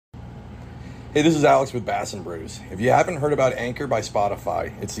Hey, this is Alex with Bass and Brews. If you haven't heard about Anchor by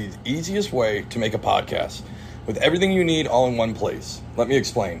Spotify, it's the easiest way to make a podcast with everything you need all in one place. Let me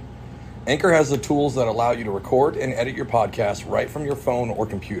explain. Anchor has the tools that allow you to record and edit your podcast right from your phone or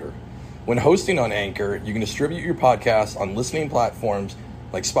computer. When hosting on Anchor, you can distribute your podcast on listening platforms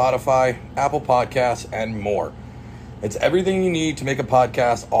like Spotify, Apple Podcasts, and more. It's everything you need to make a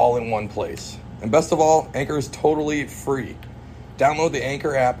podcast all in one place. And best of all, Anchor is totally free. Download the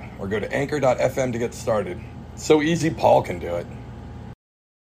Anchor app or go to anchor.fm to get started. It's so easy, Paul can do it.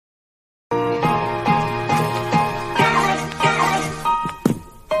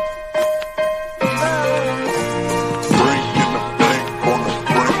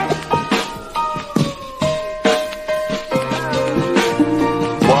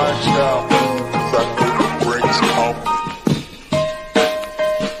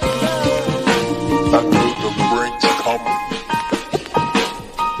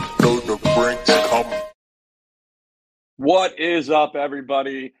 What is up,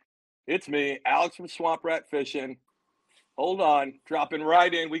 everybody? It's me, Alex from Swamp Rat Fishing. Hold on, dropping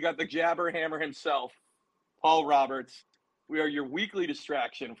right in. We got the jabber hammer himself, Paul Roberts. We are your weekly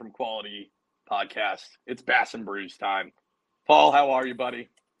distraction from quality podcast. It's Bass and Brews time. Paul, how are you, buddy?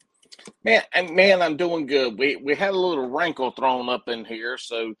 Man, I'm doing good. We had a little wrinkle thrown up in here,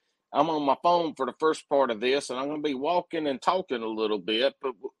 so I'm on my phone for the first part of this, and I'm going to be walking and talking a little bit.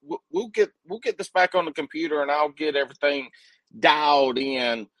 But we'll get this back on the computer, and I'll get everything dialed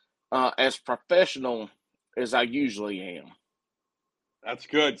in as professional as I usually am. That's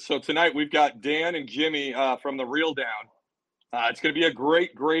good. So tonight we've got Dan and Jimmy from the Reel Down. It's going to be a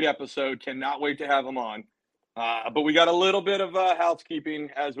great episode. Cannot wait to have them on. But we got a little bit of housekeeping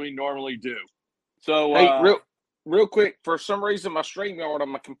as we normally do. So hey, real quick, for some reason my StreamYard on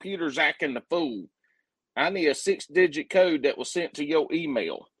my computer's acting the fool. I need a 6-digit code that was sent to your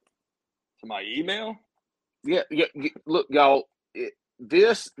email. To my email? Yeah. Look, y'all,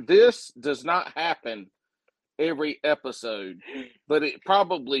 this does not happen every episode, but it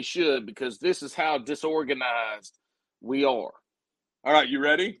probably should, because this is how disorganized we are. All right, you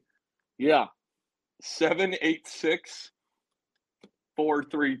ready? Yeah.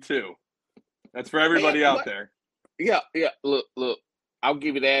 786-432. That's for everybody out there. Yeah. Look. I'll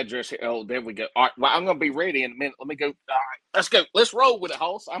give you the address here. Oh, there we go. All right. Well, I'm going to be ready in a minute. Let me go. All right. Let's go. Let's roll with it,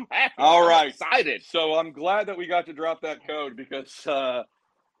 Hoss. I'm happy. All right. I'm excited. So I'm glad that we got to drop that code because, so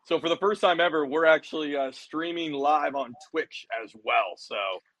for the first time ever, we're actually streaming live on Twitch as well. So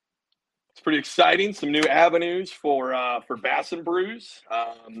it's pretty exciting. Some new avenues for Bass and Brews.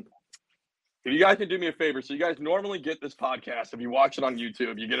 If you guys can do me a favor, so you guys normally get this podcast, if you watch it on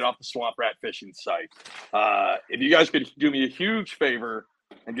YouTube, you get it off the Swamp Rat Fishing site. If you guys could do me a huge favor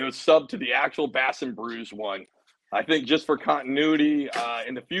and go sub to the actual Bass and Brews one, I think just for continuity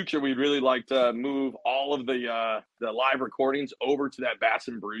in the future, we'd really like to move all of the live recordings over to that Bass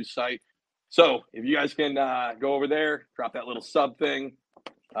and Brews site. So if you guys can go over there, drop that little sub thing,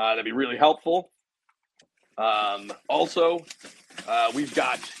 that'd be really helpful. Also, we've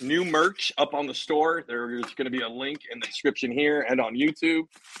got new merch up on the store. There's going to be a link in the description here and on YouTube.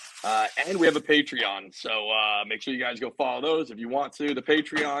 And we have a Patreon. So make sure you guys go follow those if you want to. The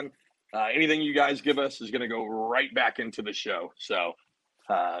Patreon, anything you guys give us is going to go right back into the show. So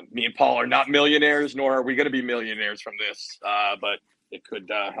me and Paul are not millionaires, nor are we going to be millionaires from this. But it could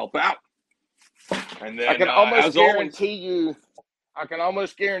help out. And then I can almost guarantee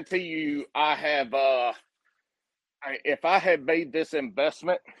you I have if I had made this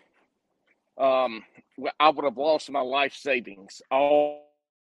investment, I would have lost my life savings, all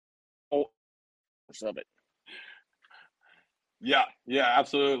of it. Yeah,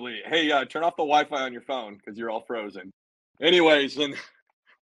 absolutely. Hey, turn off the Wi-Fi on your phone because you're all frozen. Anyways, and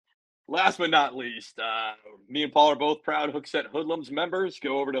last but not least, me and Paul are both proud Hookset Hoodlums members.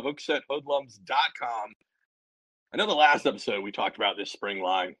 Go over to hooksethoodlums.com. I know the last episode we talked about this spring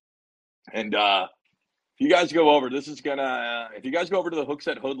line, and if you guys go over, if you guys go over to the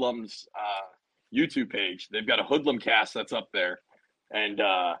Hookset Hoodlums YouTube page, they've got a Hoodlum cast that's up there. And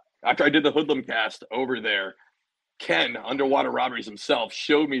after I did the Hoodlum cast over there, Ken, Underwater Robberies himself,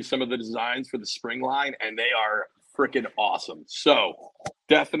 showed me some of the designs for the spring line, and they are freaking awesome. So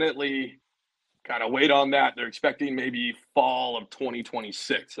definitely kind of wait on that. They're expecting maybe fall of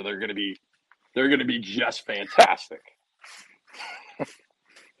 2026. So they're going to be just fantastic.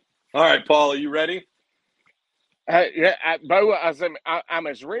 All right, Paul, are you ready? Bo, I'm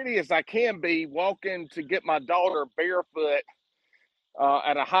as ready as I can be, walking to get my daughter barefoot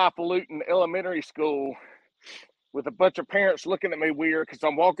at a highfalutin elementary school with a bunch of parents looking at me weird because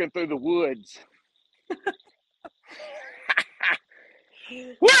I'm walking through the woods.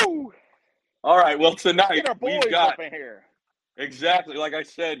 Woo! All right. Well, tonight Get our boys we've got up in here. exactly like I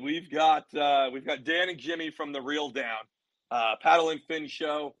said. We've got Dan and Jimmy from the Reel Down Paddle and Fin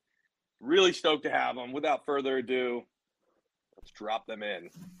show. Really stoked to have them. Without further ado, let's drop them in.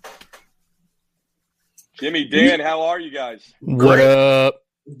 Jimmy, Dan, how are you guys? What up?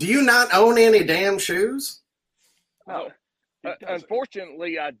 Do you not own any damn shoes? No.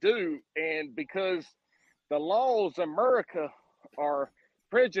 Unfortunately, I do, and because the laws in America are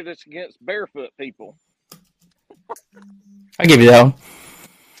prejudiced against barefoot people. I give you that one.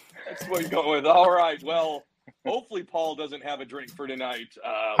 That's what you're going with. All right. Well, hopefully Paul doesn't have a drink for tonight.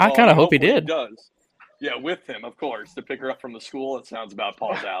 I kind of hope he hopefully did. Does. Yeah, with him, of course, to pick her up from the school. It sounds about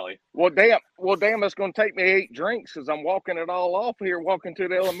Paul's alley. Well, damn, it's going to take me 8 drinks because I'm walking it all off here, walking to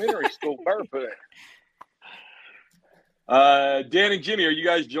the elementary school barefoot. Dan and Jimmy, are you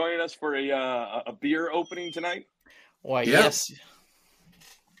guys joining us for a beer opening tonight? Why, Yeah. yes.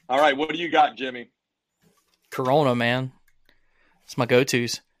 All right. What do you got, Jimmy? Corona, man. It's my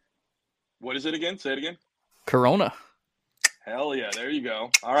go-tos. What is it again? Say it again. Corona. Hell yeah. There you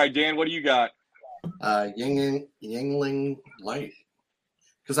go. All right, Dan, what do you got? Yingling Light.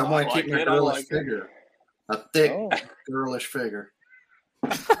 Because I want to like keep my it, girlish like it. figure. A thick, Oh. girlish figure.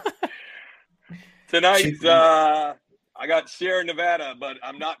 Tonight, I got Sierra Nevada, but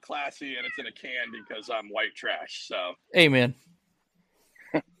I'm not classy, and it's in a can because I'm white trash. So, Amen.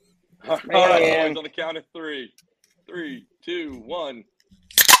 all right, Man. boys, on the count of 3. 3, 2, 1.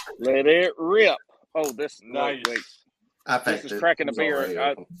 Let it rip. Oh, this Nice. wait. I This faked is it. cracking It the was beer. already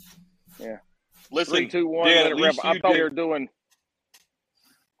open. Listen, 3, 2, 1. Dan, Let at it rip. least I you thought did. you were doing.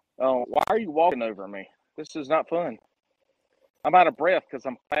 Oh, why are you walking over me? This is not fun. I'm out of breath because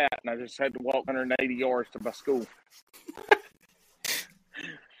I'm fat and I just had to walk 180 yards to my school.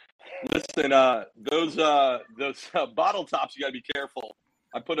 Listen, those bottle tops, you got to be careful.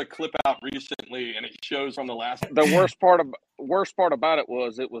 I put a clip out recently, and it shows from the last. The worst part about it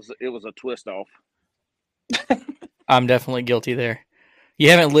was a twist off. I'm definitely guilty there. You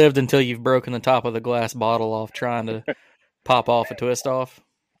haven't lived until you've broken the top of the glass bottle off trying to pop off a twist off.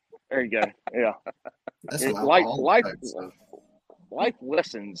 There you go. Yeah. That's It- some life- alcohol life- type stuff. Life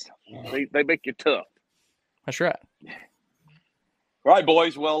lessons. They make you tough. That's right. All right,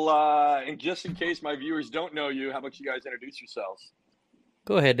 boys. Well, and just in case my viewers don't know you, how about you guys introduce yourselves?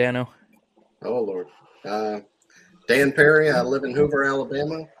 Go ahead, Dano. Oh, Lord. Dan Perry. I live in Hoover,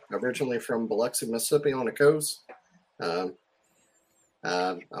 Alabama. Originally from Biloxi, Mississippi on the coast. I'm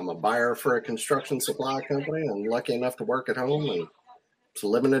a buyer for a construction supply company. I'm lucky enough to work at home and to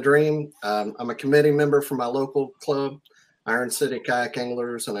living a dream. I'm a committee member for my local club, Iron City Kayak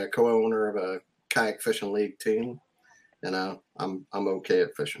Anglers, and a co-owner of a kayak fishing league team. And I'm okay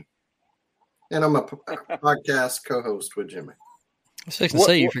at fishing. And I'm a podcast co-host with Jimmy. I was fixing to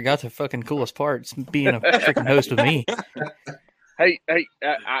say you forgot the fucking coolest part. It's being a freaking host with me. Hey,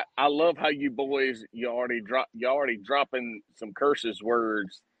 I love how you boys you already dropping some curses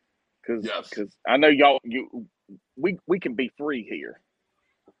words because Yes. I know we can be free here.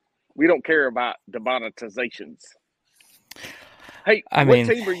 We don't care about demonetizations. Hey, I what mean,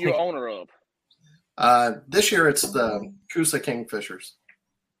 team are you owner of? This year it's the Coosa Kingfishers.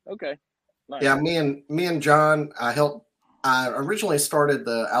 Okay. Nice. Yeah, me and John, I originally started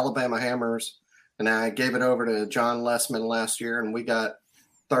the Alabama Hammers, and I gave it over to John Lessman last year, and we got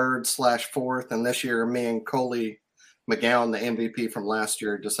 3rd/4th. And this year, me and Coley McGowan, the MVP from last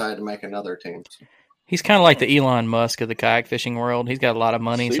year, decided to make another team. He's kind of like the Elon Musk of the kayak fishing world. He's got a lot of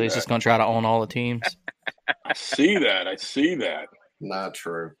money, See so he's that. just going to try to own all the teams. I see that. Not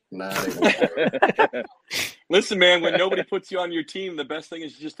true. Not even true. Listen, man, when nobody puts you on your team, the best thing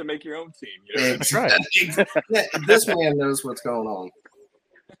is just to make your own team. You know? That's right. Yeah, this man knows what's going on.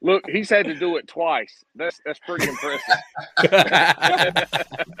 Look, he's had to do it twice. That's pretty impressive.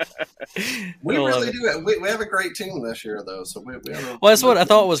 We I love really it. do. We have a great team this year, though. So we have a, Well, that's what I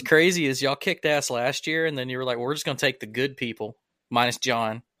thought was crazy is y'all kicked ass last year, and then you were like, we're just going to take the good people, minus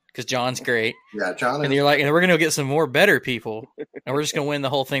John, because John's great. Yeah, John. And you're like, and we're going to go get some more better people, and we're just going to win the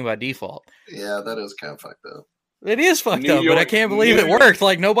whole thing by default. Yeah, that is kind of fucked up. It is fucked New up, but I York- can't believe New it York- worked.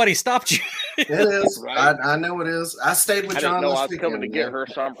 Like, nobody stopped you. It is. Right. I know it is. I stayed with I John didn't know this I was coming to weekend, get man. her,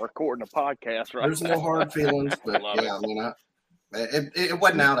 so I'm recording a podcast right There's now. no hard feelings, but Love yeah, I mean, it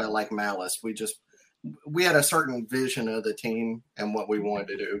wasn't out of like malice. We had a certain vision of the team and what we wanted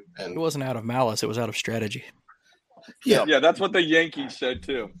to do, It and wasn't out of malice. It was out of strategy. yeah, Yeah, that's what the Yankees said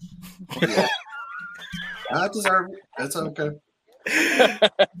too. I deserve it. It's okay.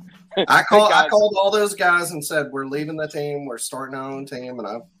 I called all those guys and said we're leaving the team. We're starting our own team, and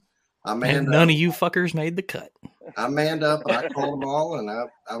I And manned none up. of you fuckers made the cut. I manned up and I called them all, and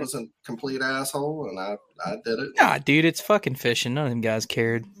I was a complete asshole, and I did it. Nah, dude, it's fucking fishing. None of them guys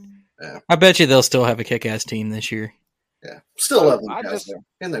cared. Yeah. I bet you they'll still have a kick-ass team this year. Yeah, still love them I guys, just- though,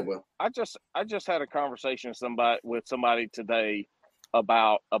 and they will. I just had a conversation with somebody today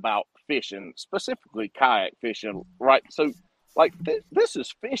about fishing, specifically kayak fishing. Right, so like this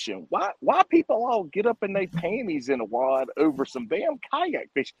is fishing. Why people all get up in their panties in a wad over some damn kayak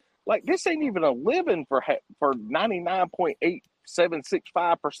fishing? Like this ain't even a living for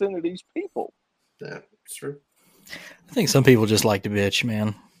 99.8765% of these people. Yeah, it's true. I think some people just like to bitch,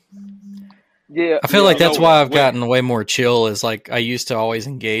 man. Yeah, I feel like that's no, why I've wait. gotten way more chill. Is like I used to always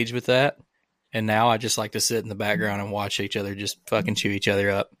engage with that, and now I just like to sit in the background and watch each other just fucking chew each other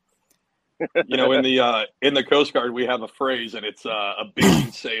up. You know, in the Coast Guard, we have a phrase, and it's a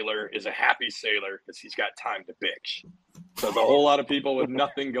bitching sailor is a happy sailor because he's got time to bitch. So there's a whole lot of people with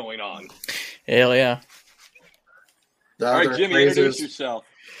nothing going on. Hell yeah! The All other right, Jimmy, phrase introduce is, yourself.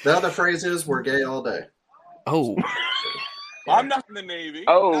 the other phrase is "we're gay all day." Oh, I'm not in the Navy.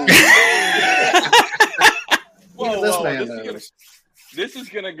 Oh, Whoa, Even this whoa, man this knows. This is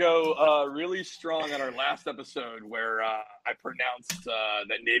going to go really strong on our last episode where I pronounced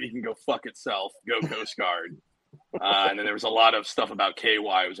that Navy can go fuck itself, go Coast Guard. And then there was a lot of stuff about KY.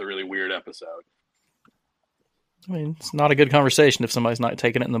 It was a really weird episode. I mean, it's not a good conversation if somebody's not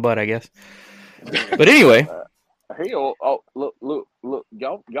taking it in the butt, I guess. But anyway, hell, oh, look,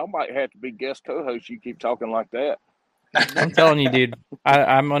 y'all might have to be guest co-hosts. You keep talking like that. I'm telling you, dude,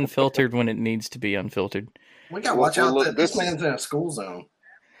 I'm unfiltered when it needs to be unfiltered. We got to watch Well, out look, that this this- man's in a school zone.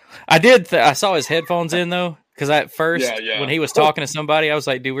 I did. I saw his headphones in though, because at first Yeah. when he was talking to somebody, I was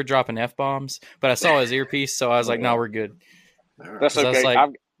like, "Dude, we're dropping f-bombs." But I saw his earpiece, so I was like, "No, we're good." All right. That's 'Cause I was okay. like,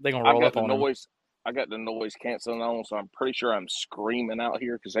 They're gonna I've roll got up the on him. noise. I got the noise canceling on, so I'm pretty sure I'm screaming out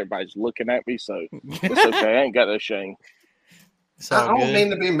here because everybody's looking at me. So it's okay. I ain't got no shame. It's I all don't good. mean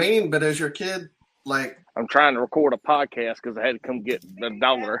to be mean, but as your kid, like, I'm trying to record a podcast because I had to come get the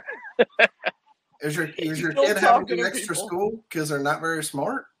dollar. is your Still kid having to talking do to extra people. school because they're not very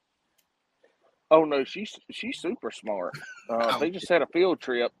smart? Oh no, she's super smart. They just had a field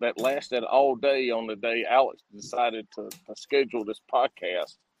trip that lasted all day on the day Alex decided to schedule this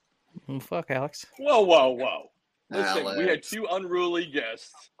podcast. Well, fuck, Alex. Whoa. Listen, we had Alex. two unruly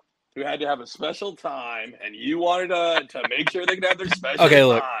guests who had to have a special time, and you wanted to make sure they could have their special Okay,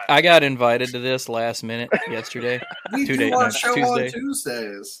 look, time. I got invited to this last minute yesterday. We Two do days- our no, show Tuesday. on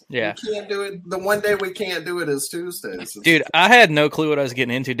Tuesdays. Yeah. We can't do it. The one day we can't do it is Tuesdays. Dude, I had no clue what I was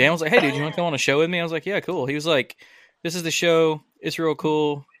getting into. Dan was like, "Hey, dude, you want to come on a show with me?" I was like, "Yeah, cool." He was like, "This is the show. It's real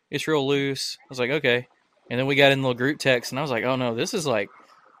cool. It's real loose." I was like, "Okay." And then we got in a little group text, and I was like, "Oh no, this is my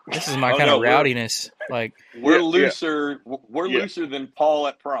Oh, kind no, of rowdiness." Like, We're Yeah. looser. We're Yeah. looser than Paul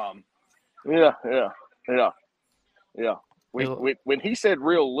at prom. Yeah. When he said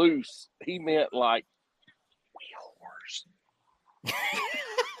real loose, he meant like wheels.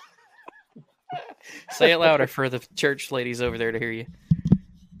 say it louder for the church ladies over there to hear you.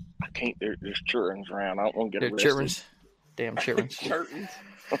 I can't. There's children's around. I don't want to get They're arrested. children's. Damn children's. Curtains.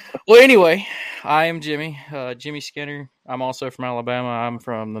 Well, anyway, I am Jimmy. Jimmy Skinner. I'm also from Alabama. I'm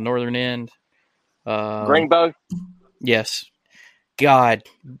from the northern end. Greenbow. Yes. God,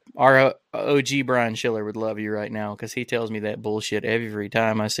 our OG Brian Schiller would love you right now because he tells me that bullshit every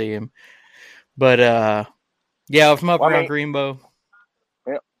time I see him. But, yeah, I'm from up Well, I around mean- Greenbow.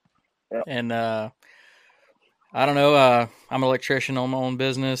 Yep. And, I don't know. I'm an electrician on my own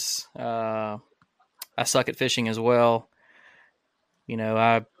business. I suck at fishing as well. You know,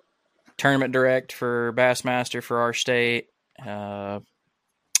 I tournament direct for Bassmaster for our state.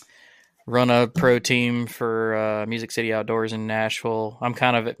 Run a pro team for Music City Outdoors in Nashville. I'm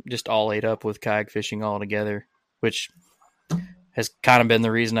kind of just all ate up with kayak fishing altogether, which has kind of been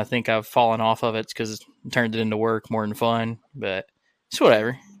the reason I think I've fallen off of it because it turned it into work more than fun. But it's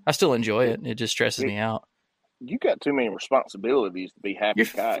whatever. I still enjoy it. It just stresses me out. You got too many responsibilities to be happy. You're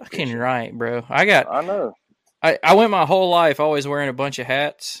kayak fucking fishing. right, bro. I know. went my whole life always wearing a bunch of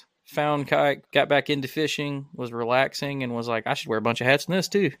hats. Found kayak, got back into fishing, was relaxing, and was like, I should wear a bunch of hats in this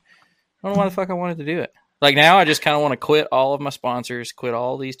too. I don't know why the fuck I wanted to do it. Like now, I just kind of want to quit all of my sponsors, quit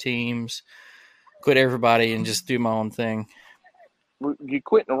all these teams, quit everybody, and just do my own thing. You're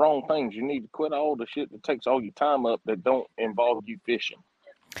quitting the wrong things. You need to quit all the shit that takes all your time up that don't involve you fishing,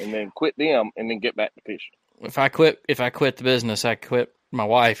 and then quit them, and then get back to fishing. If I quit the business, I quit my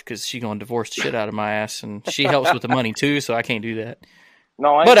wife because she's gonna divorce the shit out of my ass, and she helps with the money too, so I can't do that.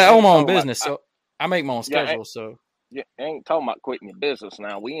 No, But I own my own talking about- business, so I make my own Yeah, schedule. So Yeah, I ain't talking about quitting your business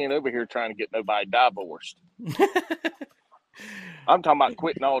now. We ain't over here trying to get nobody divorced. I'm talking about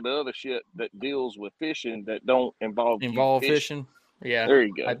quitting all the other shit that deals with fishing that don't involve you fishing. Yeah, There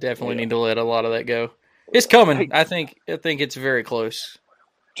you go. I definitely Yeah. need to let a lot of that go. It's coming. Hey. I think it's very close.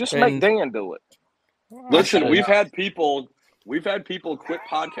 Just And- make Dan do it. Listen, I we've had people quit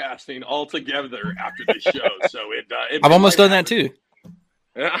podcasting altogether after this show. So I've almost done that too.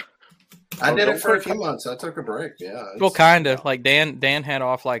 Yeah. I did don't it for a quit. few months. I took a break. Yeah. Well, kind of. Like Dan had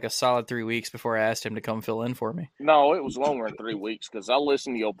off like a solid 3 weeks before I asked him to come fill in for me. No, it was longer than 3 weeks because I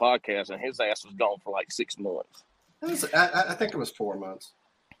listened to your podcast and his ass was gone for like 6 months. I think it was 4 months.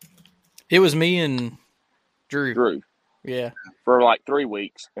 It was me and Drew. Yeah. For like 3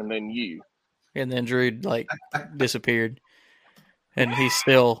 weeks, and then you. And then Drew like disappeared. And he's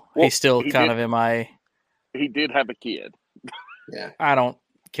still Well, kind he did- of MIA. He did have a kid. Yeah. I don't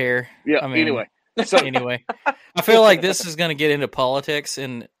care. Yeah. I mean, anyway, I feel like this is going to get into politics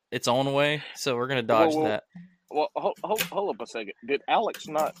in its own way, so we're going to dodge Well, that. well, hold up a second. Did Alex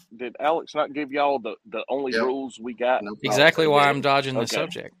not give y'all the only Yep. rules we got? No Exactly why okay. I'm dodging the Okay.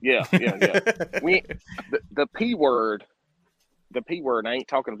 subject. Yeah. We the P word. The P word. I ain't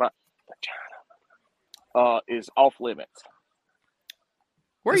talking about vagina. Is off limits.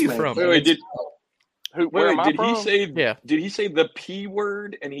 Where are This you man- from? Wait, did Where am I did from? he say? Yeah. Did he say the P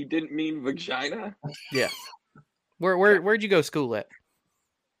word and he didn't mean vagina? Where'd you go to school at?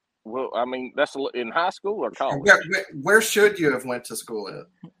 Well, I mean, that's in high school or college. Where should you have went to school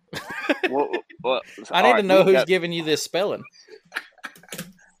at? well, I need to know who's giving you this spelling.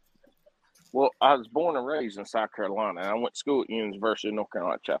 Well, I was born and raised in South Carolina, and I went to school at University of North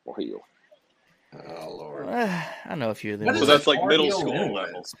Carolina, Chapel Hill. Oh Lord. I know a few of them. What So is that's a like middle RDO school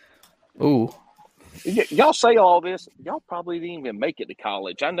anyways? level. Ooh. Y'all say all this. Y'all probably didn't even make it to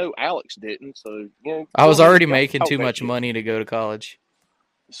college. I know Alex didn't, so you know. I was already y'all making talk too that much shit. money to go to college.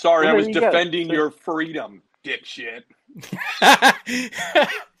 Sorry, Well, I was there you go. defending So- your freedom, dipshit.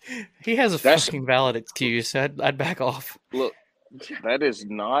 He has a That's- fucking valid excuse. I'd back off. Look, that is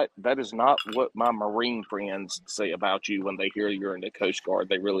not what my Marine friends say about you when they hear you're in the Coast Guard.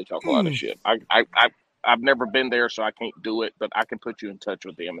 They really talk a lot of shit. I've never been there, so I can't do it, but I can put you in touch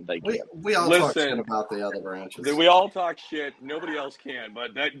with them, and they can. We all talk Listen, shit about the other branches. We all talk shit. Nobody else can,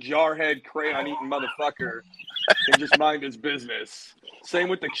 but that jarhead crayon-eating motherfucker can just mind his business. Same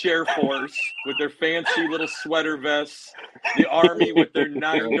with the Air Force with their fancy little sweater vests, the Army with their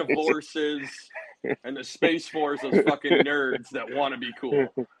 9 divorces, and the Space Force, those fucking nerds that want to be cool.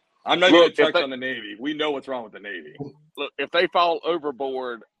 I'm not going Look, to if touch they- on the Navy. We know what's wrong with the Navy. Look, if they fall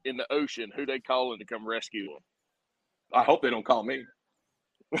overboard in the ocean, who they calling to come rescue them? I hope they don't call me.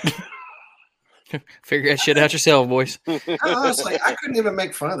 Figure that shit out yourself, boys. Honestly, I couldn't even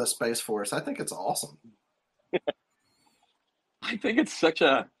make fun of the Space Force. I think it's awesome. I think it's such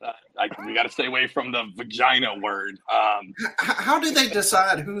a we got to stay away from the vagina word. How do they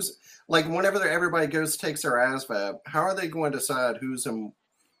decide who's like whenever everybody goes takes their ASVAB? How are they going to decide who's in?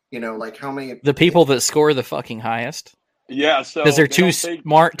 You know, like how many The people that score the fucking highest. Yeah, so Because they're they too don't take-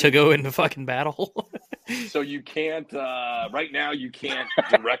 smart to go into fucking battle. So you can't right now. You can't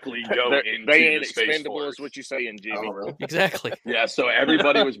directly go into They ain't the Space expendable, Force. is what you're saying, Jimmy. Oh, really? Exactly. Yeah, so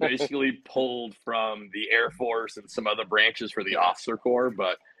everybody was basically pulled from the Air Force and some other branches for the officer corps,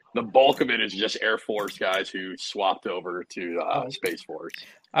 but the bulk of it is just Air Force guys who swapped over to Space Force.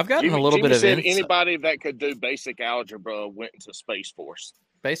 I've gotten Jimmy, a little Jimmy bit of said insight, anybody that could do basic algebra went into Space Force.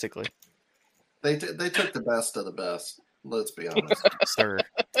 basically, They took the best of the best. Let's be honest. sir.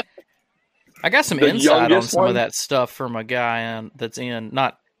 I got some The insight on youngest some one? of that stuff from a guy that's in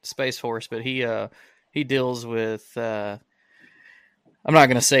not Space Force, but he deals with. I'm not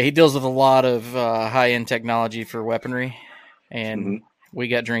going to say he deals with a lot of high end technology for weaponry, and we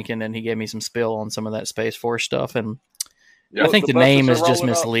got drinking, and he gave me some spill on some of that Space Force stuff, and Yep. I think the the name buses is are just rolling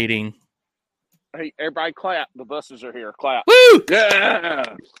up. misleading. Hey, everybody clap. The buses are here. Clap. Woo!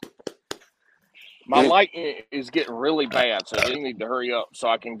 Yeah. My light is getting really bad, so you need to hurry up so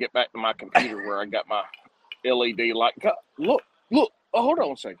I can get back to my computer where I got my LED light. Look. Oh, hold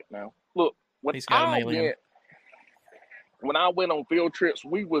on a second now. Look, when He's got an I alien. went on field trips,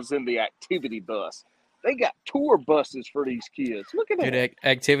 we was in the activity bus. They got tour buses for these kids. Look at Dude, that.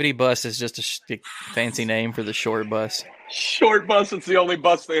 activity bus is just a fancy name for the short bus. Short bus. It's the only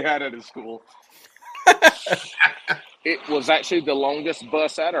bus they had at his school. It was actually the longest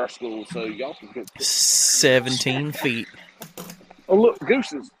bus at our school, so y'all can get. 17 feet. Oh, look,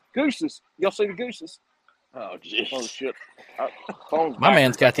 gooses. Y'all see the gooses? Oh, jeez. Oh, shit. My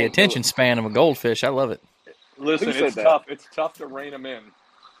man's got the attention span of a goldfish. I love it. Listen, Who said it's that? tough. It's tough to rein them in.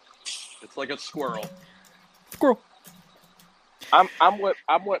 It's like a squirrel. Squirrel. I'm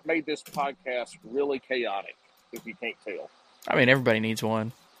what made this podcast really chaotic, if you can't tell. I mean, everybody needs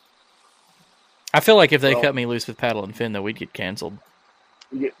one. I feel like if they Well- cut me loose with Paddle and Finn, though, we'd get canceled.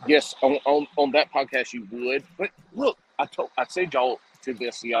 Yes, on that podcast you would. But look, I said y'all to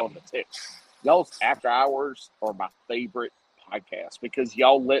this y'all in the text. Y'all's After Hours are my favorite podcast because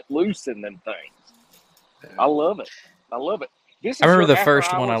y'all let loose in them things. I love it. This is I remember your the After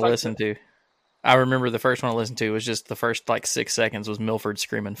first one I Hours, listened to. I remember the first one I listened to was just the first 6 seconds was Milford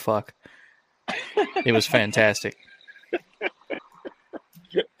screaming "fuck." It was fantastic.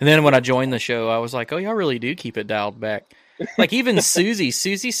 And then when I joined the show, I was like, "Oh, y'all really do keep it dialed back." Like even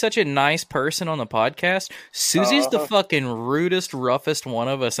Susie's such a nice person on the podcast. Susie's the fucking rudest, roughest one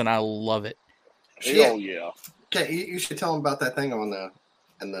of us, and I love it. Hell yeah. Okay, you should tell them about that thing in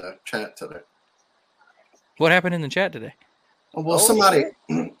the chat today. What happened in the chat today? Well, somebody,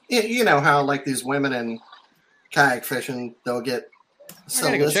 you know how like these women in kayak fishing, they'll get I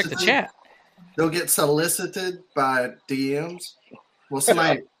gotta go check the chat. They'll get solicited by DMs. Well,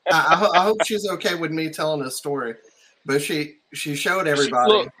 somebody, I hope she's okay with me telling this story, but she showed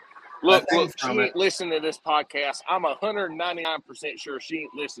everybody. Look, she ain't listening to this podcast. I'm 199% sure she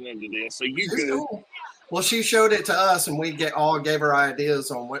ain't listening to this. So you good. Cool. Well, she showed it to us, and we all gave her ideas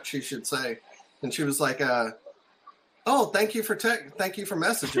on what she should say, and she was like, "Oh, thank you for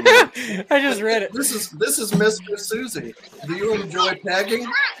messaging me." I just read it. This is Mr. Susie. Do you enjoy pegging?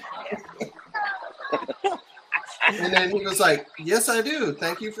 And then he was like, "Yes, I do.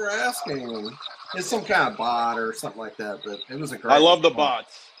 Thank you for asking." It's some kind of bot or something like that, but it was a great. I love the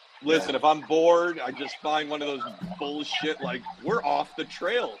bots. Listen, if I'm bored, I just find one of those bullshit like we're off the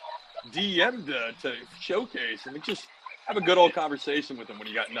trail, DM to showcase, and just have a good old conversation with them when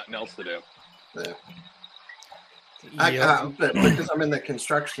you got nothing else to do. Yeah. But because I'm in the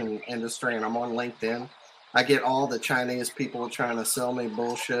construction industry and I'm on LinkedIn, I get all the Chinese people trying to sell me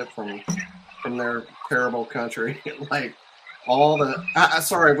bullshit from their terrible country. Like all the.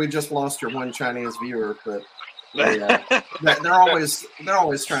 Sorry, we just lost your one Chinese viewer, but. Yeah, they're always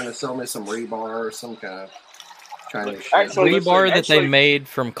trying to sell me some rebar or some kind of Chinese shit. Rebar that they made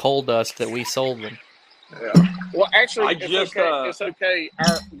from coal dust that we sold them. Yeah. Well, actually, it's okay.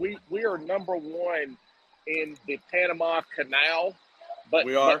 We are number one in the Panama Canal, but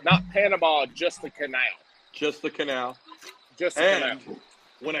not Panama, just the canal. Just the canal. Just the canal.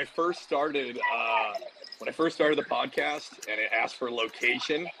 When I first started the podcast and it asked for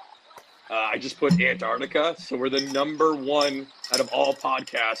location. I just put Antarctica, so we're the number one out of all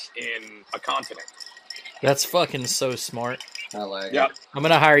podcasts in a continent. That's fucking so smart. I like it. I'm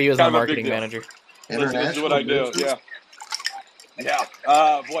going to hire you as my marketing manager. Listen, this is what I do, yeah.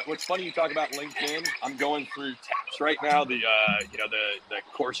 What's funny, you talk about LinkedIn. I'm going through TAPS right now, the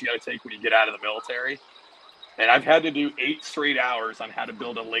course you got to take when you get out of the military. And I've had to do 8 straight hours on how to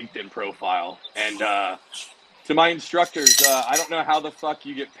build a LinkedIn profile. And to my instructors, I don't know how the fuck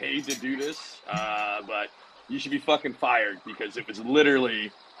you get paid to do this, but you should be fucking fired because it was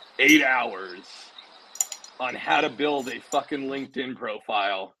literally 8 hours on how to build a fucking LinkedIn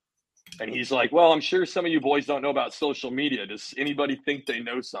profile. And he's like, well, I'm sure some of you boys don't know about social media. Does anybody think they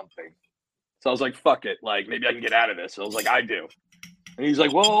know something? So I was like, fuck it. Like, maybe I can get out of this. So I was like, I do. And he's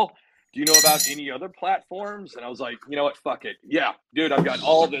like, well, do you know about any other platforms? And I was like, you know what? Fuck it. Yeah, dude, I've got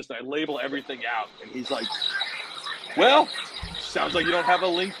all this. And I label everything out. And he's like, well, sounds like you don't have a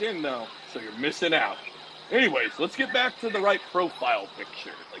LinkedIn, though. So you're missing out. Anyways, let's get back to the right profile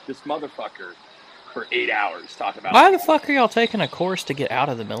picture. Like this motherfucker for 8 hours talking about. Why the fuck are y'all taking a course to get out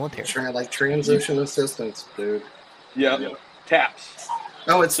of the military? Like transition assistance, dude. Yeah. TAPS.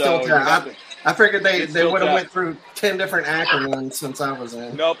 Oh, it's still TAPS. I figured they would have went through 10 different acronyms since I was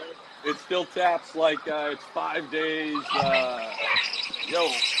in. Nope. It's still TAPS. Like it's 5 days.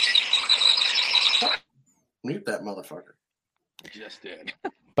 Yo. Mute that motherfucker. Just did.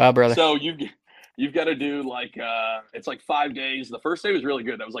 Bye, brother. So you've got to do like it's like 5 days. The first day was really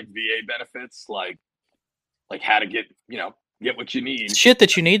good. That was like VA benefits, like how to get what you need. Shit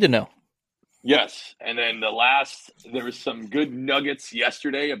that you need to know. Yes. And then there was some good nuggets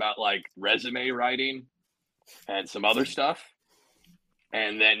yesterday about like resume writing and some other stuff.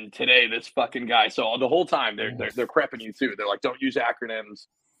 And then today this fucking guy. So the whole time they're prepping you too. They're like, don't use acronyms.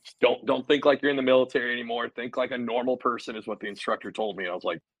 Don't think like you're in the military anymore. Think like a normal person is what the instructor told me. And I was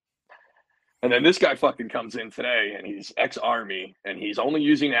like, and then this guy fucking comes in today and he's ex-Army and he's only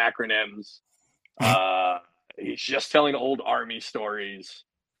using acronyms. He's just telling old Army stories.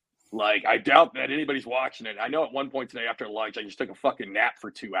 Like, I doubt that anybody's watching it. I know at one point today after lunch, I just took a fucking nap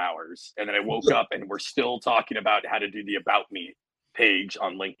for 2 hours. And then I woke up and we're still talking about how to do the About Me page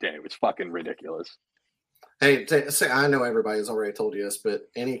on LinkedIn. It was fucking ridiculous. Hey, I know everybody's already told you this, but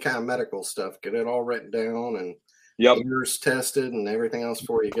any kind of medical stuff, get it all written down and Yep. ears tested and everything else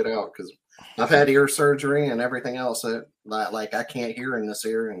before you get out. Because I've had ear surgery and everything else that like I can't hear in this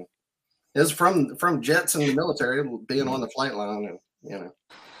ear, and it's from jets in the military, being on the flight line, and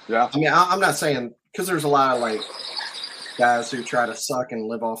Yeah. I mean, I'm not saying, because there's a lot of like guys who try to suck and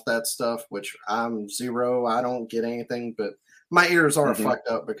live off that stuff, which I'm zero. I don't get anything, but my ears are fucked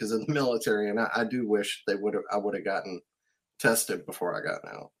up because of the military, and I do wish I would have gotten tested before I got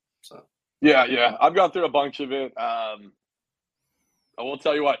out. So Yeah. I've gone through a bunch of it. I will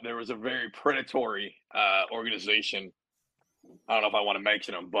tell you what, there was a very predatory organization. I don't know if I want to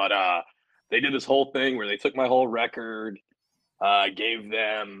mention them, but they did this whole thing where they took my whole record, gave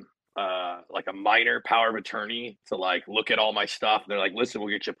them like a minor power of attorney to like look at all my stuff. And they're like, listen, we'll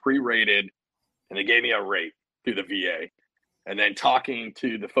get you pre-rated. And they gave me a rate through the VA. And then talking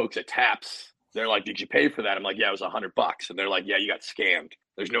to the folks at TAPS, they're like, did you pay for that? I'm like, yeah, it was $100. And they're like, yeah, you got scammed.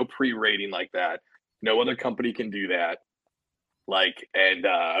 There's no pre-rating like that. No other company can do that. Like, and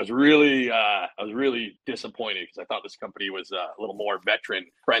I was really disappointed because I thought this company was a little more veteran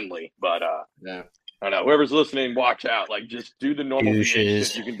friendly. But yeah, I don't know. Whoever's listening, watch out. Like, just do the normal VA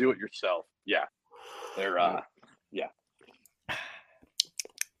Douches. shit. You can do it yourself. Yeah, they're yeah.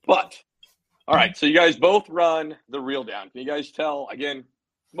 But all right, so you guys both run the Reel Down. Can you guys tell? Again,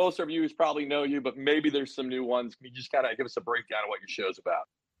 most of you probably know you, but maybe there's some new ones. Can you just kind of give us a breakdown of what your show's about?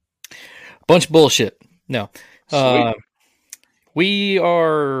 Bunch of bullshit. No. Sweet. We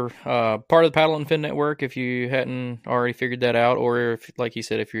are part of the Paddle and Fin Network, if you hadn't already figured that out, or if, like you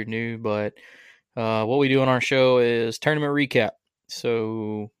said, if you're new. But what we do on our show is tournament recap.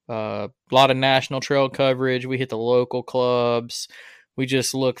 So a lot of national trail coverage. We hit the local clubs. We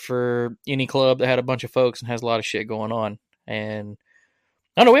just look for any club that had a bunch of folks and has a lot of shit going on. And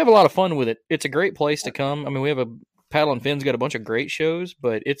I don't know, we have a lot of fun with it. It's a great place to come. I mean, we have Paddle and Fin's got a bunch of great shows,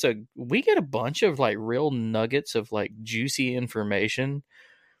 but we get a bunch of like real nuggets of like juicy information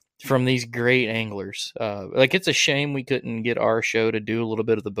from these great anglers. Like, it's a shame we couldn't get our show to do a little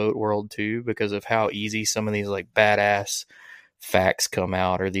bit of the boat world too, because of how easy some of these like badass facts come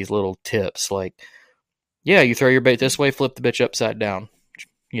out, or these little tips. Like, yeah, you throw your bait this way, flip the bitch upside down.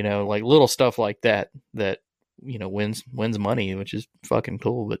 Like little stuff like that wins money, which is fucking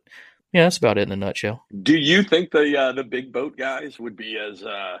cool. But yeah, that's about it in a nutshell. Do you think the big boat guys would be as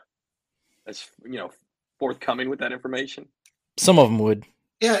forthcoming with that information? Some of them would.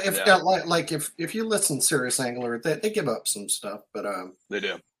 Yeah, if you listen to Serious Angler, they give up some stuff, but they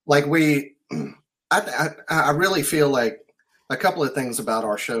do. Like I really feel like a couple of things about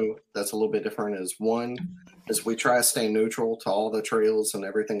our show that's a little bit different is, one is we try to stay neutral to all the trails and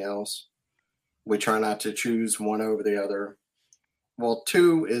everything else. We try not to choose one over the other. Well,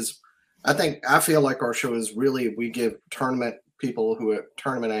 two is, I feel like our show is really, we give tournament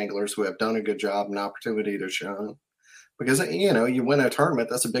anglers who have done a good job an opportunity to shine. Because, you win a tournament,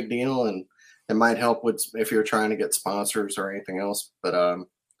 that's a big deal, and it might help with if you're trying to get sponsors or anything else. But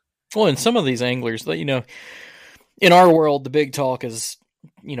well, and some of these anglers, in our world, the big talk is,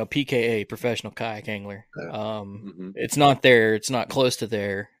 PKA, professional kayak angler. It's not there. It's not close to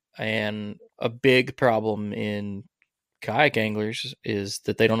there. And a big problem in kayak anglers is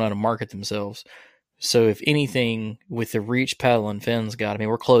that they don't know how to market themselves. So if anything, with the reach Paddle and Fin's got,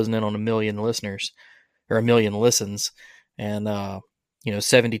 we're closing in on 1 million listeners, or 1 million listens, and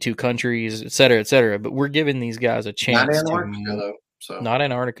 72 countries, et cetera, but we're giving these guys a chance. Not Antarctica, though. So. Not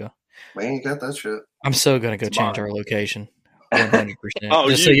Antarctica. We ain't got that shit. I'm so gonna go change our location. 100%. Oh,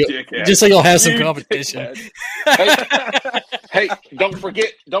 just so you'll have some competition. Hey, don't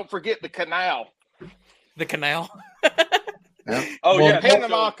forget the canal. The canal. Yeah. Oh, well, yeah,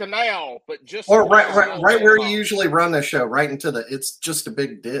 Panama Canal, but just or right where you usually run the show, right into it's just a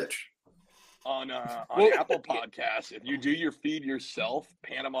big ditch. On Apple Podcasts, if you do your feed yourself,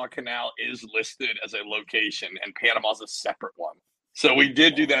 Panama Canal is listed as a location, and Panama's a separate one. So we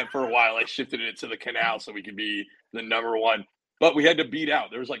did do that for a while. I shifted it to the canal so we could be the number one. But we had to beat out.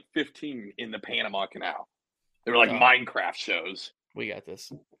 There was like 15 in the Panama Canal. They were like Minecraft shows. We got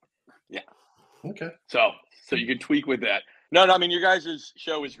this. Yeah. Okay. So you can tweak with that. No, your guys'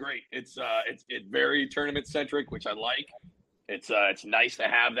 show is great. It's very tournament centric, which I like. It's nice to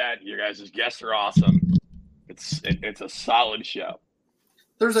have that. Your guys' guests are awesome. It's a solid show.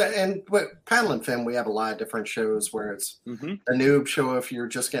 With Paddle and Fin, we have a lot of different shows where it's a noob show if you're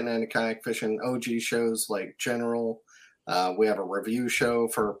just getting into kayak fishing, OG shows like general. We have a review show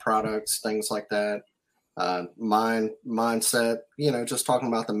for products, things like that. Mindset, just talking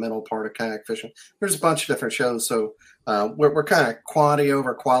about the mental part of kayak fishing. There's a bunch of different shows. So we're kind of quantity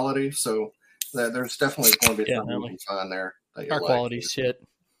over quality. So there's definitely going to be something you can find there. Our quality shit.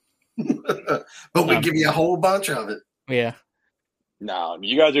 but we give you a whole bunch of it. Yeah. No, I mean,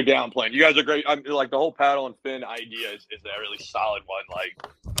 you guys are downplaying. You guys are great. I'm like the whole paddle and fin idea is a really solid one. Like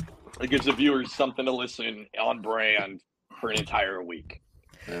it gives the viewers something to listen on brand for an entire week.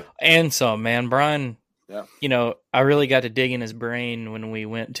 Yeah. And some, man, Brian. Yeah. You know, I really got to dig in his brain when we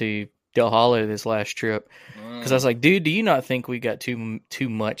went to Del Hollow this last trip, because I was like, dude, do you not think we got too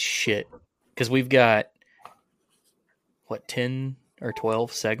much shit? Because we've got what 10 or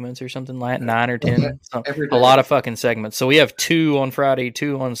 12 segments or something like 9 or 10, a lot of fucking segments. So we have 2 on Friday,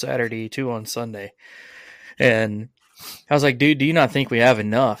 2 on Saturday, 2 on Sunday, and I was like, dude, do you not think we have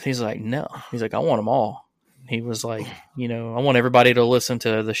enough? He's like, no. He's like, I want them all. He was like, you know, I want everybody to listen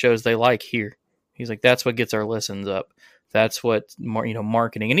to the shows they like here. He's like, that's what gets our listens up. That's what, you know,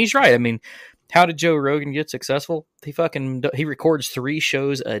 marketing. And he's right. I mean, how did Joe Rogan get successful? He records 3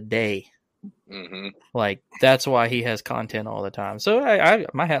 shows a day. Mm-hmm. Like, that's why he has content all the time. So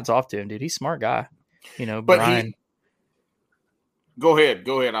my hat's off to him, dude. He's a smart guy. You know, But Brian. Go ahead.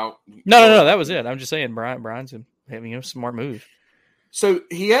 No. That was it. I'm just saying, Brian's a smart move. So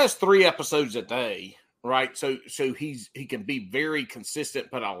he has 3 episodes a day, right? So he can be very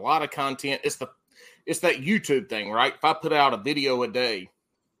consistent, put out a lot of content. It's that YouTube thing, right? If I put out a video a day,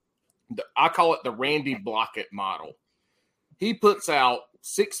 I call it the Randy Blockett model. He puts out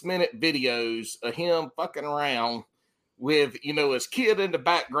 6-minute videos of him fucking around with, you know, his kid in the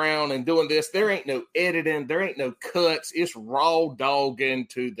background and doing this. There ain't no editing. There ain't no cuts. It's raw dogging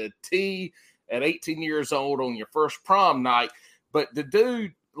to the T at 18 years old on your first prom night. But the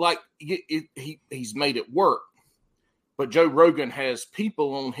dude, like, he's made it work. But Joe Rogan has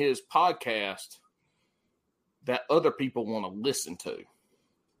people on his podcast that other people want to listen to.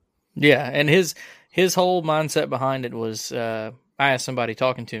 Yeah, and his whole mindset behind it was, I asked somebody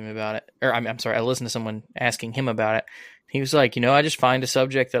talking to him about it, or I'm sorry, I listened to someone asking him about it. He was like, you know, I just find a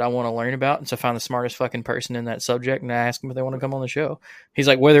subject that I want to learn about, and so I find the smartest fucking person in that subject, and I ask them if they want to come on the show. He's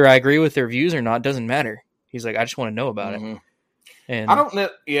like, whether I agree with their views or not doesn't matter. He's like, I just want to know about it. And I don't know.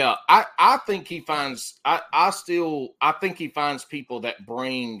 Yeah, I think he finds. I think he finds people that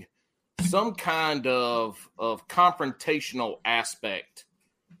bring some kind of confrontational aspect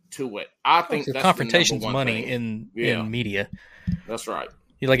to it. I think that's confrontation's money thing. in media. That's right.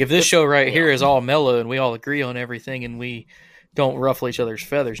 Like, if this show right here is all mellow and we all agree on everything and we don't ruffle each other's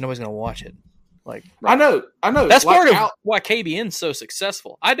feathers, nobody's going to watch it. Like, I know. That's like part of why KBN's so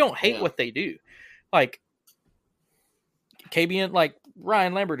successful. I don't hate what they do. Like, KBN, like,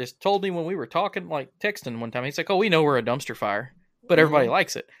 Ryan Lambert has told me when we were talking, like, texting one time, he's like, oh, we know we're a dumpster fire, but everybody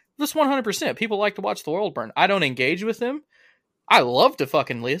likes it. That's 100%. People like to watch the world burn. I don't engage with them. I love to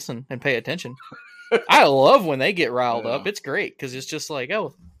fucking listen and pay attention. I love when they get riled up. It's great because it's just like,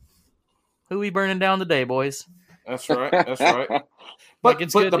 oh, who we burning down today, boys? That's right. That's right. But the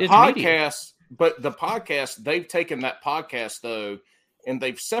podcast, they've taken that podcast though, and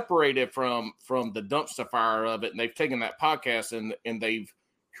they've separated from the dumpster fire of it, and they've taken that podcast and they've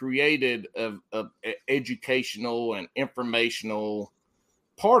created a educational and informational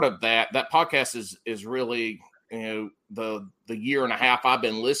part of that. That podcast is really, you know, the year and a half I've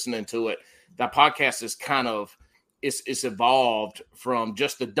been listening to it. That podcast is kind of it's evolved from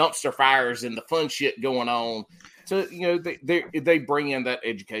just the dumpster fires and the fun shit going on to, you know, they bring in that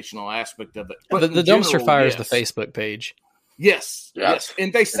educational aspect of it. But the dumpster fire is the Facebook page. Yes,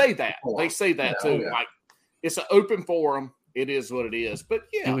 and they say that too. Like, it's an open forum. It is what it is. But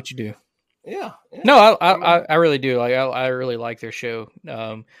do what you do. Yeah. No, I really do. Like, I really like their show.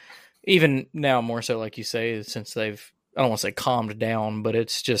 Even now more so, like you say, since they've, I don't want to say calmed down, but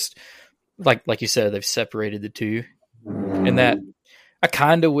it's just like you said, they've separated the two, and that I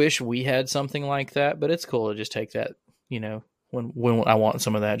kind of wish we had something like that, but it's cool to just take that, you know, when I want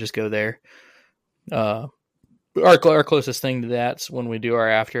some of that, just go there. Our closest thing to that's when we do our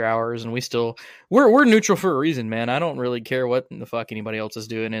after hours, and we're neutral for a reason, man. I don't really care what the fuck anybody else is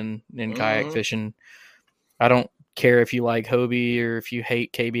doing in kayak fishing. I don't care if you like Hobie or if you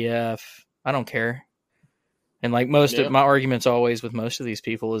hate KBF. I don't care. And like most of my arguments always with most of these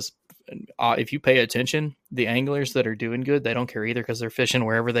people is, if you pay attention, the anglers that are doing good, they don't care either because they're fishing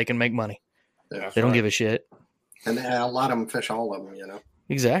wherever they can make money. They don't give a shit. And a lot of them fish all of them, you know.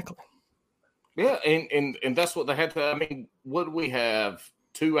 Exactly. Yeah, and that's what they had to. I mean, would we have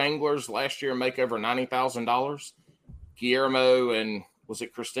 2 anglers last year make over $90,000? Guillermo and was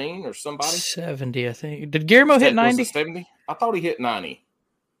it Christine or somebody? 70, I think. Did Guillermo hit 90? 70? I thought he hit 90.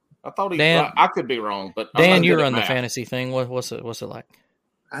 I thought he. I could be wrong, but Dan, you run the fantasy thing. What's it like?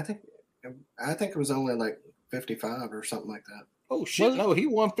 I think it was only like 55 or something like that. Oh shit! No, he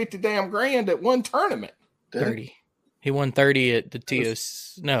won 50 damn grand at one tournament. 30. He won 30 at the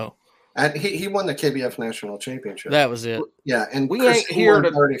TOC. No, And he won the KBF National Championship. That was it. Yeah, and We Chris ain't here won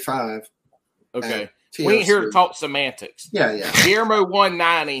to- 35. Okay. and We ain't here to TOC. talk semantics. Yeah. Guillermo won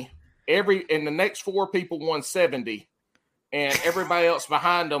 90. And the next 4 people won 70. And everybody else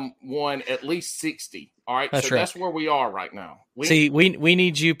behind them won at least 60. All right. That's so right. that's where we are right now. See, we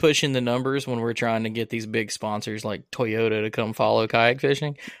need you pushing the numbers when we're trying to get these big sponsors like Toyota to come follow kayak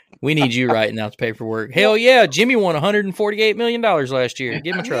fishing. We need you writing out the paperwork. Hell yeah, Jimmy won $148 million last year.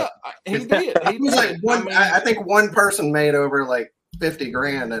 Give him a truck. Yeah, he did. It was like I think one person made over like 50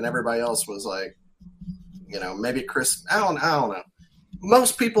 grand, and everybody else was like, maybe Chris. I don't know.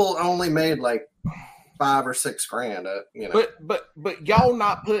 Most people only made like 5 or 6 grand. But y'all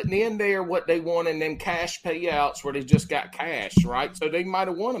not putting in there what they want in them cash payouts where they just got cash, right? So they might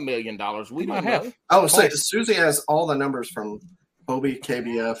have won $1 million. We don't know. Oh, so Susie has all the numbers from Hobie,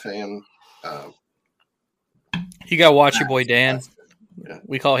 KBF, and You got to watch your boy Dan. Yeah.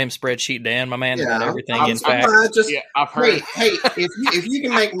 We call him Spreadsheet Dan. My man's got everything in fact. I've heard. Hey, if you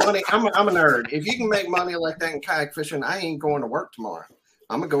can make money, I'm a nerd. If you can make money like that in kayak fishing, I ain't going to work tomorrow.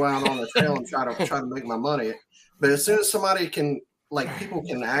 I'm gonna go out on the trail and try to make my money. But as soon as somebody can, like, people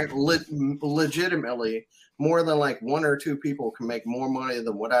can act legitimately, more than like 1 or 2 people can make more money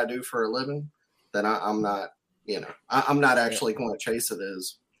than what I do for a living, then I'm not, I'm not actually going to chase it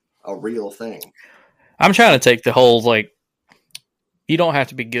as a real thing. I'm trying to take the whole, like, you don't have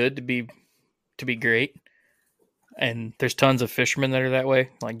to be good to be great. And there's tons of fishermen that are that way,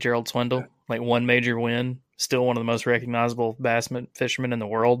 like Gerald Swindle, like 1 major win, still one of the most recognizable bass fishermen in the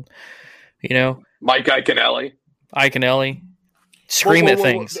world. Mike Iaconelli. Scream Whoa, at whoa,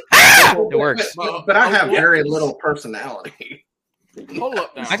 things. whoa. It works. But I have very little personality. Hold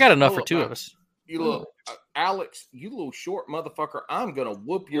up now. I got enough Hold for up 2 now. of us. You look, Alex, you little short motherfucker. I'm gonna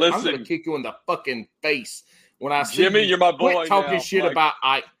whoop you. I'm Listen. gonna kick you in the fucking face when I see Jimmy, you. you're my boy Quit talking now, shit Mike. about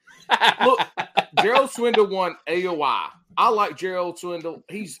Ike. Look, Gerald Swindle won AOI. I like Gerald Swindle.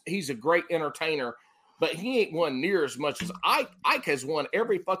 He's a great entertainer, but he ain't won near as much as Ike. Ike has won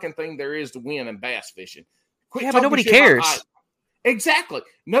every fucking thing there is to win in bass fishing. Quit Yeah, but talking nobody shit about cares. Ike. Exactly.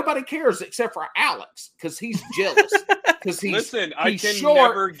 Nobody cares except for Alex because he's jealous. Because Listen, I he's can short,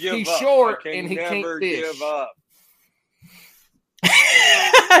 never give he's up. short I can and he never can't fish. give up.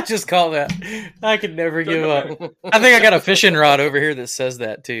 Just call that. I could never give up. I think I got a fishing rod over here that says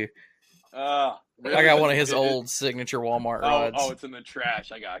that too. Really? I got one of his old signature Walmart rods. Oh, it's in the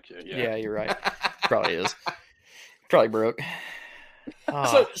trash. I got you. Yeah, you're right. Probably is. Probably broke.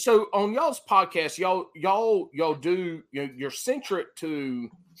 Oh. So on y'all's podcast, y'all do you're centric to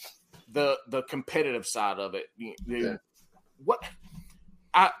the competitive side of it. What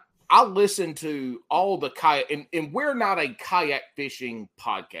I listen to all the kayak, and we're not a kayak fishing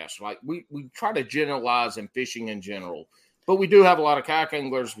podcast. Like we try to generalize in fishing in general, but we do have a lot of kayak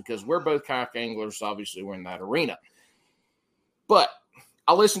anglers because we're both kayak anglers. Obviously, we're in that arena. But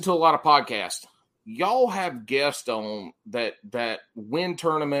I listen to a lot of podcasts. Y'all have guests on that win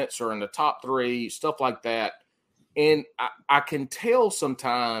tournaments or in the top 3, stuff like that. And I can tell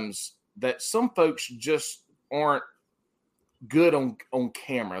sometimes that some folks just aren't good on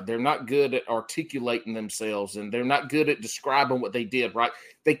camera. They're not good at articulating themselves, and they're not good at describing what they did, right?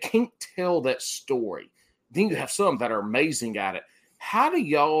 They can't tell that story. Then you have some that are amazing at it. How do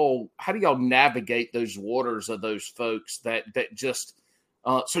y'all navigate those waters of those folks that just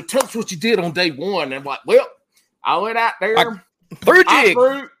so tell us what you did on day 1. And I'm like, well, I went out there. I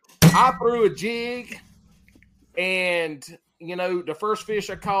threw a jig. And, the first fish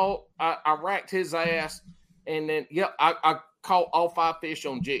I caught, I racked his ass. And then, I caught all 5 fish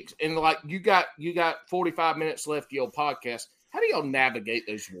on jigs. And, like, you got 45 minutes left of your podcast. How do y'all navigate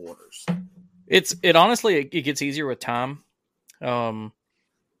those waters? It honestly, it gets easier with time.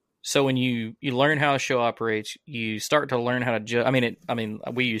 So when you learn how a show operates, you start to learn how to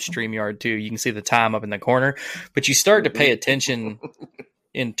we use StreamYard too. You can see the time up in the corner, but you start to pay attention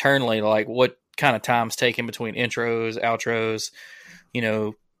internally, like what kind of time's taken between intros, outros.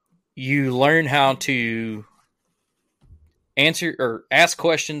 You learn how to answer or ask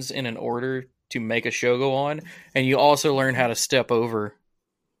questions in an order to make a show go on, and you also learn how to step over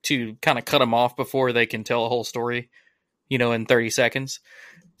to kind of cut them off before they can tell a whole story, in 30 seconds.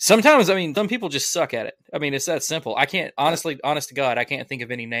 Sometimes, some people just suck at it. It's that simple. I can't, honest to God, I can't think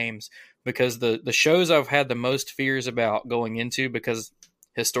of any names because the shows I've had the most fears about going into, because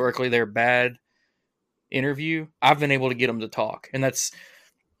historically they're bad interview, I've been able to get them to talk. And that's,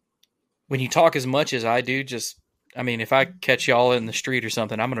 when you talk as much as I do, if I catch y'all in the street or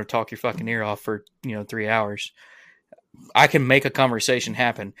something, I'm going to talk your fucking ear off for, 3 hours. I can make a conversation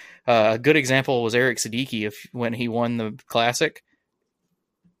happen. A good example was Eric Siddiqui when he won the Classic.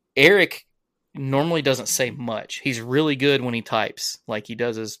 Eric normally doesn't say much. He's really good when he types, like he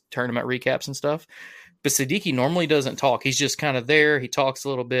does his tournament recaps and stuff. But Siddiqui normally doesn't talk. He's just kind of there. He talks a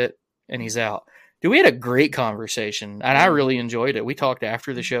little bit and he's out. Dude, we had a great conversation and I really enjoyed it. We talked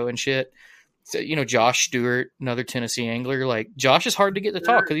after the show and shit. So, you know, Josh Stewart, another Tennessee angler. Like, Josh is hard to get to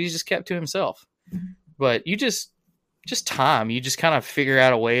talk because he's just kept to himself. But you just time. You just kind of figure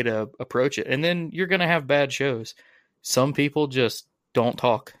out a way to approach it. And then you're going to have bad shows. Some people just don't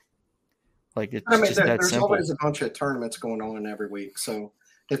talk. Like, it's just that there's simple. Always a bunch of tournaments going on every week. So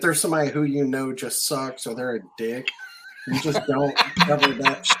if there's somebody who you know just sucks or they're a dick, you just don't cover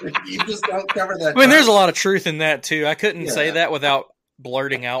that shit. You just don't cover that. I mean, there's a lot of truth in that, too. I couldn't say that without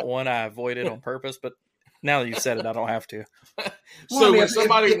blurting out one I avoided on purpose, but now that you said it, I don't have to. So when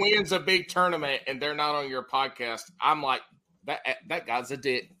somebody wins a big tournament and they're not on your podcast, I'm like, that guy's a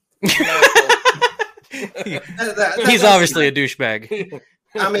dick. He's obviously a douchebag.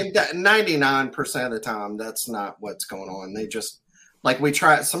 I mean, 99% of the time, that's not what's going on. They just, like,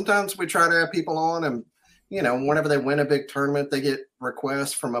 sometimes we try to have people on and, you know, whenever they win a big tournament, they get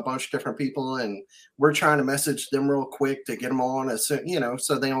requests from a bunch of different people and we're trying to message them real quick to get them on as soon, you know,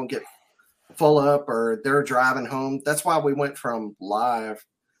 so they don't get full up or they're driving home. That's why we went from live,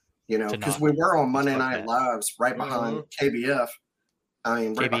 you know, because we were on Monday Night Lives right behind KBF. I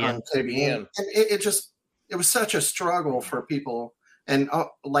mean, right behind KBN. And it was such a struggle for people. And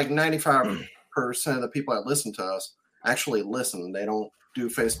like 95% of the people that listen to us actually listen. They don't do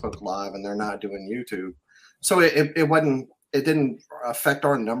Facebook Live and they're not doing YouTube. So it didn't affect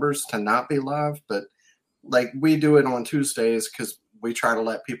our numbers to not be live, but like we do it on Tuesdays because we try to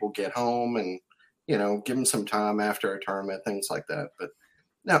let people get home and, you know, give them some time after a tournament, things like that. But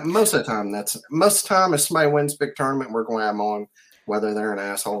now most of the time if somebody wins big tournament, we're going to have them on whether they're an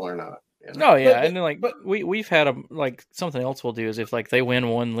asshole or not. You know? Oh yeah, and then like we've had them like something else we'll do is if like they win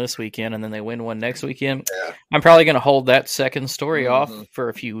one this weekend and then they win one next weekend, I'm probably going to hold that second story off for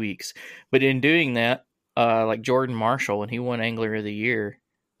a few weeks. But in doing that, like Jordan Marshall when he won Angler of the Year,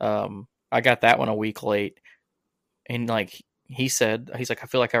 I got that one a week late, and like he's like I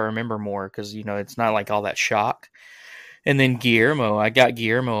feel like I remember more because you know it's not like all that shock. And then I got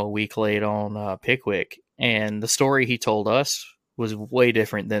Guillermo a week late on Pickwick, and the story he told us was way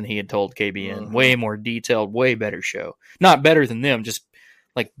different than he had told KBN. Way more detailed, way better show. Not better than them, just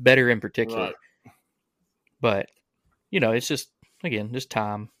like better in particular. Right. But, you know, it's just, again, just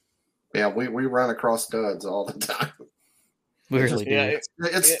time. Yeah, we run across duds all the time. We really do.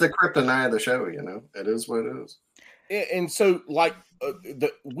 It's the kryptonite of the show, you know. It is what it is. And so, like,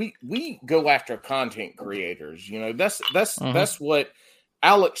 we go after content creators. You know, that's what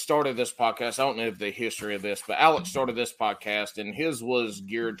Alex started this podcast. I don't know the history of this, but Alex started this podcast, and his was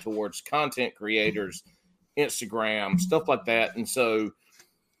geared towards content creators, Instagram, stuff like that. And so,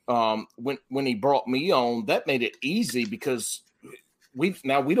 when he brought me on, that made it easy because we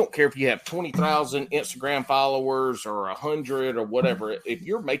don't care if you have 20,000 Instagram followers or 100 or whatever. If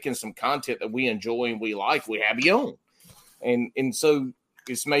you're making some content that we enjoy and we like, we have you on. And so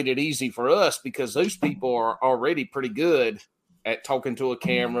it's made it easy for us because those people are already pretty good at talking to a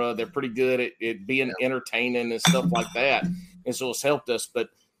camera. They're pretty good at being entertaining and stuff like that. And so it's helped us. But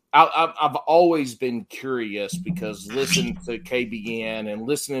I've always been curious because listening to KBN and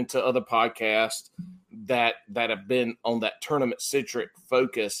listening to other podcasts that have been on that tournament-centric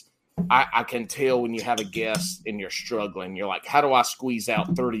focus, I can tell when you have a guest and you're struggling. You're like, how do I squeeze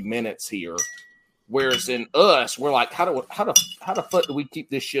out 30 minutes here? Whereas in us, we're like, how the fuck do we keep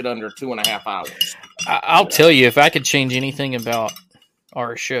this shit under 2.5 hours? I'll tell you, if I could change anything about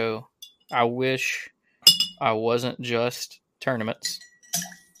our show, I wish I wasn't just tournaments,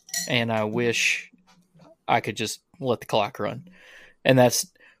 and I wish I could just let the clock run. And that's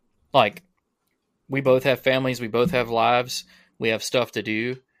like, we both have families, we both have lives, we have stuff to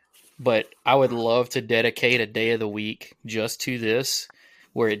do, but I would love to dedicate a day of the week just to this,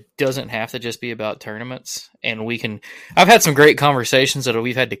 where it doesn't have to just be about tournaments. And I've had some great conversations that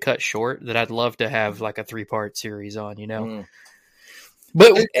we've had to cut short that I'd love to have like a 3-part series on, you know?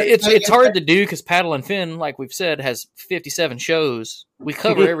 But it's hard to do because Paddle and Fin, like we've said, has 57 shows. We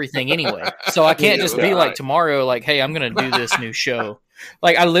cover everything anyway. So I can't just be like tomorrow, like, hey, I'm going to do this new show.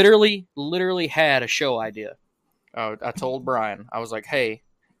 Like I literally had a show idea. I told Brian, I was like, hey,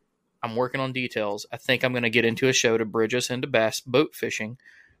 I'm working on details. I think I'm going to get into a show to bridge us into bass boat fishing.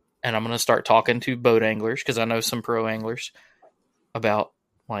 And I'm going to start talking to boat anglers because I know some pro anglers about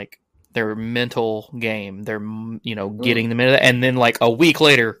like their mental game. They're, you know, getting them into that. And then like a week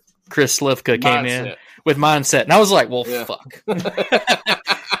later, Chris Slivka came in with Mindset. And I was like, well, fuck.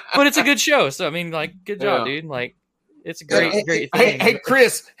 But it's a good show. So, I mean, like, good job, dude. Like, It's a great thing. Hey,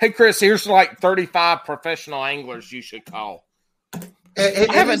 Chris. Here's like 35 professional anglers you should call. I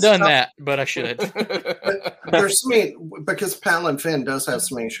haven't done that, but I should. But there's so many, because Paddle and Fin does have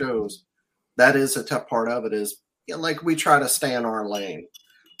so many shows. That is a tough part of it. Is like we try to stay in our lane.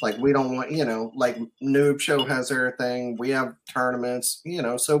 Like we don't want, like Noob Show has their thing. We have tournaments,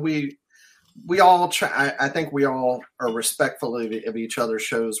 so we all try. I think we all are respectful of each other's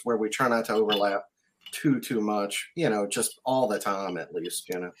shows where we try not to overlap too much, just all the time at least,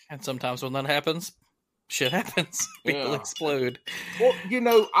 And sometimes when that happens, shit happens. People explode. Well,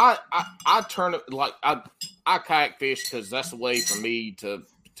 I turn it like I kayak fish because that's a way for me to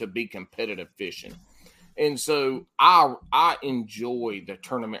be competitive fishing. And so I enjoy the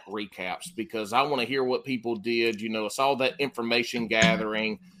tournament recaps because I want to hear what people did. It's all that information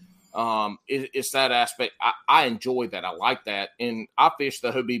gathering. It's that aspect. I enjoy that. I like that. And I fish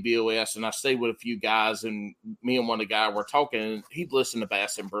the Hobie BOS and I stay with a few guys, and me and one of the guys were talking, and he'd listen to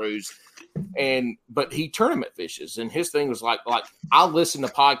Bass and Brews, but he tournament fishes, and his thing was like I listen to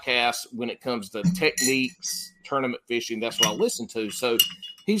podcasts when it comes to techniques, tournament fishing. That's what I listen to. So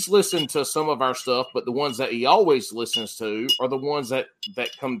he's listened to some of our stuff, but the ones that he always listens to are the ones that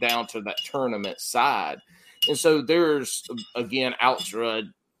come down to that tournament side. And so there's, again, Alex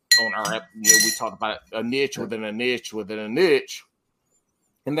Rudd on our, we talked about a niche within a niche within a niche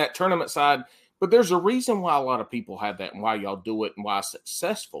in that tournament side. But there's a reason why a lot of people have that and why y'all do it and why it's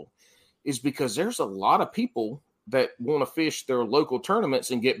successful is because there's a lot of people that want to fish their local tournaments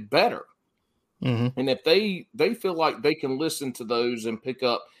and get better. Mm-hmm. And if they feel like they can listen to those and pick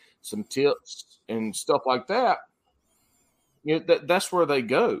up some tips and stuff like that, that's where they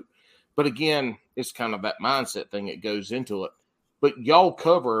go. But again, it's kind of that mindset thing that goes into it. But y'all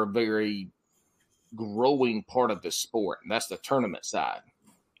cover a very growing part of the sport, and that's the tournament side.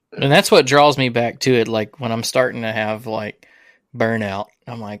 And that's what draws me back to it. Like when I'm starting to have like burnout,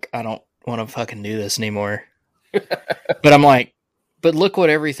 I'm like, I don't want to fucking do this anymore. But I'm like, but look what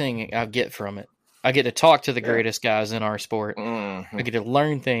everything I get from it. I get to talk to the greatest guys in our sport. Mm-hmm. I get to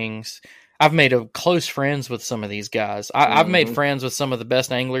learn things. I've made close friends with some of these guys. I've made friends with some of the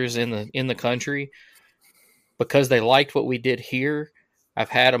best anglers in the country because they liked what we did here. I've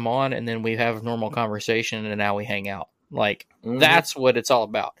had them on, and then we have a normal conversation, and now we hang out. Like, that's what it's all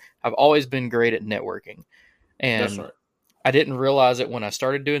about. I've always been great at networking. And that's right. I didn't realize it when I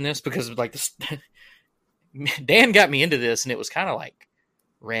started doing this because like this, Dan got me into this, and it was kind of like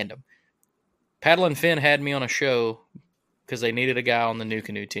random. Paddle and Fin had me on a show because they needed a guy on the New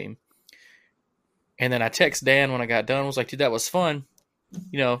Canoe team. And then I text Dan when I got done. I was like, dude, that was fun.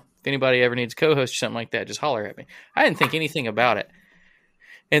 If anybody ever needs a co-host or something like that, just holler at me. I didn't think anything about it.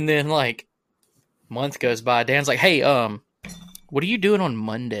 And then like a month goes by. Dan's like, hey, what are you doing on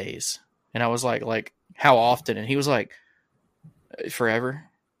Mondays? And I was like, how often? And he was like, forever.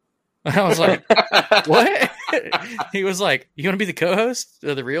 And I was like, what? He was like, you want to be the co-host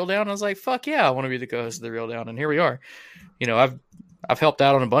of The Reel Down? I was like, fuck yeah, I want to be the co-host of The Reel Down. And here we are. I've helped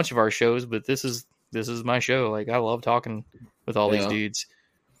out on a bunch of our shows, but this is my show. Like, I love talking with all these dudes.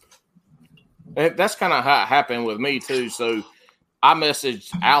 And that's kind of how it happened with me too. So I messaged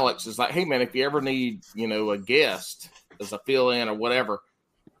Alex. It's like, hey man, if you ever need, a guest as a fill-in or whatever,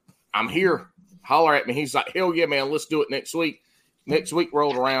 I'm here. Holler at me. He's like, hell yeah, man, let's do it next week. Next week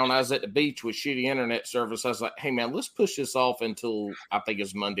rolled around. I was at the beach with shitty internet service. I was like, hey man, let's push this off until I think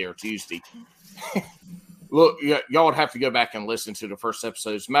it's Monday or Tuesday. Look, y'all would have to go back and listen to the first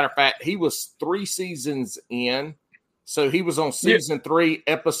episode. As a matter of fact, he was 3 seasons in. So he was on season 3,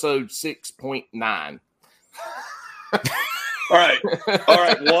 episode 6.9. All right.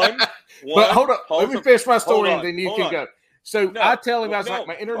 One. But hold up. Let me finish my story and then you can go. So I tell him, I was like,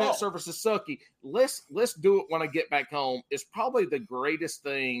 my internet service is sucky. Let's do it when I get back home. It's probably the greatest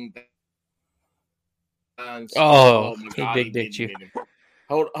thing. Oh he big dicked you.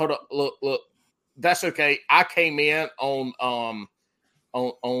 Hold up. Look. That's okay. I came in on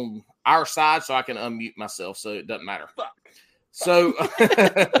our side, so I can unmute myself, so it doesn't matter. So,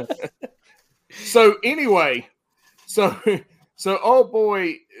 so anyway, so oh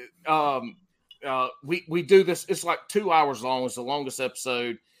boy, we do this. It's like 2 hours long. It's the longest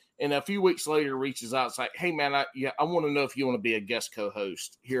episode. And a few weeks later, reaches out. It's like, hey man, I want to know if you want to be a guest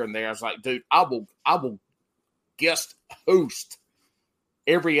co-host here and there. I was like, dude, I will guest host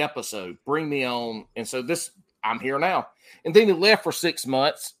every episode. Bring me on. And so I'm here now. And then he left for 6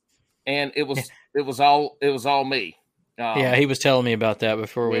 months, and it was all me. Yeah, he was telling me about that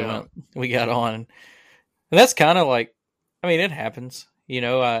before we got on. And that's kind of like, I mean, it happens.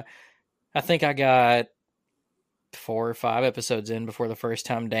 I think I got 4 or 5 episodes in before the first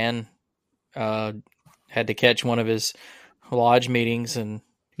time Dan had had to catch one of his lodge meetings, and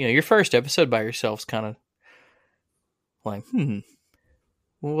your first episode by yourself is kind of like,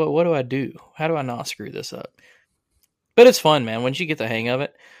 what do I do? How do I not screw this up? But it's fun, man. Once you get the hang of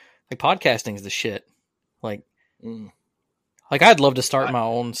it, like podcasting is the shit. Like, like I'd love to start my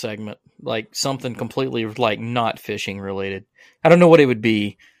own segment, like something completely like not fishing related. I don't know what it would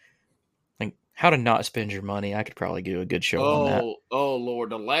be. Like how to not spend your money. I could probably do a good show on that. Oh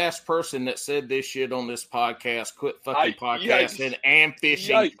Lord, the last person that said this shit on this podcast quit fucking podcasting and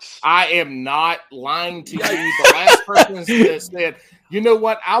fishing. Yikes. I am not lying to you. The last person that said, you know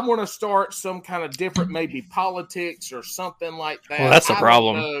what, I want to start some kind of different, maybe politics or something like that. Well, that's the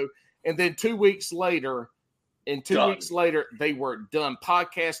problem. And then 2 weeks later, weeks later, they were done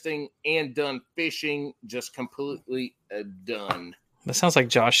podcasting and done fishing, just completely done. That sounds like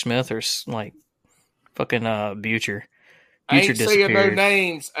Josh Smith or like fucking Butcher. I ain't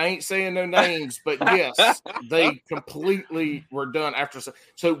saying no names. But yes, they completely were done after.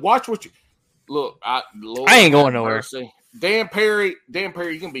 So watch what you look. I ain't going nowhere. Mercy. Dan Perry, you're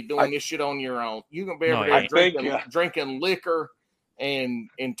gonna be doing this shit on your own. You're gonna be over there drinking liquor and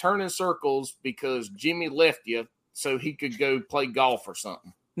turning circles because Jimmy left you so he could go play golf or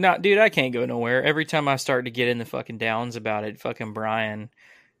something. No, dude, I can't go nowhere. Every time I start to get in the fucking downs about it, fucking Brian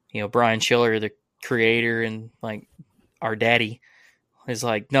Schiller, the creator and like our daddy, is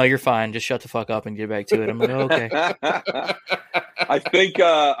like, no, you're fine. Just shut the fuck up and get back to it. I'm like, okay. I think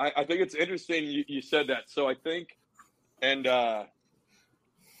it's interesting you said that. So I think, and I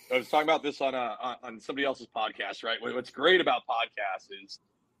was talking about this on somebody else's podcast, right? What's great about podcasts is,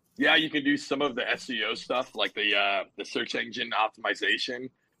 yeah, you can do some of the SEO stuff, like the search engine optimization,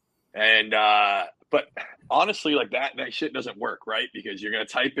 and but honestly, like that shit doesn't work, right? Because you're gonna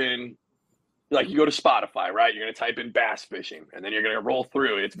type in, like, you go to Spotify, right? You're gonna type in bass fishing, and then you're gonna roll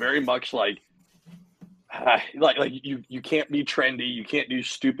through. It's very much like you can't be trendy. You can't do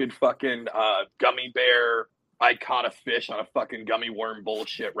stupid fucking gummy bear. I caught a fish on a fucking gummy worm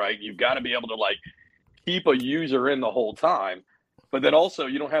bullshit, right? You've got to be able to like keep a user in the whole time, but then also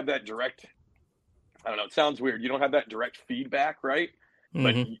you don't have that direct. I don't know. It sounds weird. You don't have that direct feedback, right? Mm-hmm.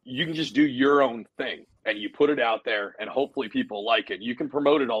 But you can just do your own thing and you put it out there and hopefully people like it. You can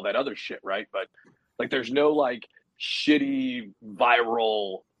promote it, all that other shit, right? But like, there's no like shitty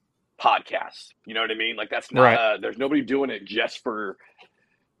viral podcasts. You know what I mean? Like that's not, right. There's nobody doing it just for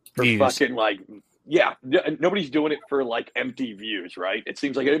views. Fucking like, yeah, nobody's doing it for like empty views, right? It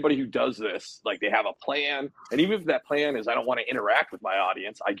seems like anybody who does this, like they have a plan. And even if that plan is, I don't want to interact with my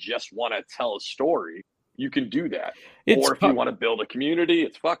audience, I just want to tell a story. You can do that. Or if you want to build a community,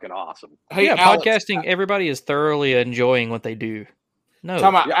 it's fucking awesome. Hey, yeah, Alex, podcasting, everybody is thoroughly enjoying what they do. No.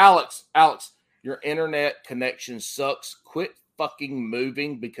 Talking about Alex, your internet connection sucks. Quit fucking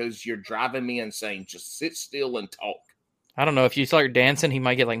moving because you're driving me insane. Just sit still and talk. I don't know. If you start dancing, he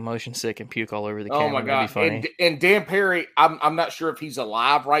might get like motion sick and puke all over the camera. Oh my God. That'd be funny. And Dan Perry, I'm not sure if he's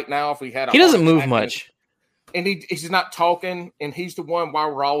alive right now. If he had, he doesn't move much. And he's not talking, and he's the one why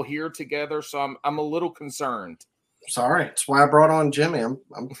we're all here together. So I'm a little concerned. Sorry, that's why I brought on Jimmy. I'm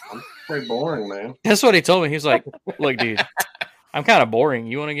pretty boring, man. That's what he told me. He was like, "Look, dude, I'm kind of boring.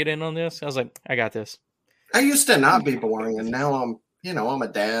 You want to get in on this?" I was like, "I got this." I used to not be boring, and now I'm a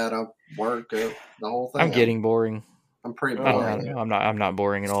dad. I work the whole thing. I'm getting boring. I'm pretty boring. I'm not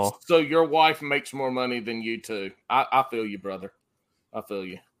boring at all. So your wife makes more money than you two. I feel you, brother. I feel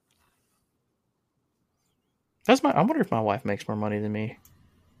you. I wonder if my wife makes more money than me.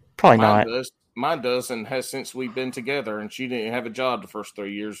 Probably not. Mine does, and has since we've been together, and she didn't have a job the first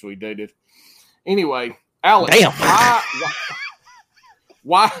 3 years we dated. Anyway, Alex, damn.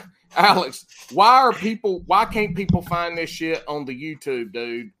 Why, Alex? Why can't people find this shit on the YouTube,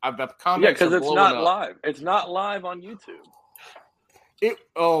 dude? Because it's not live. It's not live on YouTube.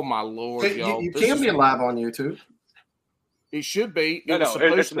 Oh my Lord, y'all! You can be live on YouTube. It should be.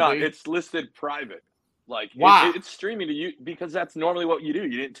 It's not. It's listed private. Like, why? It's streaming to you because that's normally what you do.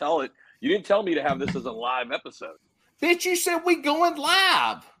 You didn't tell it. You didn't tell me to have this as a live episode. Bitch, you said we going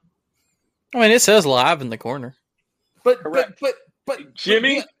live. I mean, it says live in the corner. But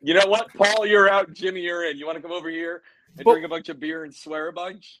Jimmy, you know what? Paul, you're out. Jimmy, you're in. You want to come over here and drink a bunch of beer and swear a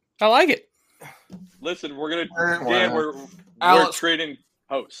bunch? I like it. Listen, we're trading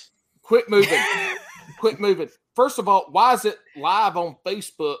hosts. Quit moving. Quit moving. First of all, why is it live on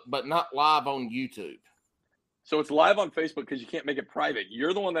Facebook but not live on YouTube? So it's live on Facebook because you can't make it private.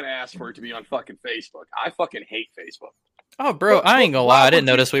 You're the one that asked for it to be on fucking Facebook. I fucking hate Facebook. Oh, bro, I ain't gonna lie. I didn't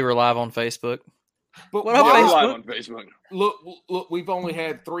notice we were live on Facebook. But what about live on Facebook? Look, we've only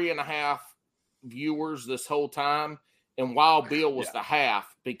had 3.5 viewers this whole time, and Wild Bill was the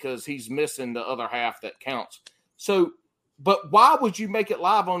half because he's missing the other half that counts. So, but why would you make it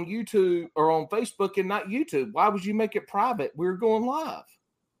live on YouTube or on Facebook and not YouTube? Why would you make it private? We're going live.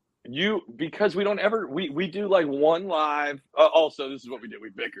 Because we don't ever we do like one live. Also, this is what we do. We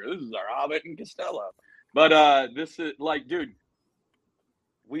bicker. This is our Hobbit and Costello. But this is like, dude,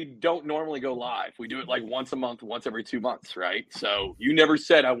 we don't normally go live. We do it like once a month, once every 2 months, right? So you never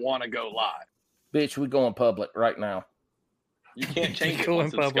said I want to go live. Bitch, we going public right now. You can't change it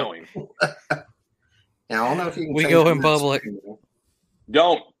once it's going. Now, I don't know if you can We change go the in public. screen.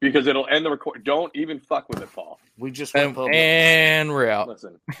 Don't, because it'll end the record. Don't even fuck with it, Paul. We just went public. And we're out.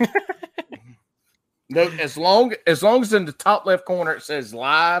 Listen. No, as long as in the top left corner it says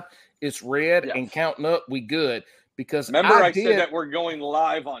live, it's red Yes. and counting up, we good. Because Remember, I said that we're going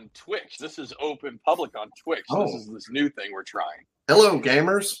live on Twitch. This is open public on Twitch. Oh. This is this new thing we're trying. Hello,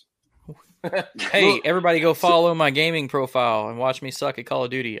 gamers. Hey, Look, everybody go follow my gaming profile and watch me suck at Call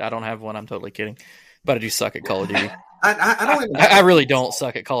of Duty. I don't have one. I'm totally kidding. But I do suck at Call of Duty. I don't even. I really don't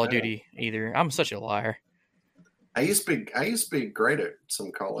suck at Call of Duty either. I'm such a liar. I used to be great at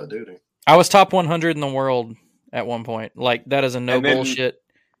some Call of Duty. I was top 100 in the world at one point. Like, that is a no And then- bullshit.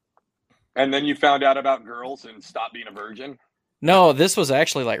 And then you found out about girls and stopped being a virgin. No, this was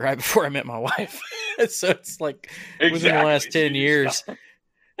actually like right before I met my wife. So it's like within the last 10 years.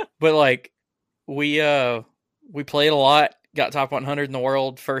 But like we played a lot, got top 100 in the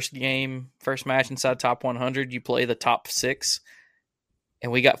world, first match inside top 100, you play the top 6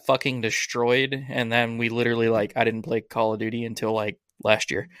 and we got fucking destroyed, and then we literally like I didn't play Call of Duty until like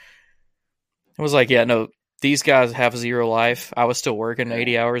last year. It was like, yeah, no, these guys have zero life. I was still working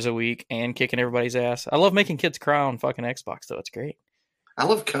 80 hours a week and kicking everybody's ass. I love making kids cry on fucking Xbox though. It's great. I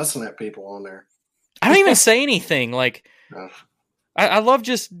love cussing at people on there. I don't even say anything. Like, No. I love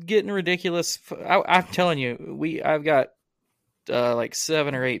just getting ridiculous. I'm telling you, I've got like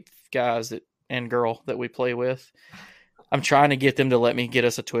 7 or 8 guys and girl that we play with. I'm trying to get them to let me get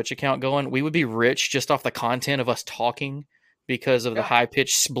us a Twitch account going. We would be rich just off the content of us talking because of the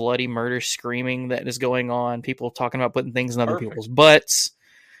high-pitched, bloody murder screaming that is going on. People talking about putting things in other people's butts.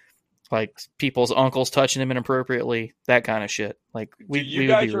 Like people's uncles touching them inappropriately, that kind of shit. Like Do you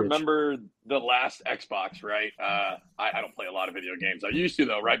guys remember the last Xbox, right? I don't play a lot of video games. I used to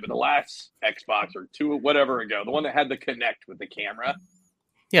though, right? But the last Xbox or 2 whatever ago, the one that had the Kinect with the camera.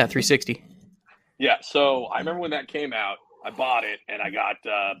 Yeah, 360. Yeah, so I remember when that came out, I bought it and I got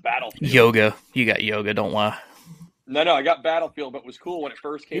Battlefield. Yoga. You got yoga, don't lie. No, I got Battlefield, but it was cool when it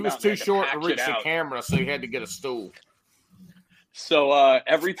first came out. He was too short to patch reach it the out. camera, so he had to get a stool. So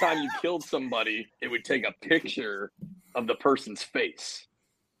every time you killed somebody, it would take a picture of the person's face.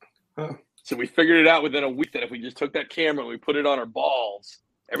 Huh. So we figured it out within a week that if we just took that camera and we put it on our balls,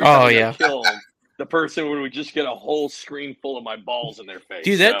 every time we got killed, the person would just get a whole screen full of my balls in their face.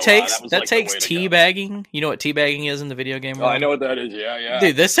 Dude, that takes was like the way to go. teabagging. You know what teabagging is in the video game Oh, world? I know what that is. Yeah.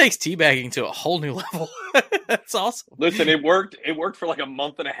 Dude, this takes teabagging to a whole new level. That's awesome. Listen, it worked. It worked for like a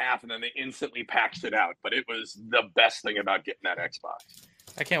month and a half, and then they instantly patched it out. But it was the best thing about getting that Xbox.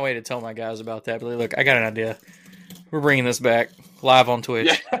 I can't wait to tell my guys about that. But look, I got an idea. We're bringing this back live on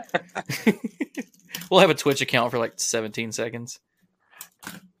Twitch. Yeah. We'll have a Twitch account for like 17 seconds.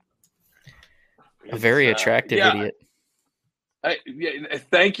 A very attractive idiot.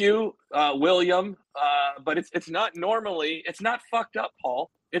 Thank you, William. But it's not normally. It's not fucked up, Paul.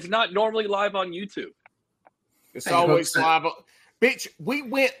 It's not normally live on YouTube. It's Hey, always Hook live. Bitch, we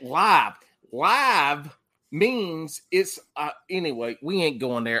went live. Live means it's anyway, we ain't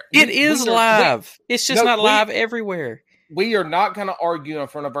going there. It is live. It's just not live everywhere. We are not going to argue in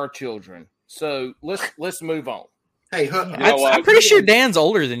front of our children. So let's move on. Hey, Hook, You know what? I'm pretty sure Dan's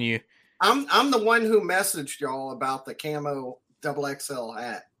older than you. I'm the one who messaged y'all about the camo XXL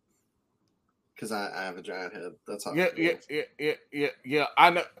hat because I have a giant head. That's how. Yeah. I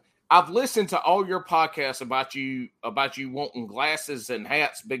know. I've listened to all your podcasts about you wanting glasses and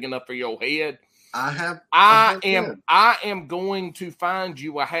hats big enough for your head. I am going to find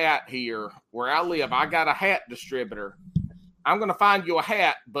you a hat here where I live. I got a hat distributor. I'm going to find you a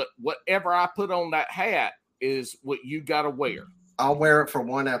hat, but whatever I put on that hat is what you got to wear. I'll wear it for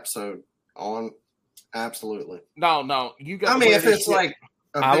one episode. Absolutely. No, you got. I mean, if it's like,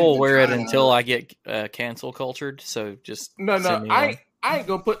 I will wear it until I get cancel cultured. So just send me one. I ain't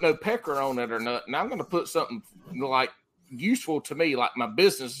gonna put no pecker on it or nothing. I'm gonna put something like useful to me, like my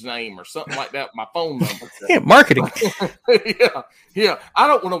business name or something like that, my phone number. Yeah, marketing. Yeah. I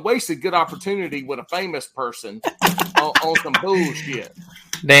don't want to waste a good opportunity with a famous person on some bullshit.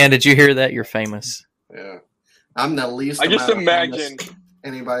 Dan, did you hear that? You're famous. Yeah, I'm the least. I just imagine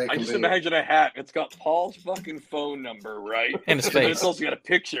Anybody I can just be. imagine a hat. It's got Paul's fucking phone number, right? And his And then face. it's also got a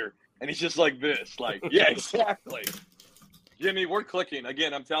picture, and he's just like this. Like, yeah, exactly. Jimmy, we're clicking.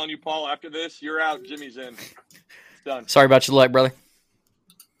 Again, I'm telling you, Paul, after this, you're out. Jimmy's in. It's done. Sorry about your luck, brother.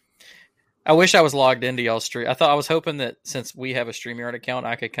 I wish I was logged into y'all's stream. I was hoping that since we have a StreamYard account,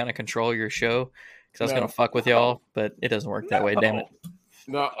 I could kind of control your show because I was No. going to fuck with y'all, but it doesn't work that way. Damn it.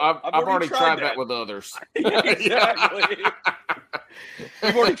 No, I've already tried that with others. Exactly.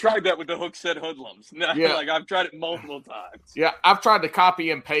 We've already tried that with the Hook Set Hoodlums. No, Yeah. like I've tried it multiple times. Yeah, I've tried to copy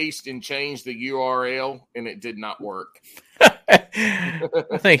and paste and change the URL, and it did not work.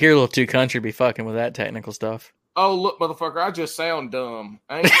 I think you're a little too country to be fucking with that technical stuff. Oh, look, motherfucker, I just sound dumb.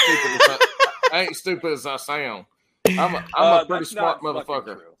 I ain't stupid as I sound. I'm a pretty That's smart not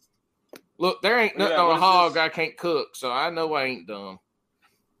fucking motherfucker. true. Look, there ain't Look at nothing that. on What a is hog this? I can't cook, so I know I ain't dumb.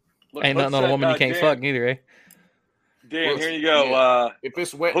 Look, Ain't Hook nothing on a Set, woman you can't Dan, fuck neither, eh? Dan, Well, here you go. yeah. If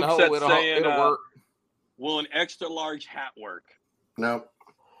it's wet in the Hook hole, Set's it'll saying, work. will an extra large hat work? No.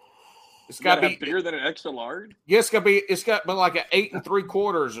 It's You got gotta to have be. bigger than an extra large? Yeah, it's got but like an 8 3/4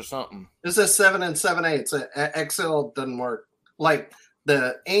 or something. This is 7 7/8. XL doesn't work. Like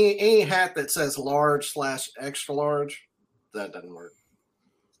any hat that says large/extra large, that doesn't work.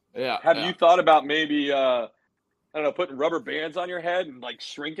 Yeah. Have yeah. you thought about maybe I don't know, putting rubber bands on your head and like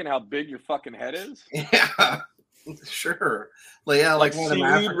shrinking how big your fucking head is? Yeah, sure. Like, yeah, like one of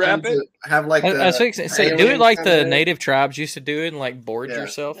them seaweed wrap Africans that have like I the was fixing to say, do alien it like kinda the head. native tribes used to do it and like board Yeah.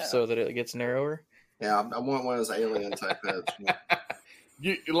 yourself Yeah. so that it gets narrower. Yeah, I want one of those alien type heads.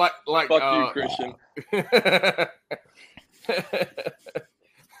 You like Fuck you, Christian.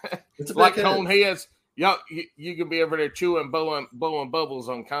 It's a like big cone head. heads. Y'all, you can be over there chewing, blowing bubbles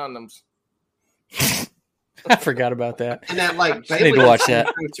on condoms. I forgot about that. And that like Need Bailey to watch was that.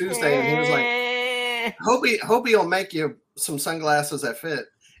 on Tuesday, and he was like, "Hobie will make you some sunglasses that fit."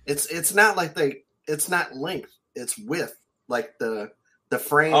 It's not like it's not length, it's width. Like the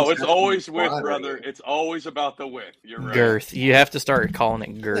frame. Oh, it's always width, brother. It's always about the width. You're right. Girth. You have to start calling it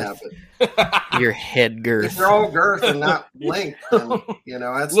Yeah, girth. but Your head if girth. they're all girth and not length, then,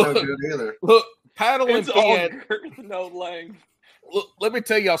 that's no Look. good either. Look, Paddle and It's all Finn. girth, no length. Look, let me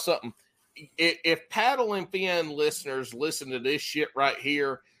tell y'all something. If Paddle and Finn listeners listen to this shit right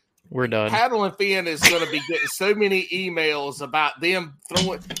here, We're done. Paddle and Finn is going to be getting so many emails about them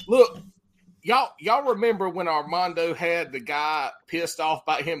throwing. Look, y'all remember when Armando had the guy pissed off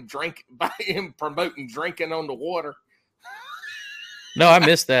by him promoting drinking on the water? No, I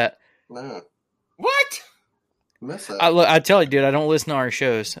missed that. No, What? miss that. I tell you, dude, I don't listen to our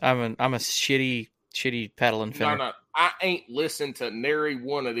shows. I'm a shitty paddling finner. No. I ain't listened to nary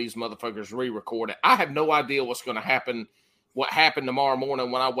one of these motherfuckers re-record it. I have no idea what's going to happen. What happened tomorrow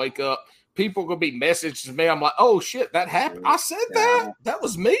morning when I wake up? People are going to be messaging me. I'm like, oh shit, that happened. I said that. That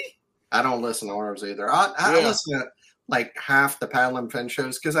was me. I don't listen to ours either. I Yeah. listen to like half the Paddle and Fin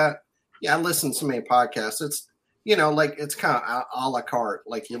shows because I listen to so many podcasts. It's like it's kind of a la carte.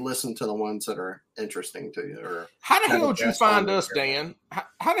 Like you listen to the ones that are interesting to you. Or How the Have hell a did you guest find on us, there. Dan?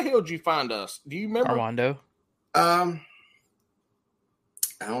 How the hell did you find us? Do you remember? Armando. I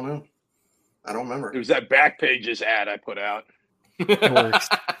don't know. I don't remember. It was that Backpages ad I put out. It works.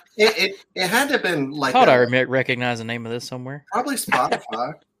 It had to have been I like thought I recognize the name of this somewhere. probably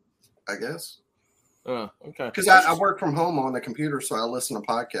Spotify, I guess. Okay. Because I work from home on the computer, so I listen to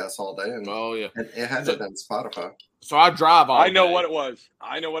podcasts all day, and Oh yeah. it had to have been Spotify. So I drive all I know day.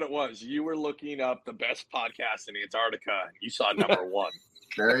 what it was. You were looking up the best podcast in Antarctica. You saw number one.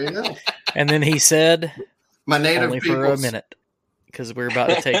 There you go. And then he said, My native only for a peoples. minute, because we're about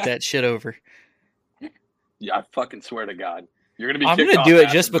to take that shit over. Yeah, I fucking swear to God. You're going to be I'm kicked going to off do it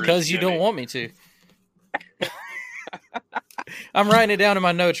Acid just Bridge, because you Jimmy. don't want me to. I'm writing it down in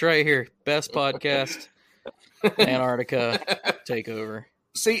my notes right here. Best podcast, Antarctica takeover.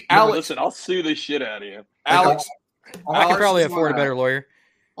 See, No, Alex. listen, I'll sue the shit out of you. Alex. I could probably Ours is afford a better lawyer.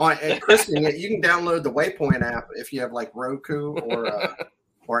 Kristen, you can download the Waypoint app if you have like Roku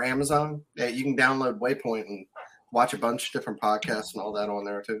or Amazon. Yeah, you can download Waypoint and watch a bunch of different podcasts and all that on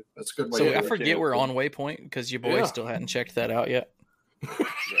there too. That's a good way. So to I do it. forget we're on Waypoint because your boy Yeah. still hadn't checked that out yet.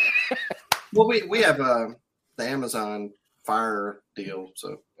 Well, we have the Amazon Fire deal,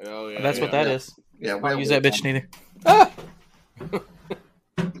 so Oh yeah. That's what that is. yeah, I don't use that bitch neither.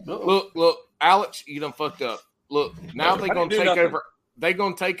 Look, Alex, you done fucked up. Look, now they're I gonna didn't do take nothing. over. They're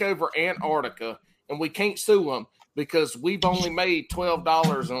gonna take over Antarctica, and we can't sue them because we've only made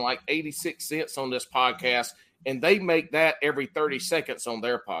 $12.86 on this podcast, and they make that every 30 seconds on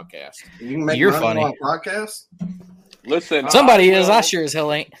their podcast. You can make You're money funny. on podcasts. Listen, Somebody I is. will- I sure as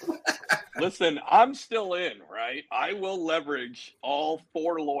hell ain't. Listen, I'm still in, right? I will leverage all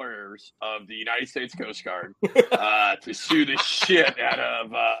 4 lawyers of the United States Coast Guard to sue the shit out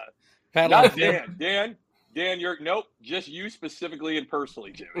of not Dan. Dan, you're nope. Just you specifically and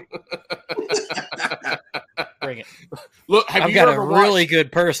personally, Jimmy. Bring it. Look, I've got a really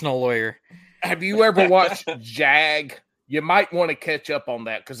good personal lawyer. Have you ever watched Jag? You might want to catch up on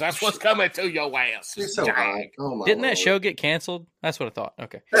that because that's what's coming to your ass. She's so hot. Oh my Didn't that Lord. show get canceled? That's what I thought.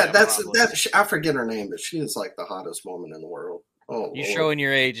 Okay. That's I forget her name, but she is like the hottest woman in the world. Oh, You Lord. showing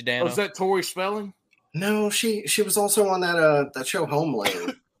your age, Dan. Was that Tori Spelling? No, she was also on that show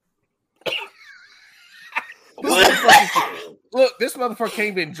Homeland. Look, this motherfucker can't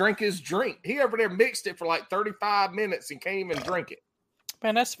even drink his drink. He over there mixed it for like 35 minutes and can't even drink it.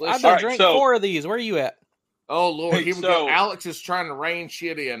 Man, I've All been right, drank so- 4 of these. Where are you at? Oh, Lord. Hey, Here we so- go. Alex is trying to rein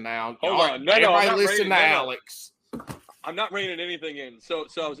shit in now. Hold All right, on. No, I'm everybody not listen reining- to no, no. Alex. I'm not reining anything in. So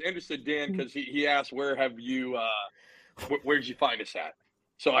I was interested, Dan, because he asked where have you where did you find us at?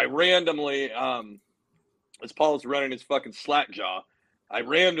 So I randomly, as Paul's running his fucking slack jaw, I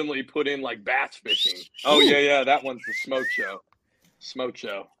randomly put in like bass fishing. Oh yeah, that one's the smoke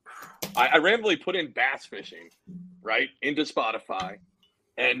show. I randomly put in bass fishing, right, into Spotify.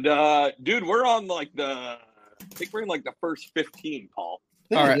 And dude, we're on like I think we're in like the first 15, Paul.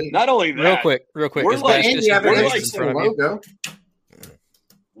 All right. Not only that, Real quick. We're Is like- Bass Andy Fishing Abbott we're Bridge like in has front the of you? logo.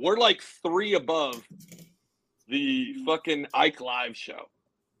 we're like 3 above the fucking Ike Live show.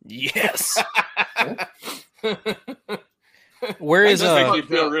 Yes. Where That is just makes me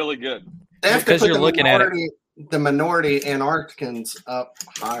feel really good. They have to Because put you're looking at it. the minority Antarcticans up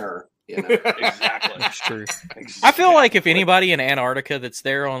higher. You know? Exactly. That's true. I feel like if anybody in Antarctica that's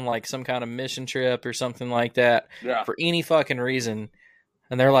there on like some kind of mission trip or something like that Yeah. for any fucking reason,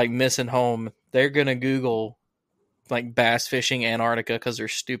 and they're like missing home, they're gonna Google like bass fishing Antarctica because they're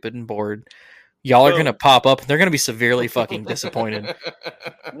stupid and bored. Y'all are Boom. gonna pop up and they're gonna be severely fucking disappointed.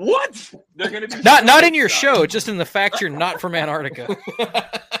 What? They're gonna be Not in your show, just in the fact you're not from Antarctica.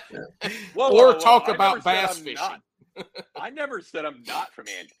 Or talk I about never said bass I'm fishing. not. I never said I'm not from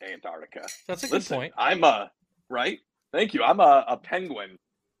Antarctica. That's a good Listen, point. I'm right. Thank you. I'm a penguin,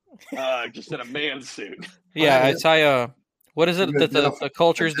 just in a man suit. Yeah, I tell you, what is it You that the identify-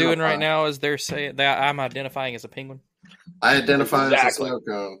 culture's doing right identify. now? Is they're saying that I'm identifying as a penguin? I identify as a Exactly. snow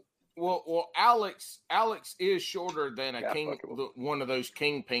cone. Well, Alex is shorter than a Yeah, king, fuck it. one of those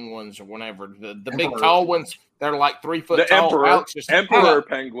king penguins or whatever. The Emperor. big tall ones, they're like 3 foot The tall. emperor, Alex is emperor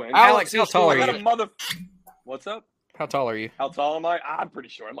penguin. Alex, is how tall I are got you? a mother. What's up? How tall are you? How tall am I? I'm pretty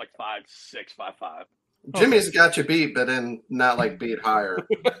sure I'm like 5'6", 5'5". Jimmy's got you beat, but then not like beat higher.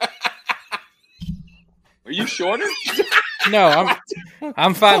 Are you shorter? No,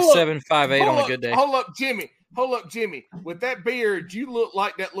 I'm 5'7", 5'8" on a good day. Hold up, Jimmy. With that beard, you look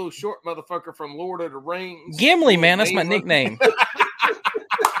like that little short motherfucker from Lord of the Rings. Gimli, man, that's my Gimli. nickname.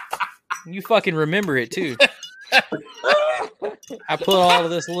 You fucking remember it too. I put all of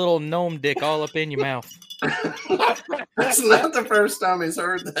this little gnome dick all up in your mouth. That's not the first time he's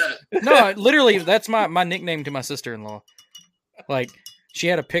heard that. No, literally, that's my nickname to my sister-in-law. Like, she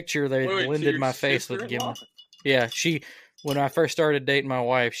had a picture that Wait, to blended your my face with sister-in-law? Gimli. Yeah, when I first started dating my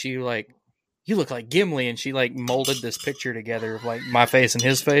wife, she like, you look like Gimli, and she like molded this picture together of like my face and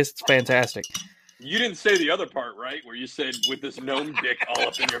his face. It's fantastic. You didn't say the other part, right? Where you said with this gnome dick all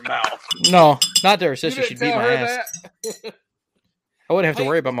up in your mouth. No, not to her You sister. didn't She'd beat tell my her ass. that? I wouldn't have to Hey,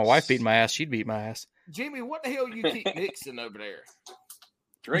 worry about my wife beating my ass. She'd beat my ass. Jimmy, what the hell you keep mixing over there? I'm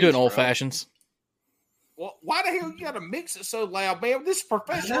Drinks, doing bro. old fashions. Well, why the hell you got to mix it so loud, man? This is a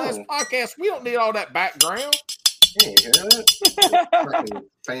professional ass know. podcast. We don't need all that background. You ain't hear that? Fucking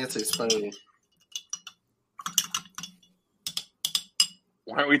fancy spoon.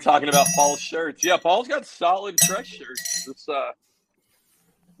 Why aren't we talking about Paul's shirts? Yeah, Paul's got solid Crush shirts.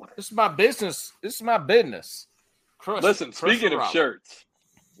 This is my business. Crush, Listen, crush speaking the of rock. shirts,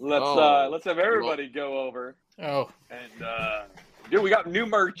 let's have everybody go over Oh, and dude, we got new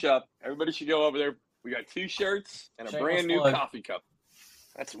merch up. Everybody should go over there. We got 2 shirts and a Shameless brand new plug. coffee cup.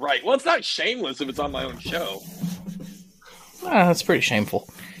 That's right. Well, it's not shameless if it's on my own show. that's pretty shameful.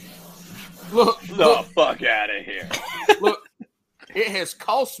 Look, The fuck out of here. look. It has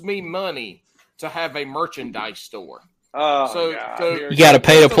cost me money to have a merchandise store. Oh, So- God. so- Here You got to goes.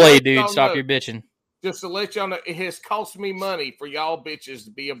 pay to Just to play, let dude. y'all Stop know. your bitching. Just to let y'all know, it has cost me money for y'all bitches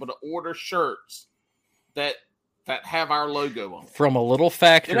to be able to order shirts that have our logo on. From a little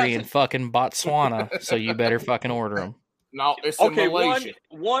factory It in hasn't- fucking Botswana, so you better fucking order them. No, it's in Okay, Malaysia.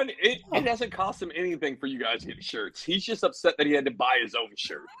 it doesn't cost him anything for you guys to get shirts. He's just upset that he had to buy his own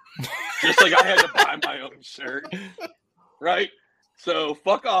shirt. Just like I had to buy my own shirt. Right? So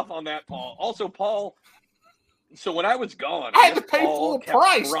fuck off on that, Paul. Also, Paul. So when I was gone, I had to guess pay Paul full kept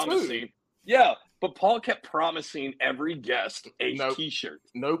price, promising. too. Yeah, but Paul kept promising every guest a Nope. T-shirt,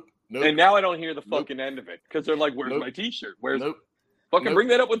 Nope. and now I don't hear the Nope. fucking end of it because they're like, "Where's Nope. my T-shirt? Where's Nope. fucking Nope. bring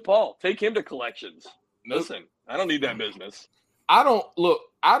that up with Paul? Take him to collections. Nope. Listen, I don't need that business. I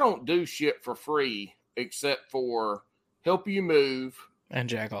don't do shit for free except for help you move. And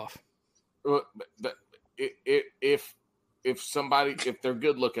jack off. But if somebody, if they're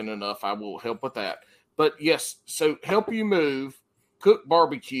good looking enough, I will help with that. But yes, so help you move, cook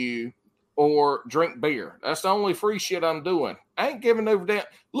barbecue, or drink beer. That's the only free shit I'm doing. I ain't giving no damn.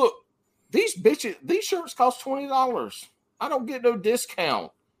 Look, these shirts cost $20. I don't get no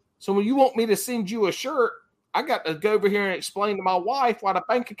discount. So when you want me to send you a shirt, I got to go over here and explain to my wife why the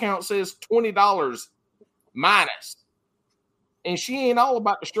bank account says $20 minus. And she ain't all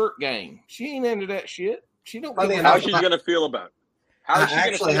about the shirt game. She ain't into that shit. She don't. Funny give a How's fuck. she gonna feel about it? How's she I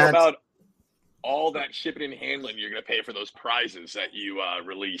gonna actually feel had- about all that shipping and handling you're gonna pay for those prizes that you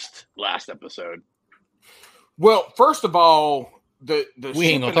released last episode? Well, first of all, the We ain't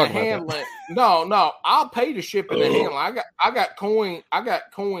shipping gonna and talk about handling. No, I'll pay the shipping and handling. I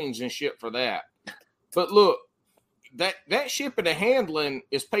got coins and shit for that. But look, that shipping and handling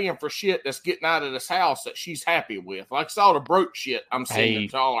is paying for shit that's getting out of this house that she's happy with. Like it's all the broke shit I'm sending Hey,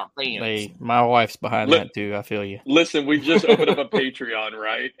 to all our fans. Hey, my wife's behind Look- that too. I feel you. Listen, we just opened up a Patreon,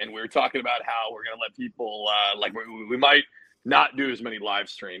 right? And we were talking about how we're gonna let people we might not do as many live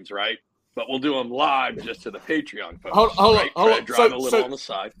streams, right? But we'll do them live just to the Patreon folks. Hold on, right? hold Try on. to drive So- a little so- on the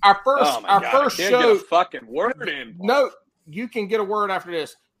side. Our first Oh my God, I can't show. get a fucking word in. Paul. No, you can get a word after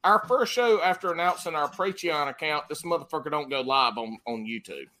this. Our first show after announcing our Patreon account, this motherfucker don't go live on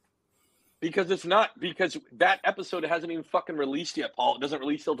YouTube. Because it's not, because that episode hasn't even fucking released yet, Paul. It doesn't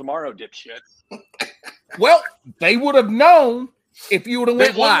release till tomorrow, dipshit. Well, they would have known if you would have They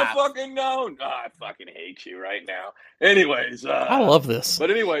went wouldn't live. have fucking known. Oh, I fucking hate you right now. Anyways, I love this. But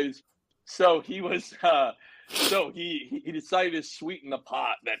anyways, so he was, so he decided to sweeten the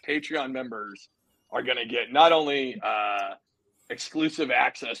pot that Patreon members are going to get not only exclusive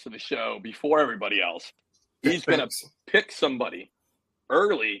access to the show before everybody else. He's going to pick somebody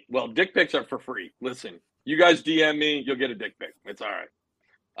early. Well, dick pics are for free. Listen, you guys DM me, you'll get a dick pic. It's all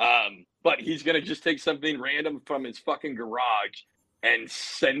right. But he's going to just take something random from his fucking garage and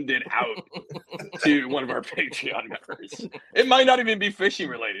send it out to one of our Patreon members. It might not even be fishing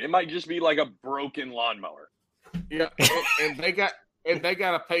related. It might just be like a broken lawnmower. Yeah, and they got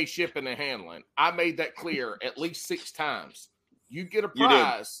to pay shipping and handling. I made that clear at least 6 times. You get a You did.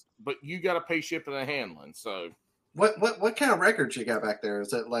 prize, but you got to pay shipping and handling. So, What kind of records you got back there?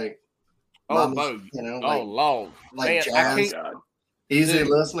 Is it like oh, Mama's, Bo, you know, oh, like, Lord, like man, jazz? I can't. God. easy Dude.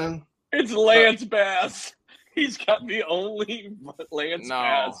 listening? It's Lance Bass. He's got the only Lance No.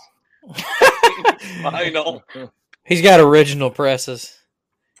 Bass vinyl. He's got original presses.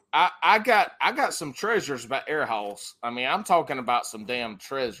 I got some treasures about Air House. I mean, I'm talking about some damn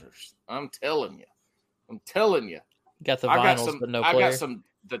treasures. I'm telling you. Got the I got vinyls, some. but no I player. got some.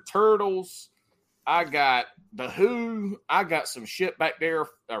 The Turtles. I got the Who. I got some shit back there.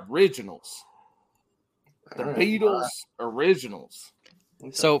 Originals. The All right. Beatles originals.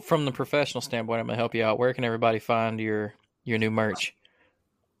 So, from the professional standpoint, I'm gonna help you out. Where can everybody find your new merch?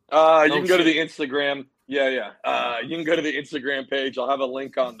 You Oh, can go to shit. the Instagram. Yeah. You can go to the Instagram page. I'll have a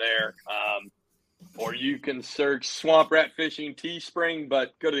link on there. Or you can search Swamp Rat Fishing Teespring,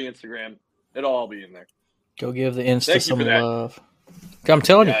 but go to the Instagram. It'll all be in there. Go give the Insta Thank you some for that. love. I'm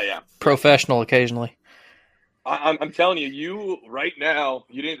telling you, Yeah. professional occasionally. I'm telling you, you right now,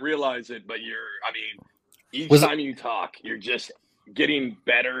 you didn't realize it, but each Was it- time you talk, you're just getting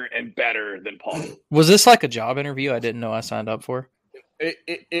better and better than Paul. Was this like a job interview I didn't know I signed up for?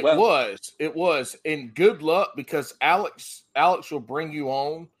 It Well- was, and good luck because Alex will bring you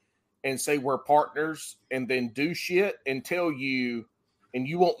on and say we're partners, and then do shit and tell you, and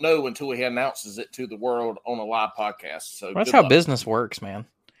you won't know until he announces it to the world on a live podcast. So That's good how luck. business works, man.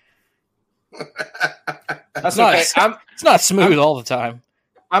 That's Nice. okay. It's not smooth all the time.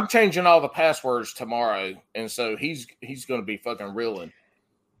 I'm changing all the passwords tomorrow, and so he's going to be fucking reeling.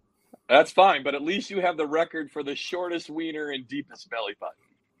 That's fine, but at least you have the record for the shortest wiener and deepest belly button,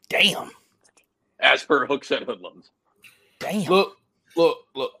 Damn. as per Hookset Hoodlums. Damn. Look.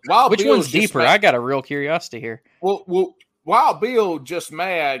 Wild Which Bill's one's just deeper? mad- I got a real curiosity here. Well, Wild Bill just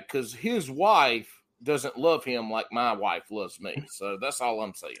mad because his wife doesn't love him like my wife loves me. So that's all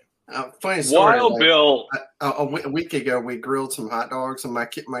I'm saying. Funny story. Wild like, Bill. a week ago, we grilled some hot dogs, and my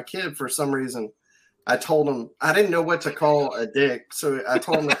kid, for some reason, I told him I didn't know what to call a dick, so I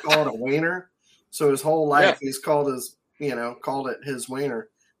told him to call it a wiener. So his whole life, he's called his called it his wiener.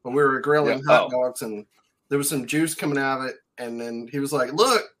 But we were grilling hot dogs, and there was some juice coming out of it. And then he was like,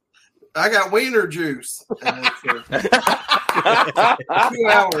 "Look, I got wiener juice." And for 2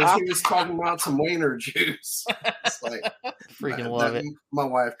 hours, he was talking about some wiener juice. It's like, Freaking love it. My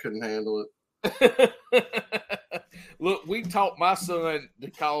wife couldn't handle it. Look, we taught my son to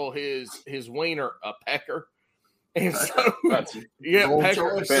call his wiener a pecker. And so,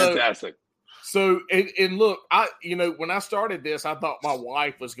 pecker. Fantastic. So and look, when I started this, I thought my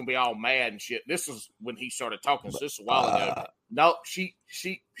wife was gonna be all mad and shit. This was when he started talking. So this was a while ago. No, she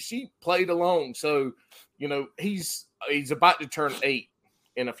played along. So, he's about to turn 8.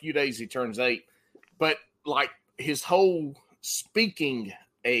 In a few days, he turns 8. But like his whole speaking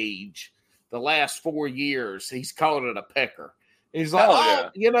age, the last 4 years, he's calling it a pecker. He's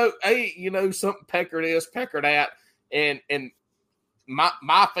like, something pecker this, pecker that, and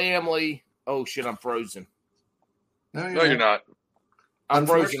my family. Oh shit! I'm frozen. No, you're not. I'm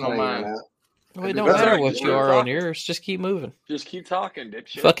frozen on mine. Well, it don't matter what you are on yours. Just keep moving. Just keep talking,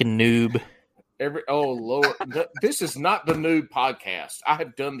 dipshit. Fucking noob. Lord, this is not the noob podcast. I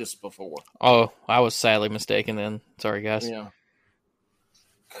have done this before. Oh, I was sadly mistaken then. Sorry, guys. Yeah.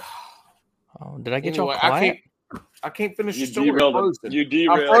 Oh, did I get y'all quiet? I can't finish the story. You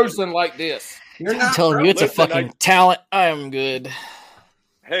derailed. I'm frozen like this. I'm telling you, it's a fucking talent. I am good.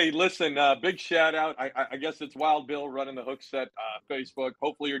 Hey, listen, big shout out. I guess it's Wild Bill running the Hookset Facebook.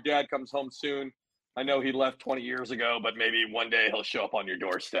 Hopefully your dad comes home soon. I know he left 20 years ago, but maybe one day he'll show up on your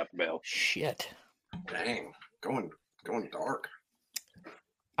doorstep, Bill. Shit. Dang. Going dark.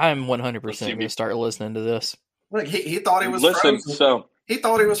 I'm 100% going to start listening to this. Look, he thought he was frozen. So he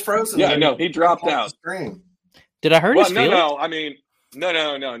thought he was frozen. Yeah, no, he dropped out. Did I hurt his feelings? No. I mean,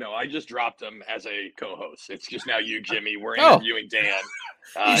 no. I just dropped him as a co-host. It's just now you, Jimmy. We're interviewing Dan.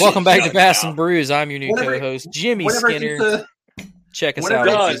 Welcome back to Bass and Brews. I'm your new co-host, Jimmy Skinner. Check us out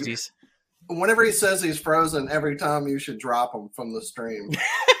at Disney's. Whenever he says he's frozen, every time you should drop him from the stream.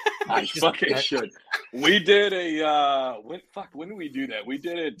 I fucking should. We did when did we do that? We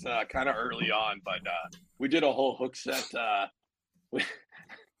did it kind of early on, but we did a whole hook set.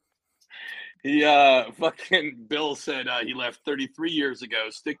 Fucking Bill said he left 33 years ago.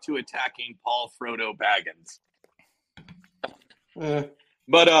 Stick to attacking Paul Frodo Baggins.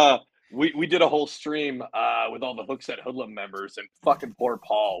 But we did a whole stream with all the Hookset Hoodlum members, and fucking poor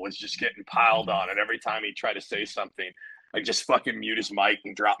Paul was just getting piled on. And every time he tried to say something, I just fucking mute his mic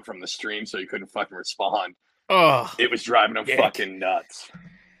and drop him from the stream so he couldn't fucking respond. Oh, it was driving him fucking nuts.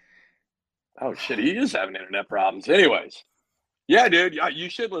 Oh shit, he is having internet problems. Anyways, yeah, dude, you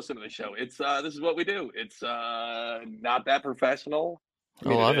should listen to the show. It's this is what we do. It's not that professional. I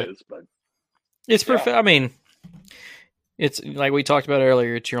love it. Is, but it's perfect. I mean, it's like we talked about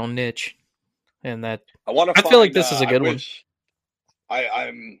earlier. It's your own niche, and that I feel like this is a good one.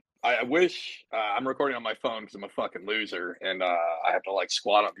 I wish I'm recording on my phone because I'm a fucking loser, and I have to like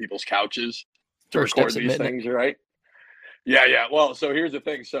squat on people's couches to record these things, right? Yeah. Well, so here's the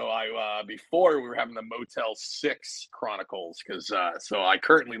thing. So I before we were having the Motel 6 Chronicles because so I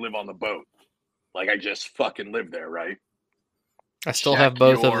currently live on the boat. Like I just fucking live there, right? I still have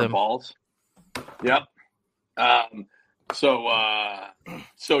both of them. Balls. Yep. So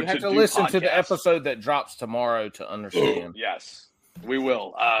you have to listen to the episode that drops tomorrow to understand. Yes, we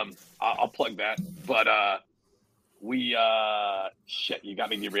will. I'll plug that. But we shit, you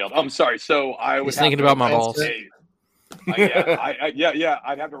got me derailed. I'm sorry. So I was thinking about my balls. Yeah.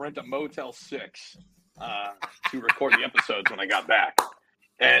 I'd have to rent a Motel 6 to record the episodes when I got back.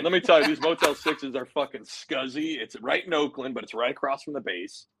 And let me tell you, these Motel 6s are fucking scuzzy. It's right in Oakland, but it's right across from the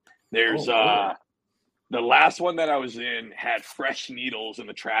base. There's the last one that I was in had fresh needles in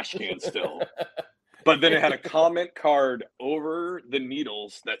the trash can still. But then it had a comment card over the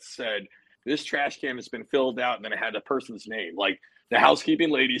needles that said, this trash can has been filled out. And then it had the person's name. Like the housekeeping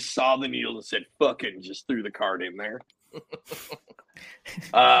lady saw the needle and said, fucking just threw the card in there.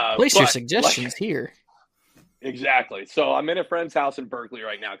 Place your suggestions here. Exactly. So I'm in a friend's house in Berkeley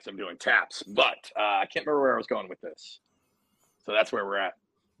right now because I'm doing taps. But I can't remember where I was going with this. So that's where we're at.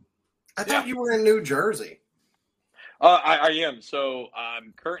 I thought you were in New Jersey. I am. So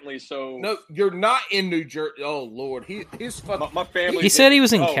I'm currently No, you're not in New Jersey. Oh Lord, his fucking my family. He said he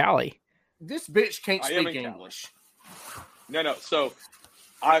was in Cali. This bitch can't speak English. No. So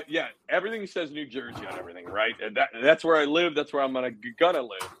everything says New Jersey on everything, right? And that's where I live. That's where I'm gonna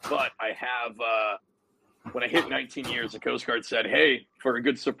live. But I have when I hit 19 years, the Coast Guard said, "Hey, for a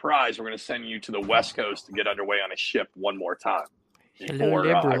good surprise, we're going to send you to the West Coast to get underway on a ship one more time before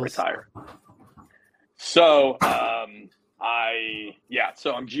I retire." So I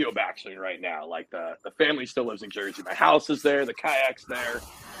So I'm geo-bachelling right now. Like the family still lives in Jersey. My house is there. The kayak's there.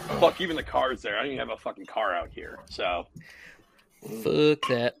 Fuck, even the car's there. I don't even have a fucking car out here. So Fuck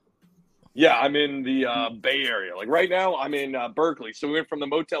that. yeah, I'm in the Bay Area. Like right now, I'm in Berkeley. So we went from the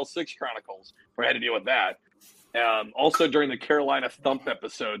Motel 6 Chronicles, where I had to deal with that. Also, during the Carolina Thump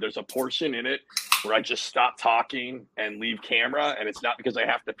episode, there's a portion in it where I just stop talking and leave camera, and it's not because I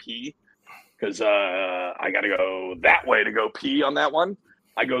have to pee, because I got to go that way to go pee on that one.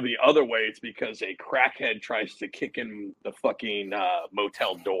 I go the other way. It's because a crackhead tries to kick in the fucking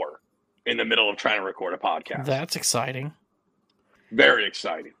motel door in the middle of trying to record a podcast. That's exciting. Very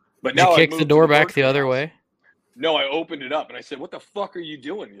exciting. But Did now you I kick moved the to door back Berkeley the other house. way? No, I opened it up and I said, "What the fuck are you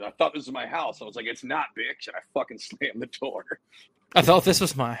doing?" I thought this was my house. I was like, "It's not, bitch!" And I fucking slammed the door. I thought this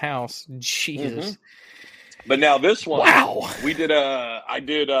was my house. Jesus. But now this one, Wow. we did I've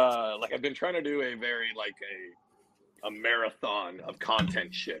been trying to do a very a marathon of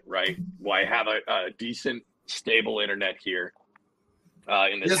content shit, right? Well, I have a decent, stable internet here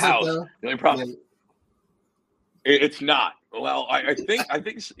in this Is it, house. though? The only problem, it's not. Well, I think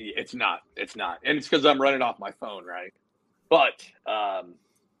it's not. It's not, and it's because I'm running off my phone, right? But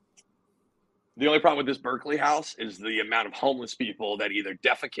the only problem with this Berkeley house is the amount of homeless people that either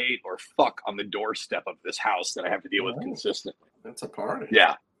defecate or fuck on the doorstep of this house that I have to deal with consistently. That's a party.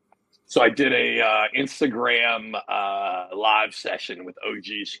 Yeah. So I did a Instagram live session with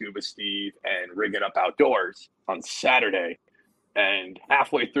OG Scuba Steve and Rig It Up Outdoors on Saturday. And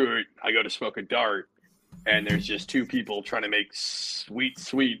halfway through it, I go to smoke a dart, and there's just two people trying to make sweet,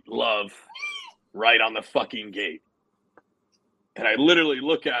 sweet love right on the fucking gate. And I literally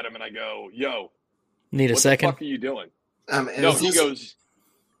look at him and I go, "Yo, Need a what second? the fuck are you doing?" And No, is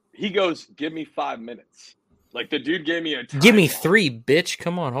he goes, "Give me 5 minutes." Like the dude gave me a time Give me clock. 3, bitch.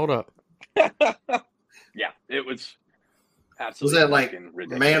 Come on, hold up. Yeah, it was was absolutely that like fucking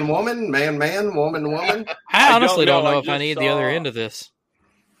ridiculous. man, woman, man, woman, woman? I honestly don't know. know I if I just need the other saw- end of this.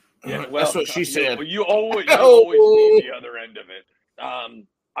 Yeah, That's what she said. You always need the other end of it.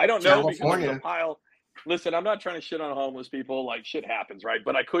 I don't know because California. there's a pile. Listen, I'm not trying to shit on homeless people. Like shit happens, right?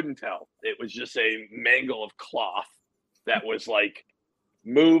 But I couldn't tell. It was just a mangle of cloth that was like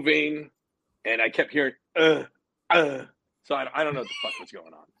moving, and I kept hearing So I don't know what the fuck was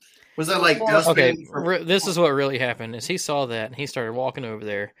going on. Was that like Okay, dustbin? from- this is what really happened. Is he saw that and he started walking over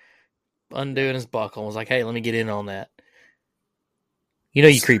there, undoing his buckle, and was like, "Hey, let me get in on that." You know,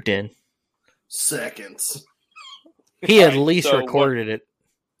 you creeped in. seconds. He at Right, least so recorded it.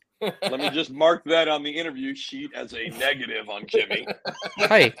 Let me just mark that on the interview sheet as a negative on Jimmy.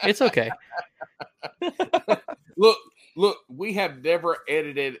 Hey, it's okay. Look, we have never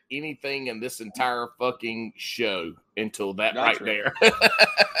edited anything in this entire fucking show until that Not right true. there.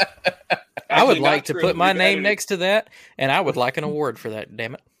 I would Actually, like not to true. put my We've name edited- next to that, and I would like an award for that.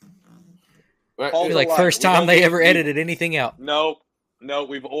 Damn it! Right, Paul's It'd be like a liar. first We time don't they need- ever we- edited anything out. No,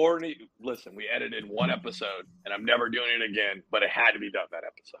 we've already listen. We edited one episode, and I'm never doing it again. But it had to be done that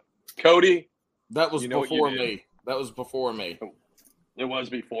episode. Cody, that was You know what you before did. me. That was before me. it was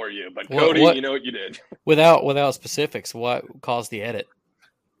before you, but What- Cody, what- you know what you did. Without specifics, what caused the edit?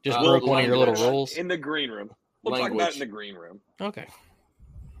 Just broke one of your little language. rules. In the green room. We'll talk about Language. it in the green room. Okay.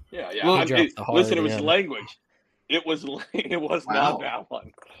 Yeah. Look, I'm- dropped the hard listen, it was M. language. It was Wow. not that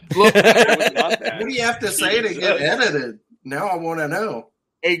one. Look, It was not that. What do you have to say to get Jesus. edited? Now I want to know.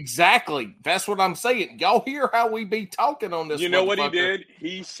 exactly. That's what I'm saying. Y'all hear how we be talking on this? You know what he motherfucker? did?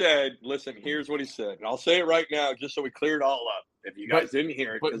 He said, "Listen, here's what he said," and I'll say it right now, just so we clear it all up. If you guys didn't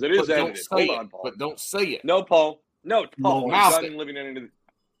hear it, because it is don't edited. say Hold it. on, Paul. But don't say it. No, Paul. No, Paul. No. I'm Mouth done it. living into the.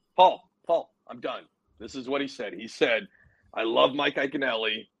 Paul. I'm done. This is what he said. He said, "I love Mike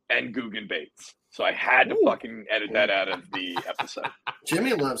Iaconelli and Guggen Bates," so I had to fucking edit that out of the episode.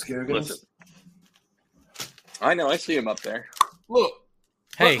 Jimmy loves Googans. Listen. I know. I see him up there. Look.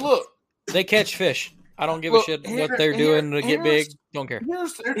 Hey, But look. they catch fish. I don't give a Look, shit here- what they're doing to get big. here's- Don't care.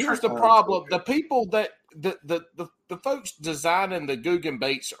 Here's They're the fine. problem. The people that the folks designing the Guggen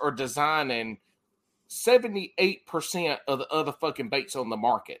baits are designing 78% of the other fucking baits on the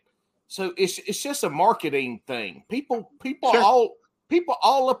market. So it's just a marketing thing. People Sure.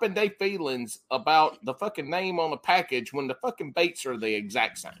 all up in their feelings about the fucking name on the package when the fucking baits are the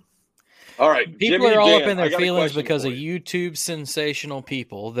exact same. All right, People Jimmy are all Dan, up in I their got a feelings question because for of you. YouTube sensational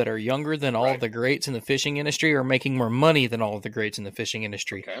people that are younger than all Right. of the greats in the fishing industry are making more money than all of the greats in the fishing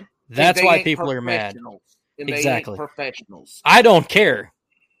industry. Okay. That's And they why ain't people are mad. professionals. And they ain't Exactly. professionals. I don't care.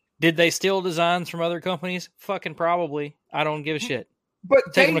 Did they steal designs from other companies? Fucking probably. I don't give a shit.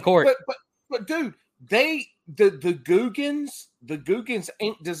 But Take 'em to court. But dude, the Guggens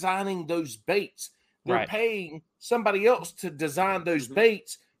ain't designing those baits. They're Right. paying somebody else to design those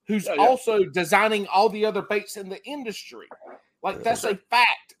baits who's Yeah, yeah. also designing all the other baits in the industry. Like, that's a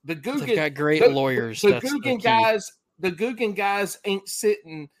fact. The They've Guggen, got great the- lawyers. the That's the Guggen key. guys, the Guggen guys ain't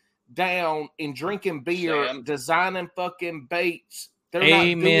sitting down and drinking beer, Sam. designing fucking baits. They're not doing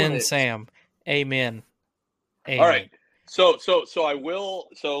Amen, it. Sam. Amen. Amen. All right. So I will.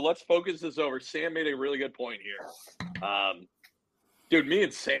 So let's focus this over. Sam made a really good point here. Dude, me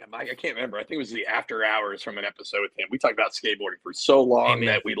and Sam, I can't remember. I think it was the after hours from an episode with him. We talked about skateboarding for so long Amen.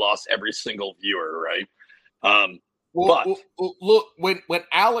 that we lost every single viewer, right? Well, look, when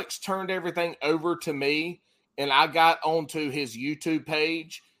Alex turned everything over to me and I got onto his YouTube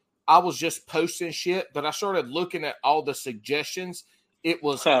page, I was just posting shit, but I started looking at all the suggestions. It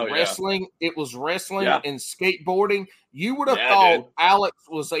was wrestling. It was wrestling and skateboarding. You would have thought dude. Alex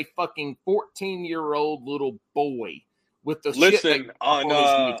was a fucking 14-year-old little boy with the shit Listen that on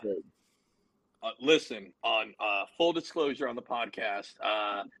his YouTube. Full disclosure on the podcast.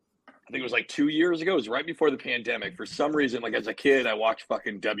 I think it was like 2 years ago. It was right before the pandemic. For some reason, like as a kid, I watched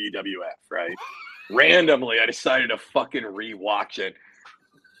fucking WWF, right? Randomly, I decided to fucking rewatch it.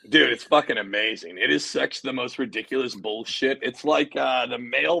 Dude, it's fucking amazing. It is such the most ridiculous bullshit. It's like the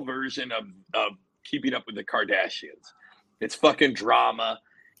male version of Keeping Up with the Kardashians. It's fucking drama.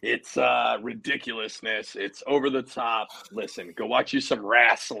 It's ridiculousness. It's over the top. Listen, go watch you some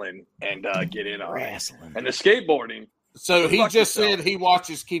wrestling and get in on it. And the skateboarding. So he fuck just yourself. said he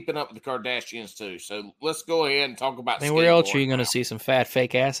watches Keeping Up with the Kardashians too. So let's go ahead and talk about. I mean, where else are you skateboarding going to now. see some fat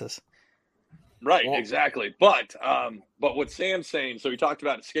fake asses? Right, Well- exactly. But what Sam's saying, so he talked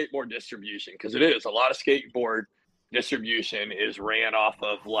about skateboard distribution, because it is a lot of skateboard distribution is ran off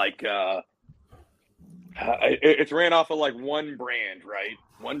of like it's ran off of like one brand, right?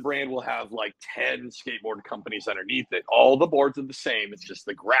 One brand will have like 10 skateboard companies underneath it. All the boards are the same. It's just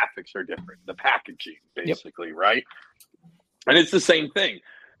the graphics are different, the packaging, basically, right? And it's the same thing.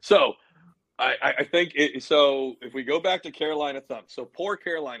 So I think so if we go back to Carolina Thump, so poor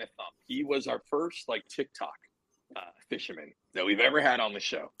Carolina Thump, he was our first like TikTok fisherman that we've ever had on the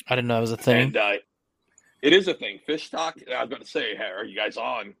show. I didn't know it was a thing. And it is a thing. Fish Talk. I was about to say, hey, are you guys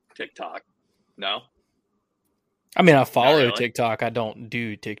on TikTok? No? I mean, I follow really. TikTok. I don't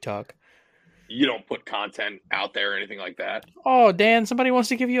do TikTok. You don't put content out there or anything like that? Oh, Dan, somebody wants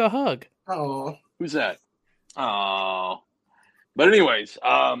to give you a hug. Oh, Who's that? Oh. But anyways,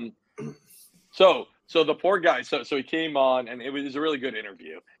 so the poor guy, so he came on, and it was a really good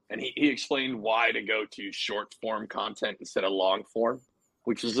interview, and he explained why to go to short form content instead of long form,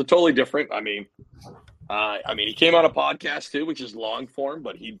 which is a totally different. I mean, he came on a podcast too, which is long form,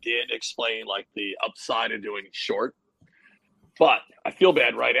 but he did explain like the upside of doing short. But I feel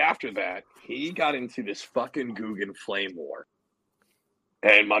bad. Right after that, he got into this fucking Guggen flame war,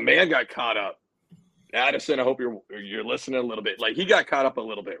 and my man got caught up. Addison, I hope you're listening a little bit. Like, he got caught up a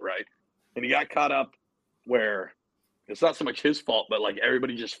little bit, right? And he got caught up where it's not so much his fault, but like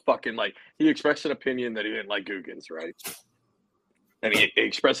everybody just fucking like, he expressed an opinion that he didn't like Guggens, right? And he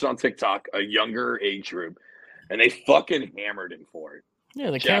expressed it on TikTok, a younger age group, and they fucking hammered him for it.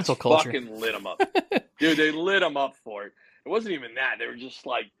 Yeah, the Just cancel culture. fucking lit him up. Dude, they lit him up for it. It wasn't even that. They were just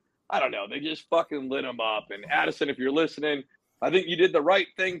like, I don't know. They just fucking lit him up. And Addison, if you're listening, I think you did the right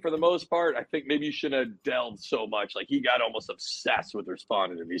thing for the most part. I think maybe you shouldn't have delved so much. Like, he got almost obsessed with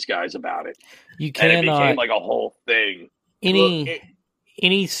responding to these guys about it. You And it became cannot like a whole thing.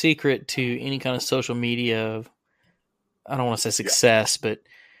 any secret to any kind of social media. I don't want to say success, but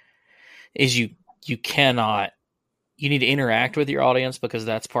is you cannot. You need to interact with your audience because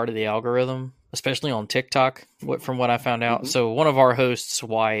that's part of the algorithm, especially on TikTok. From what I found out, so one of our hosts'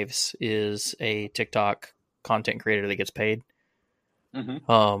 wives is a TikTok content creator that gets paid.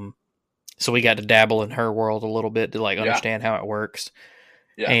 So we got to dabble in her world a little bit to like understand how it works.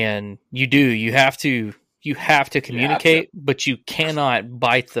 Yeah. And you have to communicate, but you cannot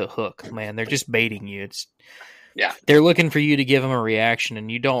bite the hook, man. They're just baiting you. They're looking for you to give them a reaction,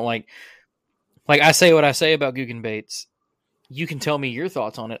 and you don't like I say what I say about Guggen baits. You can tell me your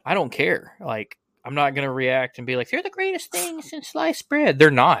thoughts on it. I don't care. Like, I'm not going to react and be like, they're the greatest thing since sliced bread.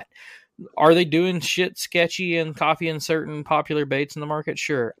 They're not. Are they doing shit sketchy and copying certain popular baits in the market?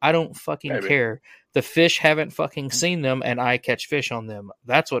 Sure. I don't fucking care. The fish haven't fucking seen them, and I catch fish on them.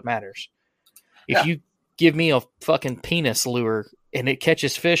 That's what matters. If you give me a fucking penis lure and it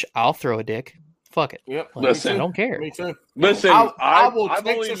catches fish, I'll throw a dick. Fuck it. Yep. Like, Listen. I don't care. Me too. Listen, I've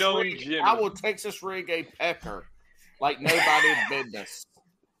only Texas rig a pecker like nobody's business.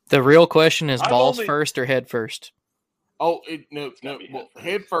 The real question is I've balls only- first or head first? Oh, no. gotta be Well,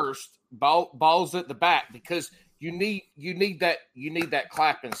 head first, balls at the back, because you need that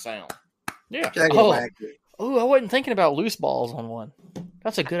clapping sound. Yeah. Czechoslovakia. Oh, I wasn't thinking about loose balls on one.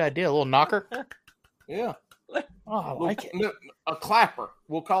 That's a good idea. A little knocker. Yeah. Oh, I like it. No, a clapper.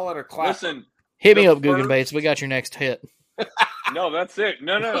 We'll call it a clapper. Listen, Hit me the up, Guggen first- Bates. We got your next hit. no, that's it.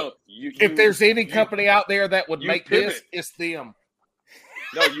 No. If there's any company out there that would you make pivot. this, it's them.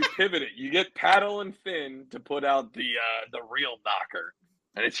 No, you pivot it. You get Paddle and Finn to put out the real knocker,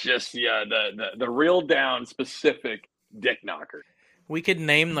 and it's just the real down specific dick knocker. We could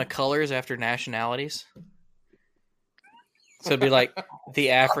name the colors after nationalities. So it'd be like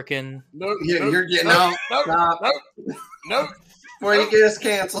the African. No, You're getting out. Stop. No. Before you get us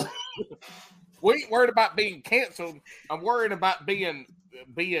canceled. We ain't worried about being canceled. I'm worried about being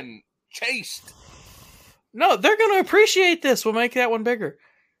chased. No, they're going to appreciate this. We'll make that one bigger.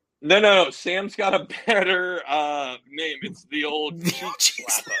 No. Sam's got a better name. It's the old cheek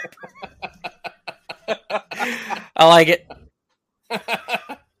slapper. I like it.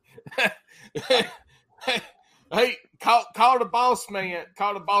 Hey, call the boss man.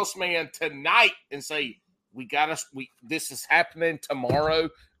 Call the boss man tonight and say this is happening tomorrow.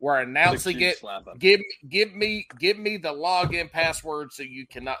 We're announcing The it. cheek slapper. Give me the login password so you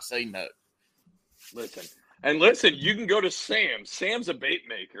cannot say no. Listen, you can go to Sam. Sam's a bait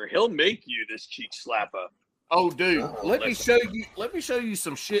maker. He'll make you this cheek slapper. Oh, dude, Oh, let me show you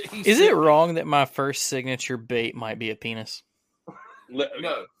some shit. Is it wrong that my first signature bait might be a penis?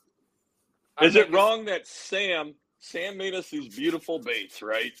 No. Is it wrong that Sam made us these beautiful baits,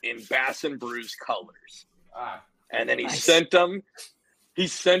 right, in Bass and Brews colors, and then he Nice. sent them. He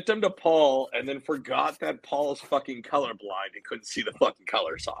sent them to Paul, and then forgot that Paul's fucking colorblind and couldn't see the fucking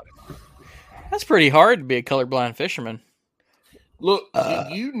colors on it. That's pretty hard to be a colorblind fisherman. Look, do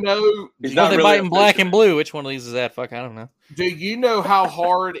you know? He's Well, not they really bite a in black fisherman. and blue. Which one of these is that? Fuck, I don't know. Do you know how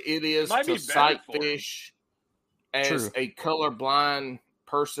hard it is Might be to better sight for him. fish as True. a colorblind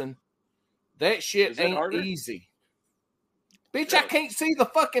person? That shit Is it ain't harder? easy. Bitch, I can't see the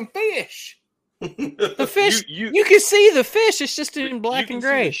fucking fish. The fish, You- you can see the fish. It's just in black you and can see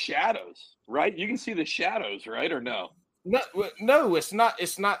gray. the shadows, right? You can see the shadows, right, or no? No, it's not.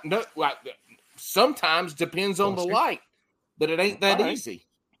 It's not. No, sometimes depends on the light, but it ain't that All right. easy.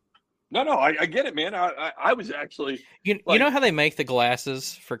 No, I get it, man. I was actually You like- know how they make the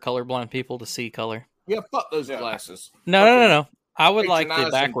glasses for colorblind people to see color? Yeah, fuck those Yeah. glasses. No. I would like the Patronize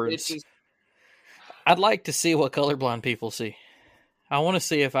them backwards. bitches. I'd like to see what colorblind people see. I want to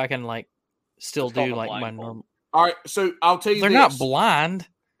see if I can still It's called do a my blindfold. normal. All right, so I'll tell you They're this. not blind.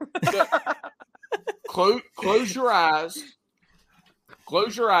 Close your eyes.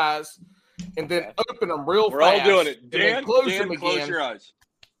 Close your eyes, and then open them real We're fast. all doing it. and then Dan, close Dan, them close again. your eyes.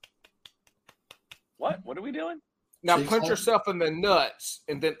 What are we doing? Now See, punch so- yourself in the nuts,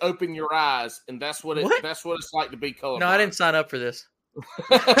 and then open your eyes, and that's what What? that's what it's like to be colorblind. No, I didn't sign up for this.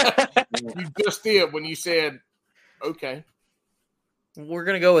 You just did when you said, "Okay." We're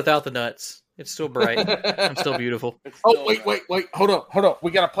gonna go without the nuts. It's still bright. I'm still beautiful. It's Oh, still, wait. Hold on.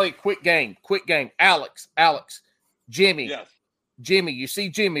 We got to play a quick game. Alex, Jimmy, Yes, Jimmy. You see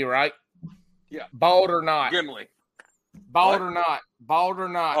Jimmy, right? Yeah. Bald or not? Gimli. Bald What? or not? Bald or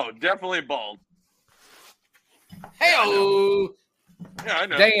not? Oh, definitely bald. Hey, Yeah, I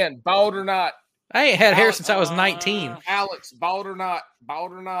know. Dan, bald or not? I ain't had hair Alex, since I was 19. Alex, bald or not?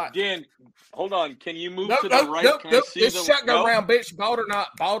 Bald or not? Dan, hold on. Can you move Nope, to the right? Can I nope. see It's the shotgun no? round, bitch. Bald or not?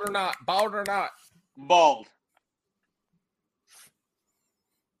 Bald or not? Bald or not? Bald.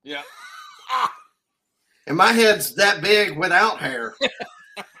 Yeah. And my head's that big without hair.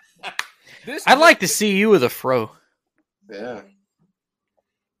 I'd like to see you with a fro. Yeah.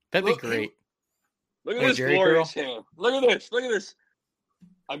 That'd be Look, great. Look at Hey, this Jerry glorious hair. Look at this. Look at this.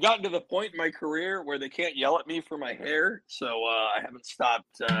 I've gotten to the point in my career where they can't yell at me for my hair, so I haven't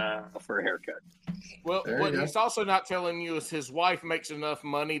stopped for a haircut. Well, There what you go. he's also not telling you is his wife makes enough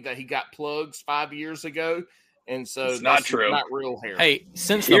money that he got plugs 5 years ago, and so It's not that's true. Not real hair. Hey,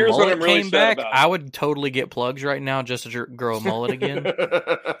 since the Here's what mullet I'm really came sad back, about. I would totally get plugs right now just to grow a mullet again.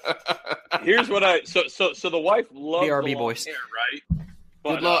 Here's what so the wife loves BRB the long boys. hair, right?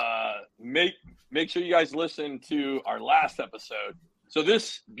 But Good luck. make sure you guys listen to our last episode. So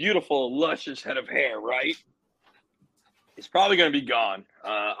this beautiful, luscious head of hair, right? It's probably going to be gone.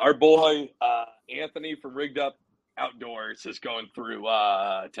 Our boy Anthony from Rigged Up Outdoors is going through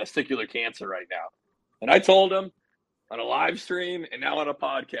testicular cancer right now, and I told him on a live stream and now on a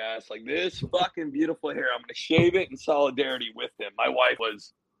podcast, like, this fucking beautiful hair, I'm going to shave it in solidarity with him. My wife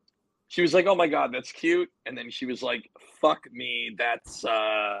she was like, "Oh my God, that's cute," and then she was like, "Fuck me, that's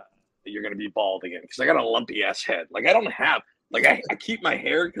you're going to be bald again," because I got a lumpy ass head. Like, I don't have. Like, I keep my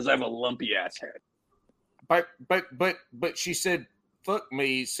hair because I have a lumpy ass head. But she said fuck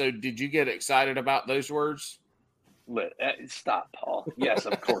me. So did you get excited about those words? Stop, Paul. Yes,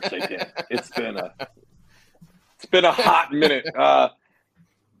 of course they did. It's been a hot minute.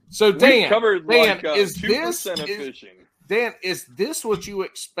 So Dan, covered Dan, like is 2% of fishing. Dan, is this what you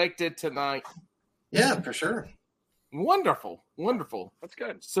expected tonight? Yeah, for sure. Wonderful. That's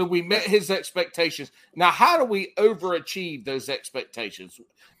good. So we met his expectations. Now, how do we overachieve those expectations?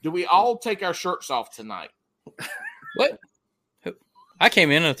 Do we all take our shirts off tonight? What? I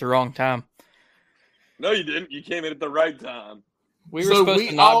came in at the wrong time. No, you didn't. You came in at the right time. We were supposed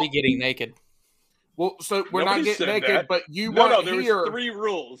to not be getting naked. Well, so we're Nobody not getting said naked, that. but you No, weren't there here. was 3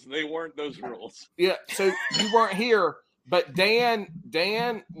 rules. They weren't those rules. Yeah, so you weren't here, but Dan,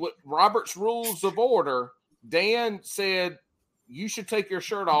 with Robert's Rules of Order, Dan said you should take your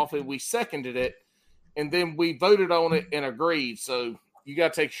shirt off, and we seconded it, and then we voted on it and agreed. So you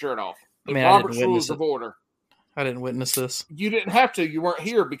got to take your shirt off. Man, Robert's Rules of Order. I didn't witness this. You didn't have to. You weren't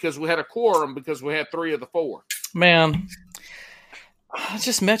here because we had a quorum because we had 3 of the 4. Man, I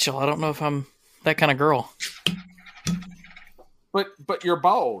just met y'all. I don't know if I'm that kind of girl. But you're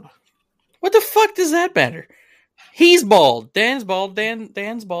bald. What the fuck does that matter? He's bald. Dan's bald.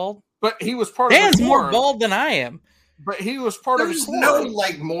 Dan's bald. But he was part of Dan's the more quorum. bald than I am. But he was part There's of the no quorum.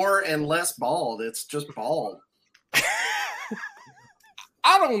 like more and less bald. It's just bald.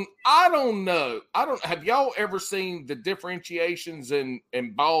 I don't know. Have y'all ever seen the differentiations in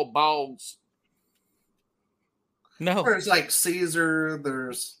bald balls? No. There's like Caesar.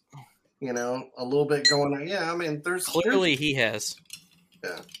 There's a little bit going on. Yeah, I mean, Clearly he has.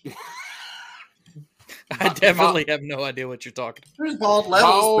 Yeah. I definitely have no idea what you're talking about. There's bald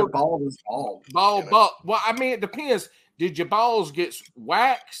levels, but bald is bald. Bald. Well, I mean, it depends. Did your balls get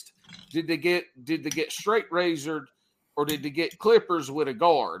waxed? Did they get straight razored, or did they get clippers with a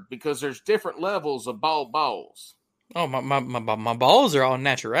guard? Because there's different levels of bald balls. Oh, my balls are all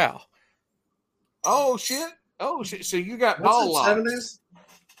natural. Oh shit! So you got What's ball it, locks? 70s?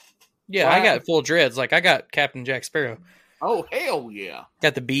 Yeah, Wow. I got full dreads. Like I got Captain Jack Sparrow. Oh hell yeah!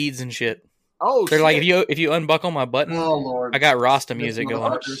 Got the beads and shit. Oh, They're shit. like if you unbuckle my button, Oh Lord! I got Rasta music This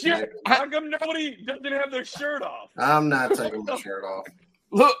going. Oh, motherfucker's shit. naked. How come nobody doesn't have their shirt off? I'm not taking my shirt off.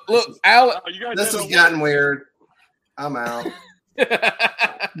 Look, Alex. Oh, you guys This had has a- gotten weird. I'm out.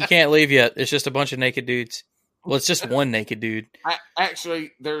 You can't leave yet. It's just a bunch of naked dudes. Well, it's just one naked dude.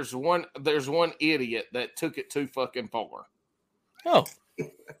 Actually, there's one idiot that took it too fucking far. Oh,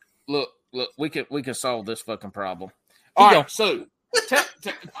 Look, we can solve this fucking problem. Keep All going. right, so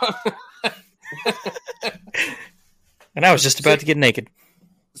and I was just about to get naked.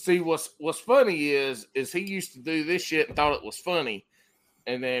 see what's funny is he used to do this shit and thought it was funny,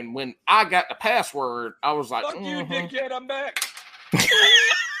 and then when I got the password, I was like, Fuck you, dickhead, I'm back.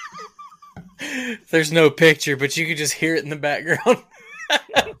 There's no picture, but you could just hear it in the background.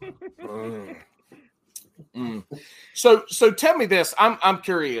 So tell me this. I'm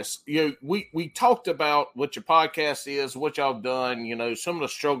curious. We talked about what your podcast is, what y'all have done. Some of the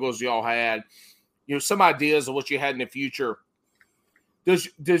struggles y'all had. Some ideas of what you had in the future.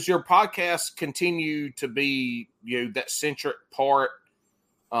 Does your podcast continue to be that centric part?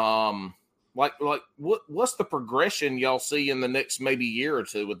 Like what's the progression y'all see in the next maybe year or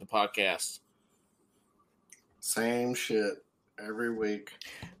two with the podcast? Same shit every week.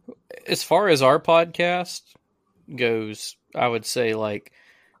 As far as our podcast goes, I would say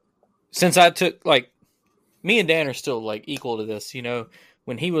since I took me and Dan are still equal to this.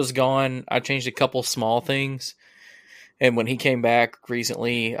 When he was gone, I changed a couple small things. And when he came back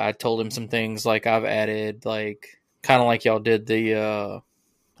recently, I told him some things I've added, kind of like y'all did the, I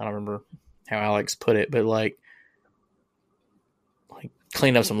don't remember how Alex put it, but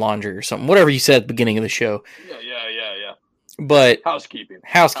clean up some laundry or something, whatever you said at the beginning of the show. Yeah. But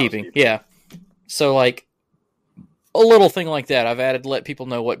Housekeeping. Yeah. So a little thing like that, I've added to let people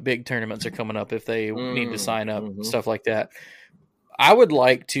know what big tournaments are coming up if they need to sign up, stuff like that. I would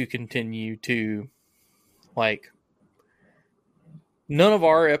like to continue to none of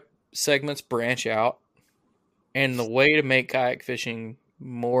our segments branch out, and the way to make kayak fishing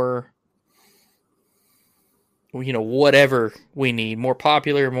more, whatever we need, more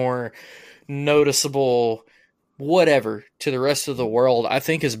popular, more noticeable, whatever to the rest of the world, I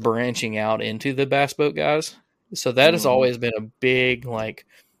think is branching out into the bass boat guys. So that has always been a big, I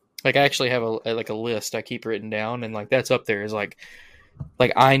actually have a list I keep written down, and that's up there is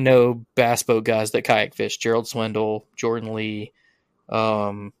I know bass boat guys that kayak fish: Gerald Swindle, Jordan Lee,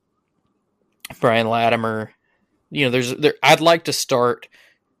 Brian Latimer. I'd like to start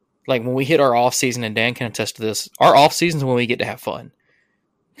when we hit our off season, and Dan can attest to this. Our off season is when we get to have fun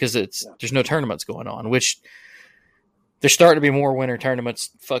because there's no tournaments going on, which There's starting to be more winter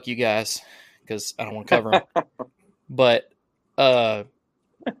tournaments. Fuck you guys, because I don't want to cover them. But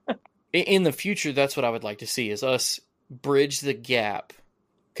in the future, that's what I would like to see, is us bridge the gap.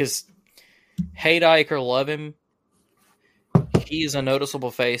 Because hate Ike or love him, he's a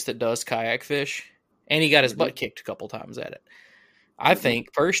noticeable face that does kayak fish, and he got his butt kicked a couple times at it. I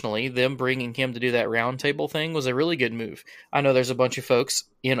think, personally, them bringing him to do that round table thing was a really good move. I know there's a bunch of folks,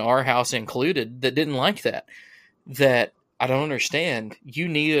 in our house included, that didn't like that. That I don't understand. You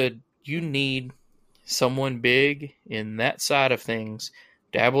need someone big in that side of things,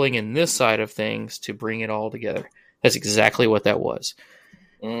 dabbling in this side of things, to bring it all together. That's exactly what that was.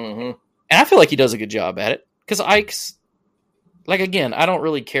 Mm-hmm. And I feel like he does a good job at it. Because Ike's, like, again, I don't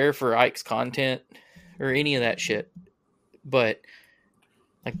really care for Ike's content or any of that shit. But,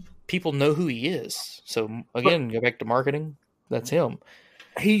 like, people know who he is. So, again, go back to marketing. That's him.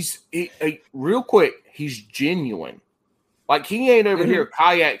 Real quick, he's genuine. Like, he ain't over here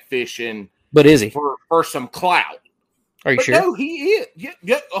kayak fishing. But is he? For some clout. Are you But sure? no, he is.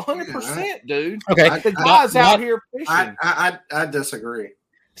 Yeah, 100%, dude. Okay. The guy's out here fishing. I disagree.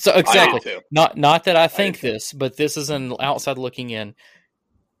 So exactly. I do too. Not that I think this, but this is an outside looking in.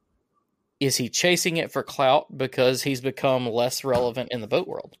 Is he chasing it for clout because he's become less relevant in the boat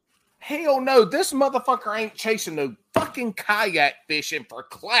world? Hell no, this motherfucker ain't chasing no fucking kayak fishing for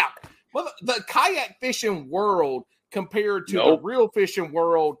clout. The kayak fishing world compared to the real fishing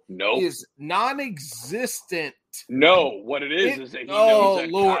world is non-existent. No, what it is that he knows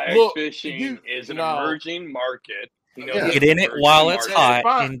that kayak fishing is an emerging market. He knows get in it while it's hot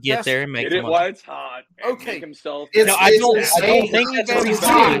and get there and make it while it's hot. Okay, make himself. I don't think that's what he's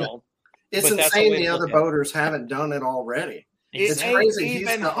doing. It's insane the other boaters haven't done it already. It ain't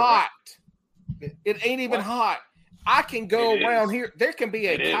even hot. It ain't even hot. I can go around here. There can be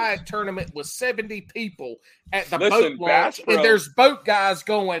a kayak tournament with 70 people at the boat launch, and there's boat guys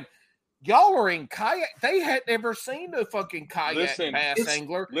going, y'all are in kayak. They had never seen a fucking kayak bass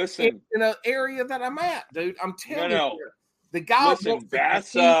angler in an area that I'm at, dude. I'm telling you. The guy wants to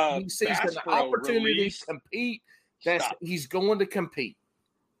compete. He sees an opportunity to compete. He's going to compete.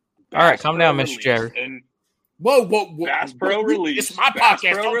 All right, calm down, Mr. Jagger. Whoa. Bass Pro release. It's my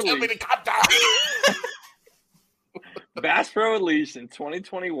podcast. Don't tell me to calm down. Bass Pro released in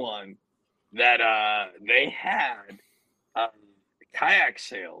 2021 that they had kayak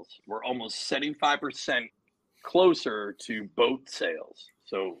sales were almost 75% closer to boat sales.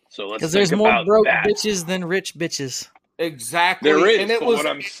 So let's because there's more broke bitches than rich bitches. Exactly. There is, and it but was what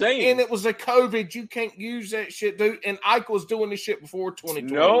I'm saying. And it was a COVID. You can't use that shit, dude. And Ike was doing this shit before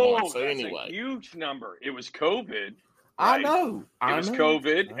 2021. No, so that's anyway. a huge number. It was COVID. I right? know. It was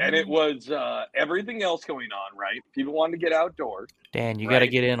COVID, and it was everything else going on, right? People wanted to get outdoors. Dan, you got to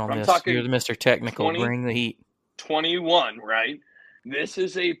get in on this. You're the Mr. Technical. Bring the heat. 21, right? This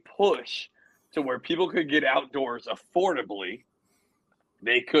is a push to where people could get outdoors affordably.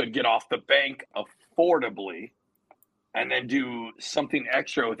 They could get off the bank affordably and then do something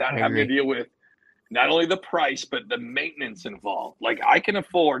extra without having to deal with not only the price, but the maintenance involved. Like, I can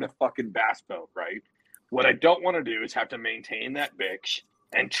afford a fucking bass boat, right? What I don't want to do is have to maintain that bitch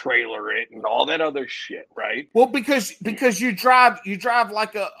and trailer it and all that other shit, right? Well, because you drive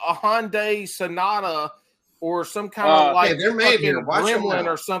like a Hyundai Sonata or some kind of like they're made here. Gremlin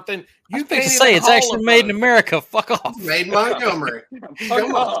or something. You can't say it's actually made in America. Fuck off. Made in Montgomery.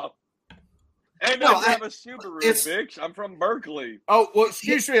 Fuck off. And I have a Subaru, bitch. I'm from Berkeley. Oh, well,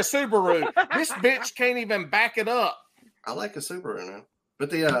 excuse me, a Subaru. This bitch can't even back it up. I like a Subaru now.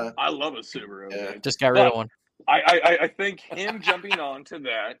 But I love a Subaru. Yeah. Just got rid of one. I think him jumping on to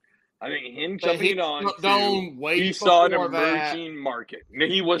that. I think him jumping on to he saw an emerging market. No,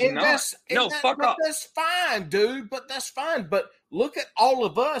 he was not. Fuck off. That's fine, dude. But that's fine. But look at all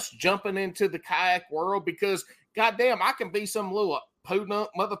of us jumping into the kayak world because, goddamn, I can be some little podunk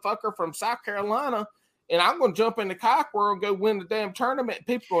motherfucker from South Carolina, and I'm going to jump in the kayak world and go win the damn tournament.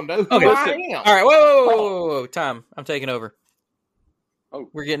 People going to know who I am. All right, whoa. Time. I'm taking over. Oh,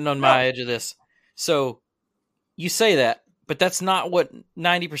 we're getting on my edge of this. So you say that, but that's not what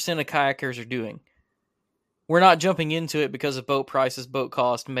 90% of kayakers are doing. We're not jumping into it because of boat prices, boat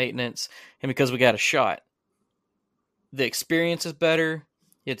cost, maintenance, and because we got a shot. The experience is better.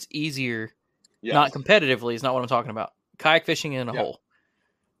 It's easier. Yes. Not competitively is not what I'm talking about. Kayak fishing in a hole.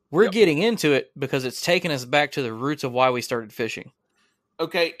 We're getting into it because it's taking us back to the roots of why we started fishing.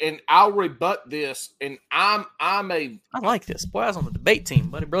 Okay, and I'll rebut this, and I like this. Boy, I was on the debate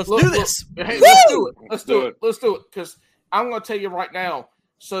team, buddy. Bro, let's do this. Hey, let's do it. Because I'm going to tell you right now.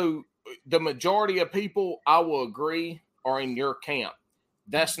 So the majority of people, I will agree, are in your camp.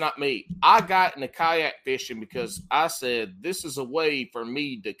 That's not me. I got into kayak fishing because I said this is a way for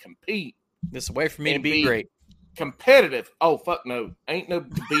me to compete. This is a way for me to be great. Competitive. Oh, fuck no. Ain't no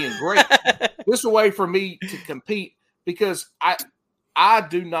being great. This is a way for me to compete because I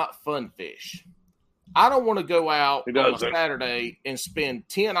do not fun fish. I don't want to go out on a Saturday and spend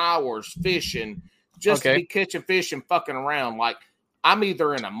 10 hours fishing just to be catching fish and fucking around. Like, I'm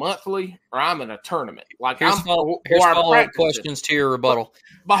either in a monthly or I'm in a tournament. Like, here's follow-up questions to your rebuttal.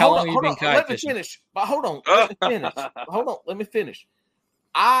 But How long have you been kayak fishing? Let me finish. But hold on. Let me finish.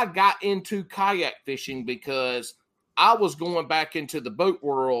 I got into kayak fishing because I was going back into the boat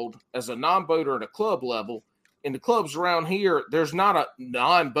world as a non-boater at a club level. In the clubs around here, there's not a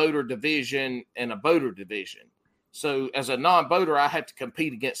non-boater division and a boater division. So as a non-boater, I had to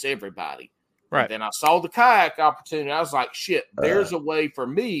compete against everybody. Right. And then I saw the kayak opportunity. I was like, shit, there's a way for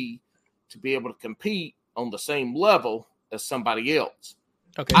me to be able to compete on the same level as somebody else.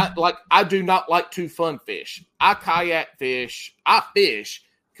 Okay. I do not like to fun fish. I kayak fish. I fish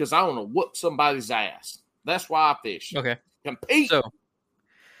because I want to whoop somebody's ass. That's why I fish. Okay. Compete. So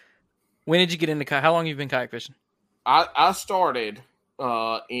when did you get into kayak? How long have you been kayak fishing? I started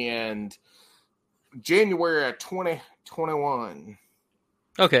in January of 2021.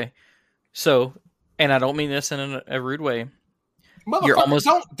 Okay. So, and I don't mean this in a rude way. You're almost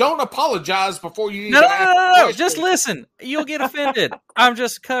don't apologize before you even No. Just listen. You'll get offended. I'm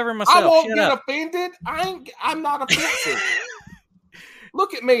just covering myself. I won't get offended. I'm not offensive.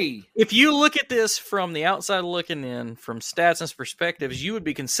 Look at me. If you look at this from the outside looking in, from stats and perspectives, you would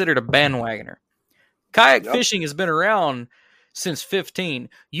be considered a bandwagoner. Kayak fishing has been around since 15.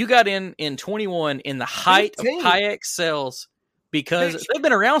 You got in 21 in the height 15. Of kayak sales because they've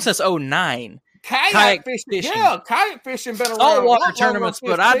been around since 09. Kayak fishing. Yeah, kayak fishing been around. Saltwater tournaments,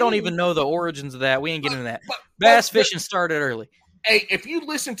 but I don't even know the origins of that. We ain't getting into that. Bass fishing started early. Hey, if you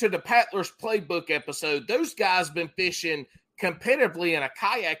listen to the Paddler's Playbook episode, those guys been fishing competitively in a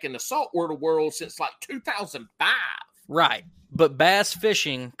kayak in the saltwater world since like 2005. Right. But bass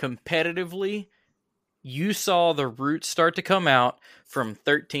fishing competitively, you saw the roots start to come out from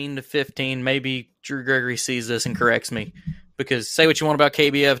 13 to 15. Maybe Drew Gregory sees this and corrects me. Because say what you want about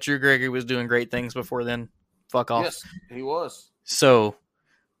KBF, Drew Gregory was doing great things before then. Fuck off. Yes, he was. So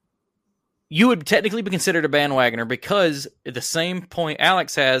you would technically be considered a bandwagoner because at the same point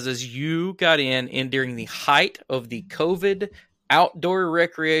Alex has is you got in during the height of the COVID outdoor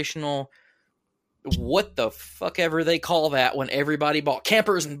recreational, what the fuck ever they call that when everybody bought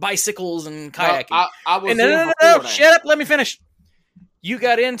campers and bicycles and kayaking. I was no, shut up. Let me finish. You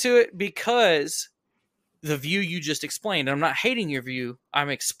got into it because the view you just explained. I'm not hating your view. I'm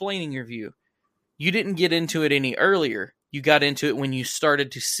explaining your view. You didn't get into it any earlier. You got into it when you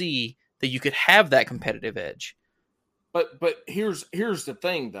started to see that you could have that competitive edge. But here's the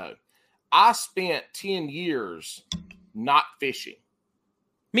thing, though. I spent 10 years not fishing.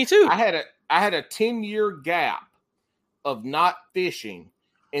 Me too. I had a 10-year gap of not fishing.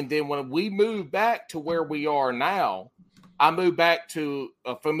 And then when we moved back to where we are now, I moved back to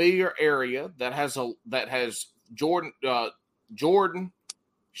a familiar area that has Jordan,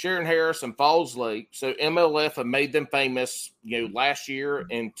 Sharon Harris, and Falls Lake. So MLF have made them famous, last year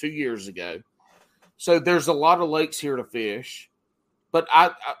and 2 years ago. So there's a lot of lakes here to fish, but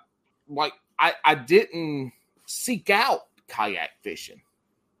I didn't seek out kayak fishing.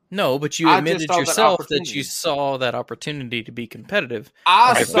 No, but you admitted yourself that you saw that opportunity to be competitive.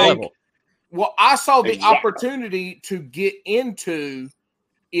 I saw the opportunity to get into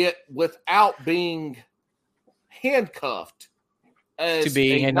it without being handcuffed as to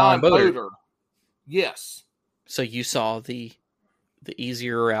being a non-boater. Yes. So you saw the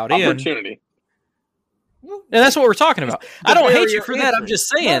easier route opportunity. And that's what we're talking about. I don't hate you for that. I'm just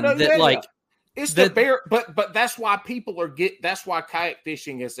saying it's the bear, but that's why people that's why kayak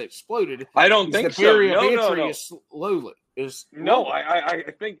fishing has exploded. I don't think so. The barrier of entry is slowly. I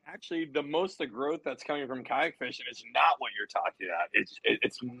think actually the growth that's coming from kayak fishing is not what you're talking about.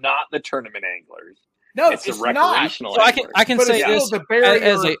 It's not the tournament anglers. No, it's the recreational. So I can say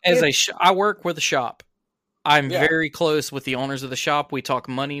this I work with a shop. I'm very close with the owners of the shop. We talk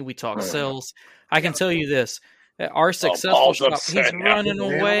money. We talk sales. I can tell you this: our successful shop. He's running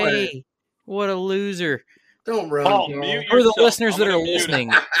away. What a loser! Don't run. For the listeners that are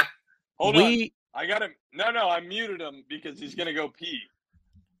listening, hold on. I got him. No, I muted him because he's going to go pee.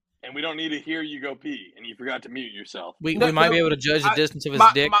 And we don't need to hear you go pee. And you forgot to mute yourself. We might be able to judge the distance of his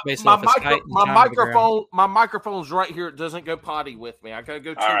dick based off his height. My microphone's right here. It doesn't go potty with me. I got to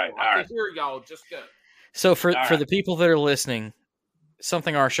go too. I can hear y'all. Just go. So for the people that are listening,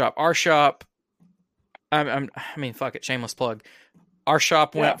 our shop. I mean, fuck it, shameless plug. Our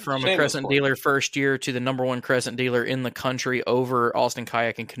shop Yeah, went from a shameless Crescent plug. dealer first year to the number one Crescent dealer in the country over Austin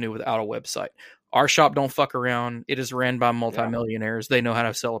Kayak and Canoe without a website. Our shop don't fuck around. It is ran by multimillionaires. They know how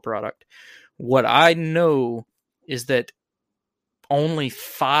to sell a product. What I know is that only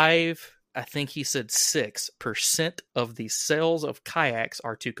 5, I think he said 6% of the sales of kayaks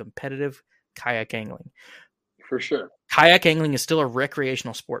are to competitive kayak angling. For sure. Kayak angling is still a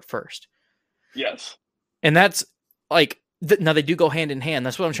recreational sport first. Yes. And that's like, now they do go hand in hand.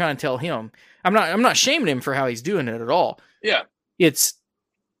 That's what I'm trying to tell him. I'm not shaming him for how he's doing it at all. Yeah. It's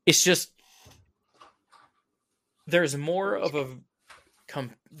just, there's more of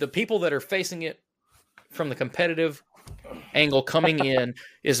the people that are facing it from the competitive angle coming in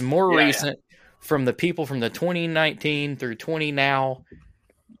is more recent from the people from the 2019 through 20 now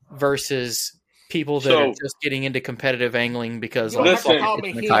versus people that are just getting into competitive angling because You don't have to Listen. call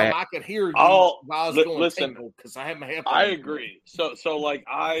me him. kayak. I could hear you I'll- while I was li- going listen, tinkle because I have my headphones. I agree. So like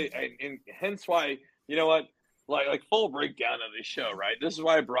and hence why, you know what, like full breakdown of this show, right? This is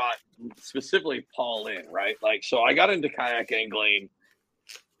why I brought specifically Paul in, right? Like, so I got into kayak angling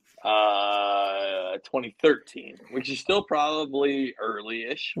 2013, which is still probably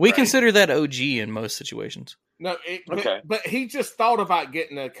early-ish. We right? consider that OG in most situations. No, Okay. but he just thought about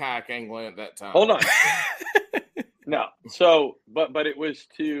getting a kayak angling at that time. Hold on. No. So, but it was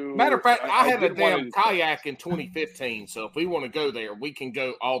to. Matter of fact, I had a did wanna- damn kayak in 2015. So if we want to go there, we can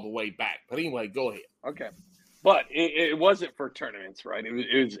go all the way back. But anyway, go ahead. Okay, but it wasn't for tournaments, right?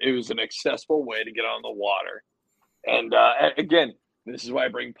 It was an accessible way to get on the water, and again, this is why I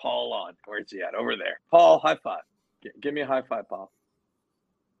bring Paul on. Where's he at? Over there. Paul, high five. Give me a high five, Paul.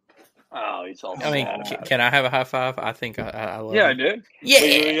 Oh, he's all. I mean, sad about it. can I have a high five? I think I love Yeah, I it. did. Yeah.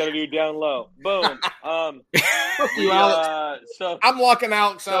 We got to do down low. Boom. Fuck you, Alex. So I'm locking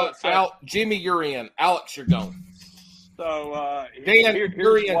Alex So- out. Jimmy, you're in. Alex, you're going. Dan, you're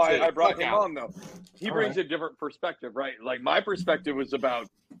here's in why too. I brought Fuck him out. on, though. He All brings right. a different perspective, right? Like, my perspective was about,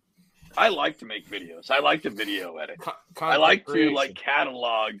 I like to make videos. I like to video edit. I like to, like,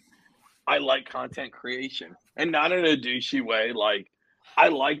 catalog. I like content creation. And not in a douchey way. Like, I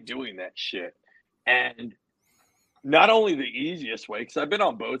like doing that shit. And not only the easiest way, because I've been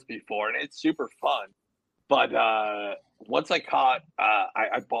on boats before, and it's super fun. But once I caught,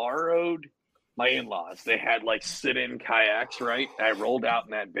 I borrowed my in-laws. They had like sit-in kayaks, right? I rolled out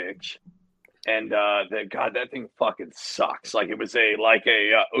in that bitch, and that thing fucking sucks. Like it was a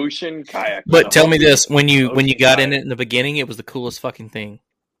ocean kayak. But tell me this: when you Ocean got in kayak. it in the beginning, it was the coolest fucking thing.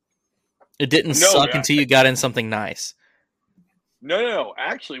 It didn't No, suck yeah. until you got in something nice. No.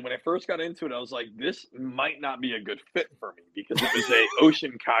 Actually, when I first got into it, I was like, this might not be a good fit for me because it was a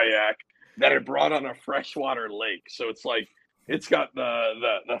ocean kayak that I brought on a freshwater lake. So it's like it's got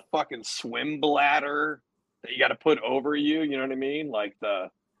the fucking swim bladder that you got to put over you. You know what I mean? Like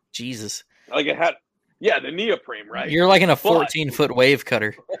Jesus, it had the neoprene, right? you're like in a But- 14-foot wave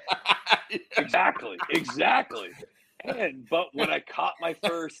cutter. Exactly. But when I caught my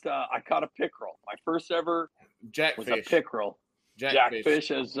first, I caught a pickerel. My first ever was a Jackfish. pickerel. Jackfish.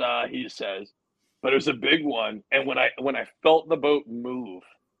 Jackfish, as he says, but it was a big one. And when I felt the boat move,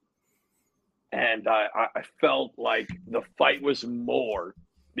 and I felt like the fight was more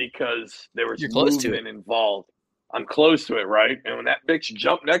because there was You're close to movement involved. I'm close to it, right? And when that bitch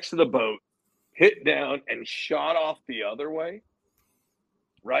jumped next to the boat, hit down, and shot off the other way,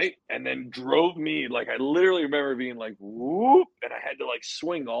 right, and then drove me like I literally remember being like whoop, and I had to like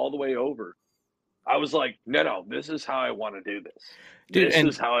swing all the way over. I was like, no, this is how I want to do this. Dude, This and-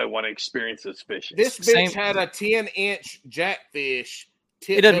 is how I want to experience this fishing. This bitch Same- had a 10-inch jackfish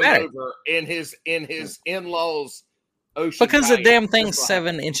tip It doesn't him matter. over in his in-laws ocean Because the kayak. damn thing's That's why.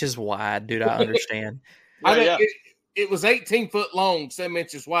 7 inches wide, dude. I understand. I mean, Yeah. It was 18 foot long, 7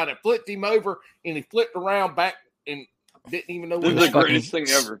 inches wide. It flipped him over, and he flipped around back and didn't even know This where is he the was. greatest thing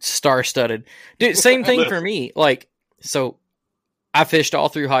ever. Star-studded. Dude, same thing for Listen. me. Like, so I fished all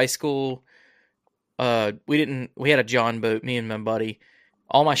through high school. We had a John boat, me and my buddy.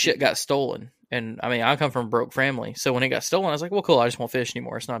 All my shit got stolen. And I mean, I come from a broke family. So when it got stolen, I was like, well, cool. I just won't fish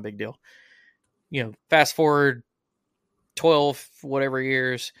anymore. It's not a big deal. You know, fast forward 12, whatever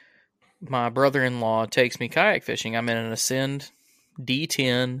years, my brother-in-law takes me kayak fishing. I'm in an Ascend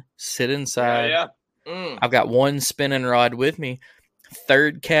D10, sit inside. Yeah. Mm. I've got one spinning rod with me.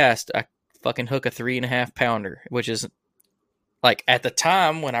 Third cast, I fucking hook a 3.5 pounder, which is like at the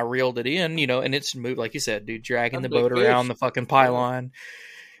time when I reeled it in, you know, and it's moved, like you said, dude, dragging A the big boat fish. around the fucking pylon.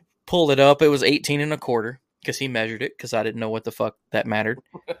 Pulled it up. It was 18.25 because he measured it because I didn't know what the fuck that mattered.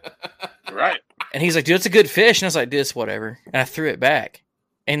 Right. And he's like, dude, it's a good fish. And I was like, this, whatever. And I threw it back.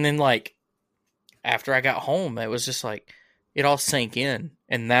 And then, like, after I got home, it was just like, it all sank in,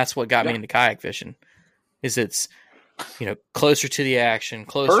 and that's what got me into kayak fishing. Is it's closer to the action,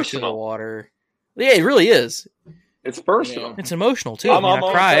 closer to the water. Yeah, it really is. It's personal. Yeah. It's emotional too.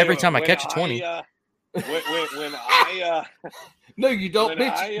 I cry every time I catch a 20. When I no, you don't,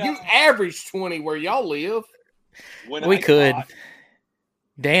 bitch. You average 20 where y'all live. We could.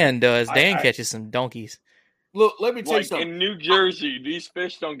 Dan does. Dan catches some donkeys. Look, let me tell you something. In New Jersey, these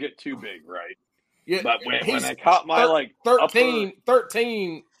fish don't get too big, right? Yeah, but when I caught my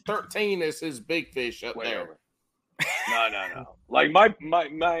 13 is his big fish up there. No. Like my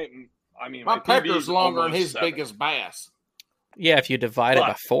pecker's longer than his biggest bass. Yeah, if you divide it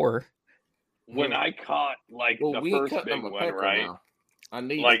by 4. When I caught the first big one, right? Now. I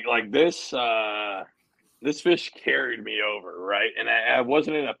need this fish carried me over, right? And I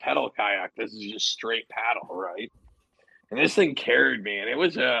wasn't in a pedal kayak. This is just straight paddle, right? And this thing carried me, and it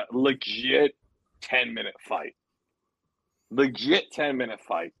was a legit 10-minute fight. Legit 10-minute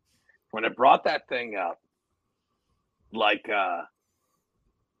fight. When I brought that thing up, I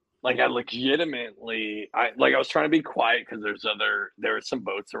legitimately, I was trying to be quiet because there were some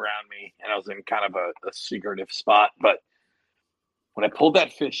boats around me, and I was in kind of a secretive spot. But when I pulled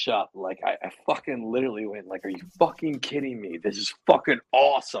that fish up, I fucking literally went are you fucking kidding me? This is fucking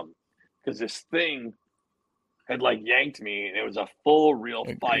awesome. Because this thing had yanked me, and it was a full real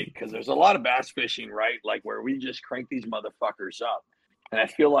fight. Because there's a lot of bass fishing, right? Where we just crank these motherfuckers up. And I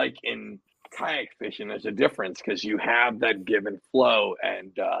feel like in kayak fishing, there's a difference because you have that give and flow.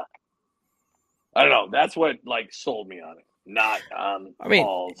 And I don't know. That's what sold me on it. Not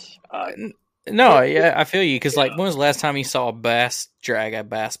Paul's. No, yeah, I feel you. Because when was the last time you saw a bass drag a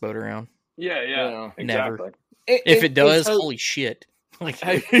bass boat around? Yeah, exactly. Never. If it does, holy shit.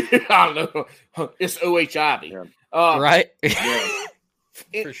 I don't know. It's O.H. Ivy. Yeah. Right? Yeah.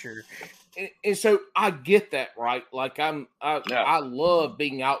 For sure. And so I get that, right? I love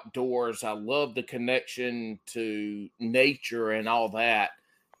being outdoors. I love the connection to nature and all that.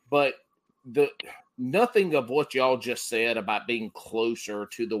 But nothing of what y'all just said about being closer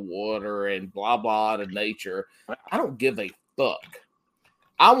to the water and blah, blah, to nature, I don't give a fuck.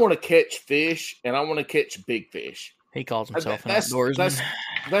 I want to catch fish, and I want to catch big fish. He calls himself an outdoorsman.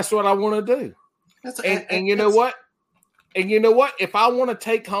 That's what I want to do. And you know what? And you know what? If I want to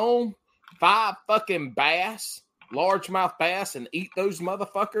take home 5 fucking bass, largemouth bass, and eat those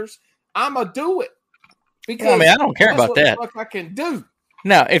motherfuckers, I'm going to do it. Because I don't care about that. What the fuck I can do.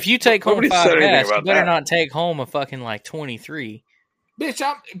 Now, if you take home 5 bass, you better not take home a fucking 23.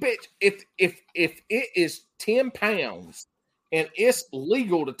 Bitch, if it is 10 pounds and it's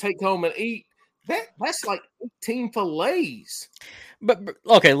legal to take home and eat, that's 18 fillets. But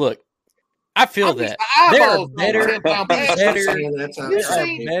okay, look. I feel that there are better.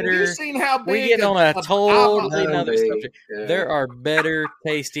 You've seen how big we get on a totally another subject. Yeah. There are better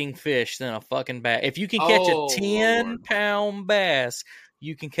tasting fish than a fucking bass. If you can catch a 10-pound bass,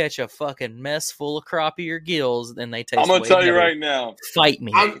 you can catch a fucking mess full of crappie or gills, and they taste. I'm gonna tell you right now. Fight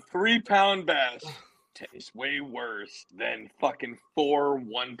me. A 3-pound bass tastes way worse than fucking 4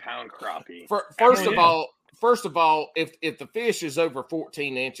 1-pound crappie. First of all, if the fish is over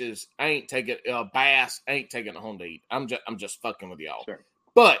 14 inches, I ain't taking a bass. I ain't taking it home to eat. I'm just fucking with y'all. Sure.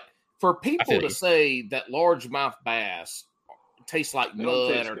 But for people to say that largemouth bass tastes like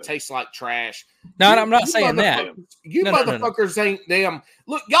mud or tastes like trash, no, I'm not saying that. You motherfuckers ain't them.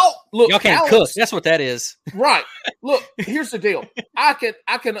 Look, y'all can't cook. That's what that is. Right. Look, here's the deal. I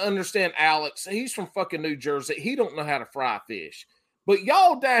can understand Alex. He's from fucking New Jersey. He don't know how to fry fish. But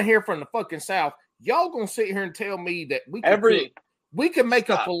y'all down here from the fucking South, y'all gonna sit here and tell me that we can make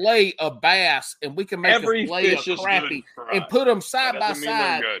a fillet of bass and we can make a fillet of crappie and put them side by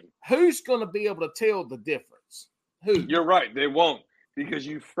side. Who's gonna be able to tell the difference? Who? You're right. They won't because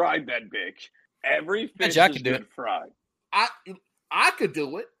you fried that bitch. Every fish is good fried. I could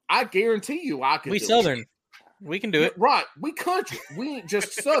do it. I guarantee you, I could. We Southern. We can do it. Right. We country. We ain't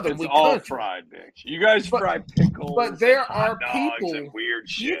just Southern. It's we all country. Fried, bitch. You guys fry pickles. But there and are people. And weird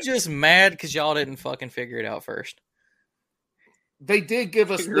shit. You just mad because y'all didn't fucking figure it out first. They did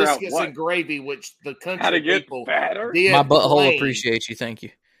give us biscuits and gravy, which the country how to get people fatter. My butthole appreciates you. Thank you.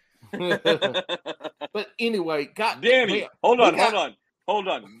 But anyway, Danny, hold on.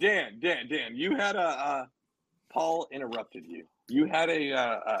 Dan, you had Paul interrupted you. You had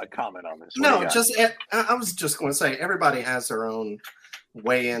a comment on this. No, I was just going to say everybody has their own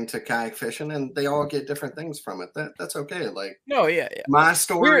way into kayak fishing, and they all get different things from it. That's okay. My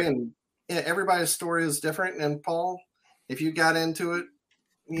story and everybody's story is different. And Paul, if you got into it,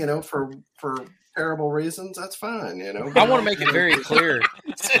 for terrible reasons, that's fine. I want to make it very clear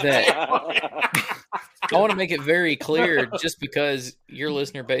that I want to make it very clear, just because your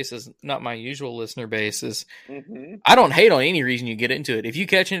listener base is not my usual listener base, is I don't hate on any reason you get into it. If you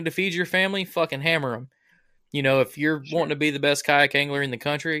catching it to feed your family, fucking hammer them. You know, if you're wanting to be the best kayak angler in the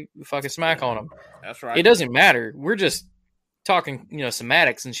country, fucking smack on them. That's right. It doesn't matter. We're just talking,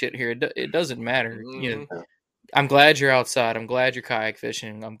 semantics and shit here. It doesn't matter. You know, I'm glad you're outside. I'm glad you're kayak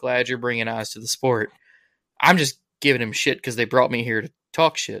fishing. I'm glad you're bringing eyes to the sport. I'm just giving him shit because they brought me here to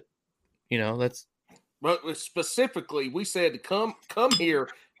talk shit. That's. But specifically, we said to come here,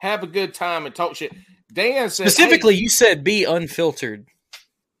 have a good time, and talk shit. Dan said Specifically, you said be unfiltered.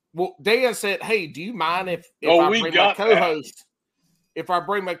 Well, Dan said, "Hey, do you mind if I bring my co-host? That. If I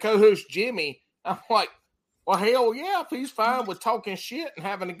bring my co-host Jimmy?" I'm like, "Well, hell yeah, if he's fine with talking shit and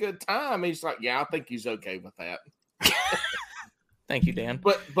having a good time." He's like, "Yeah, I think he's okay with that." Thank you, Dan.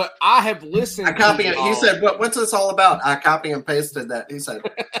 But I have listened. I copy it. He said, "What's this all about?" I copy and pasted that. He said,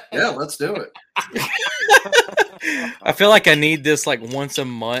 "Yeah, let's do it." I feel like I need this like once a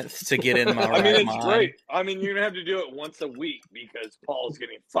month to get in my right it's mind. great. I mean, you're gonna have to do it once a week because Paul's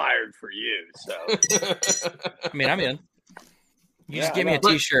getting fired for you. So, I'm in. You just give me a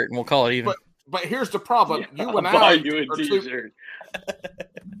T-shirt and we'll call it even. But here's the problem: you and I'll buy I you a T-shirt.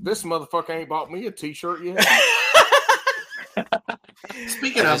 This motherfucker ain't bought me a T-shirt yet.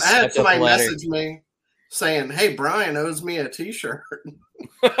 Speaking of, I had somebody message me saying, "Hey, Brian owes me a T-shirt."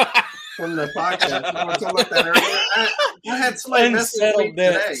 From the podcast. I was talking about that earlier. I had somebody message me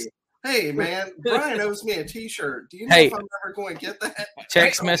today. Hey, man, Brian owes me a T-shirt. Do you know if I'm ever going to get that?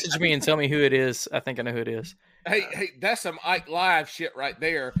 Text message me and tell me who it is. I think I know who it is. Hey, that's some Ike Live shit right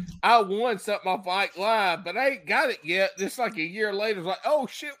there. I won something off Ike Live, but I ain't got it yet. Just like a year later, it's like, oh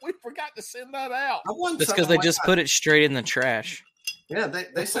shit, we forgot to send that out. That's because they just put it straight in the trash. Yeah,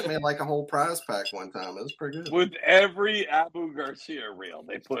 they sent me like a whole prize pack one time. It was pretty good. With every Abu Garcia reel,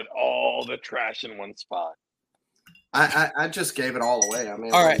 they put all the trash in one spot. I just gave it all away. I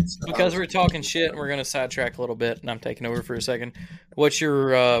mean, all right, because we're talking shit, and we're going to sidetrack a little bit, and I'm taking over for a second. What's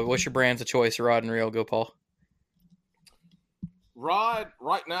your brands of choice, rod and reel? Go, Paul. Rod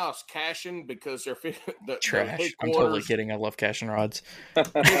right now is Cashin because they're the trash. I'm totally kidding. I love Cashin rods.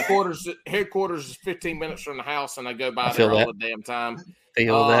 Headquarters is 15 minutes from the house, and I go by there all the damn time.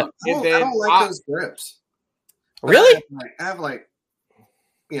 Feel that? I don't like those grips. Really? I have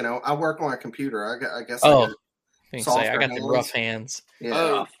I work on a computer. I guess. I got the rough hands.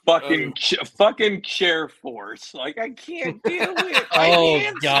 Yeah. Fucking chair force. Like, I can't deal with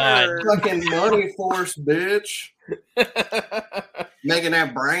it. God. Fucking money force, bitch. Making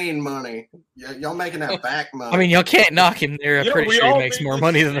that brain money. Y'all making that back money. I mean, y'all can't knock him there. I'm pretty sure he makes more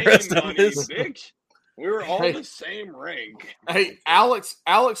money than the rest of us. We were all the same rank. Hey, Alex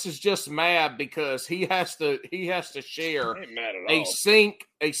is just mad because he has to share a sink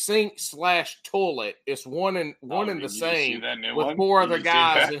 / toilet. It's one in the same with 4 other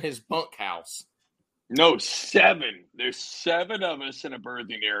guys in his bunkhouse. No, 7. There's 7 of us in a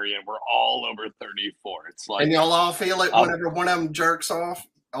berthing area, and we're all over 34. It's like, and y'all all feel it whenever one of them jerks off.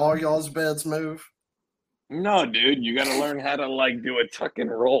 All y'all's beds move. No, dude, you got to learn how to do a tuck and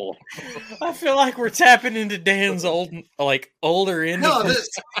roll. I feel like we're tapping into Dan's older end. No, this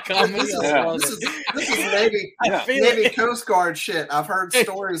is Navy Coast Guard shit. I've heard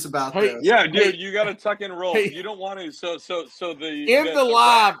stories about this. Yeah, dude, you got to tuck and roll. You don't want to. So in the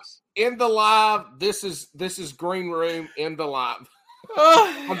live. This is green room in the live.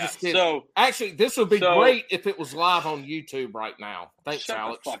 I'm just kidding. So actually, this would be great if it was live on YouTube right now. Thanks,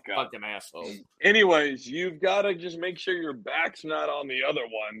 Alex. Fucking asshole. Anyways, you've got to just make sure your back's not on the other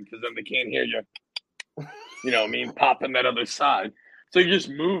one because then they can't hear you. Popping that other side. So you just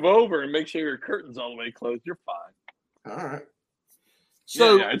move over and make sure your curtain's all the way closed. You're fine. All right.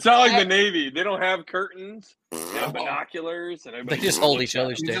 So it's not like the Navy. They don't have curtains. They have binoculars, and they just hold each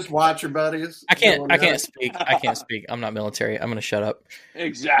other's dick. You just watch your buddies. I can't speak. I can't speak. I'm not military. I'm going to shut up.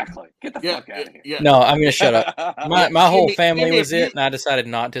 Exactly. Get the fuck out of here. Yeah. No, I'm going to shut up. My whole family was it, and I decided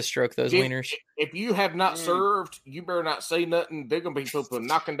not to stroke those wieners. If you have not served, you better not say nothing. They're going to be people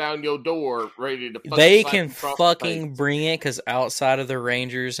knocking down your door ready to. They can fucking bring it because outside of the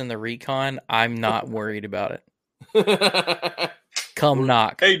Rangers and the Recon, I'm not worried about it. Come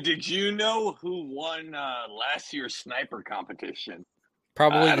knock. Hey, did you know who won last year's sniper competition?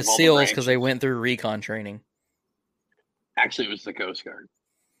 Probably the SEALs because they went through recon training. Actually, it was the Coast Guard.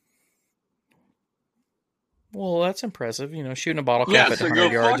 Well, that's impressive. Shooting a bottle cap at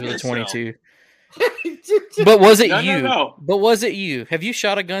 100 yards with a 22. But was it you? No. But was it you? Have you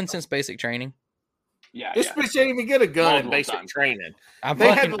shot a gun since basic training? Yeah, This bitch didn't even get a gun in Multiple basic times. training. I'm They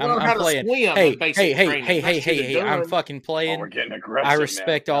had fucking. to learn how I'm to playing. swim Hey, in basic hey, training. hey, hey, That shit hey, is hey! I'm done. fucking Oh, playing. we're getting aggressive. I now.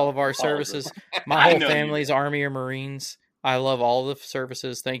 respect all of our Pause it. services. My I whole know you family's do. Army or Marines. I love all the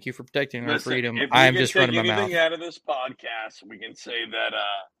services. Thank you for protecting our Listen, freedom. if I we am can just take running my mouth. anything out of this podcast, we can say that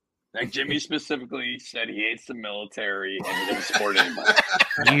that Jimmy specifically said he hates the military and he doesn't support anybody.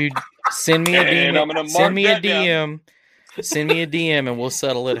 You send me a And I'm DM. gonna Send mark me a that down. DM. Send me a DM and we'll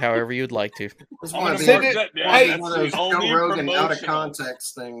settle it however you'd like to. This I'm might gonna be Send mark it- that down. hey, That's one of those the Joe only Rogan out of promotional.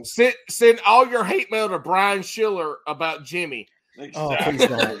 context things. Send all your hate mail to Brian Schiller about Jimmy. Oh, Exactly. please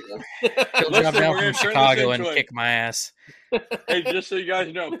don't. He'll Listen, drive down we're from gonna turn Chicago this and into a- kick my ass. Hey, just so you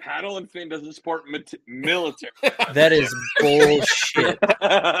guys know, Paddle and Finn doesn't support military. That is bullshit.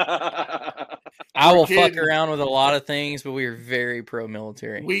 I will fuck kidding. around with a lot of things, but we are very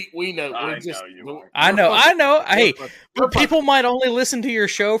pro-military. We know. I We just. know you are. I know. Hey, You're but people might only listen to your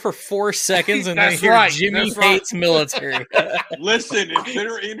show for 4 seconds and they That's hear right, Jimmy that's right. hates military. Listen, if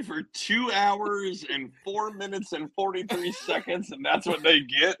they're in for 2 hours and 4 minutes and 43 seconds, and that's what they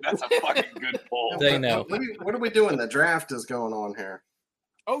get, that's a fucking good poll. They know. What are we doing? The draft is going on here.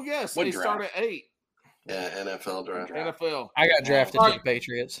 Oh yes, What they draft? start at 8. Yeah, NFL draft. NFL. I got drafted All to right. the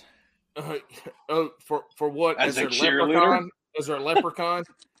Patriots. For what? As Is a there cheerleader? leprechaun? Is there a leprechaun?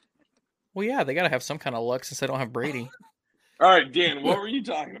 Well, yeah, they got to have some kind of luck since they don't have Brady. All right, Dan, what were you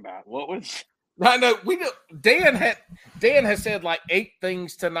talking about? What was? I know we know. Dan has said like 8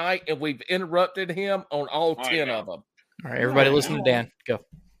 things tonight, and we've interrupted him on all I 10 know. of them. All right, everybody listen to Dan. Go.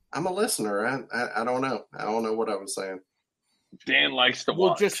 I'm a listener. I don't know. I don't know what I was saying. Dan likes to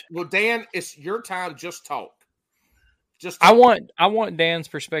Well, watch. Dan, it's your time. Just talk. Just I talk. want Dan's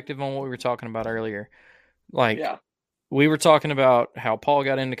perspective on what we were talking about earlier. Like, Yeah. we were talking about how Paul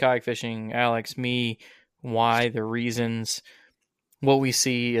got into kayak fishing, Alex, me, why, the reasons, what we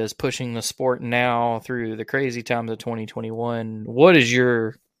see as pushing the sport now through the crazy times of 2021. What is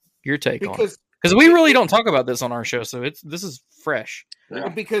your take on it? Because we really don't talk about this on our show, so this is fresh. Yeah.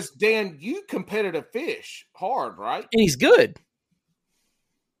 Because Dan, you competitive fish hard, right? And he's good.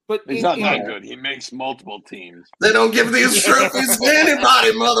 But He's not that good. He makes multiple teams. They don't give these trophies to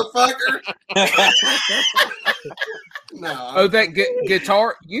anybody, motherfucker. No. Oh, that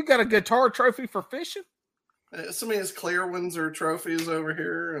guitar! You got a guitar trophy for fishing? Some of his clear ones are trophies over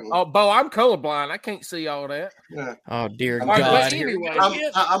here. And, Oh, Bo, I'm colorblind. I can't see all that. yeah. Oh, dear I'm, All right, God. but anyway,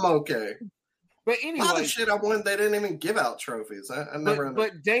 I'm okay. but A lot anyway, of shit I won, they didn't even give out trophies. I never.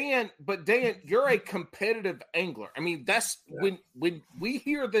 but Dan, you're a competitive angler. I mean, that's when we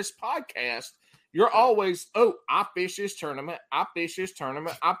hear this podcast, you're always, I fish this tournament, I fish this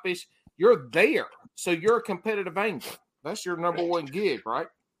tournament, I fish. You're there, so you're a competitive angler. That's your number one gig, right?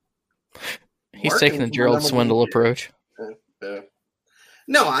 He's taking the Gerald Swindle approach. Yeah.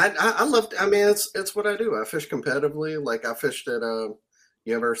 No, I love. I mean, it's what I do. I fish competitively. Like I fished at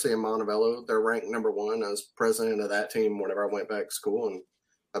University of Montevallo. They're ranked number 1. I was president of that team whenever I went back to school, and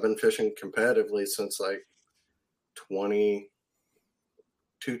I've been fishing competitively since like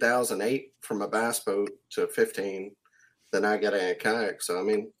 2008 from a bass boat to 15. Then I got in a kayak. So I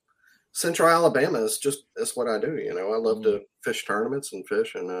mean, Central Alabama is that's what I do. You know, I love to fish tournaments and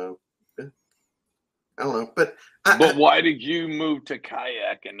fish, and I don't know, but Why did you move to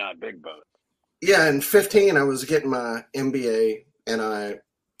kayak and not big boat? Yeah, in 15, I was getting my MBA, and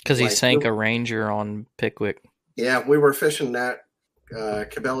Because he sank a Ranger on Pickwick. Yeah, we were fishing that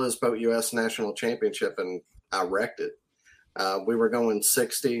Cabela's Boat US National Championship, and I wrecked it. We were going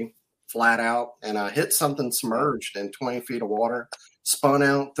 60 flat out, and I hit something submerged in 20 feet of water, spun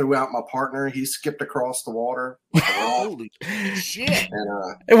out, threw out my partner. He skipped across the water. Holy shit!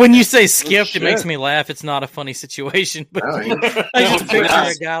 And When you say skipped, it makes me laugh. It's not a funny situation, but no, I just picture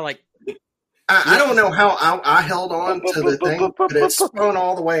a guy like, I don't know how I held on to the thing, but it spun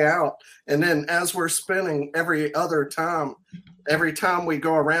all the way out. And then as we're spinning, every time we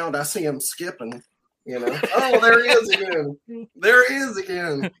go around, I see him skipping. You know, oh, there he is again. There he is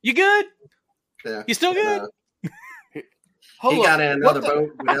again. you good? Yeah, You still good? He got in another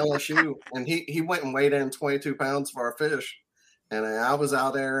boat with LSU, and he went and weighed in 22 pounds for our fish. And I was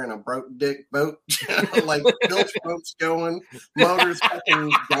out there in a broke dick boat, like bilge boats going, motors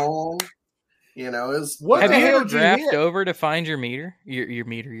fucking gone. You know, What Have the you hell ever did you drafted hit? over to find your meter,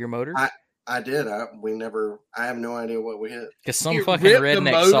 your motor? I did. I have no idea what we hit. Because some You fucking ripped the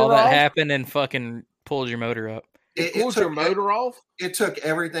redneck saw motor that off? happen and fucking pulled your motor up. It pulls your motor off? It took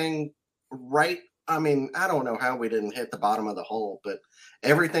everything right. I mean, I don't know how we didn't hit the bottom of the hole, but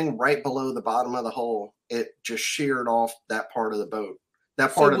everything right below the bottom of the hole, it just sheared off that part of the boat,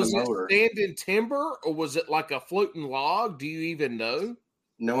 that part of the motor. Was it standing timber or was it like a floating log? Do you even know?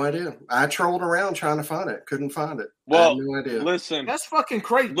 No idea. I trolled around trying to find it. Couldn't find it. Well, no idea. listen. That's fucking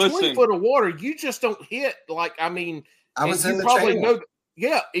crazy. Listen. 20 foot of water, you just don't hit. Like, I mean, I was and in you the probably channel. know.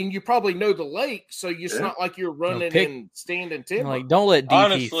 Yeah, and you probably know the lake, so it's not like you're running and standing timber. Like, don't let DP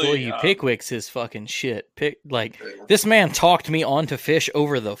Honestly, fool you. Pickwick's his fucking shit. This man talked me onto fish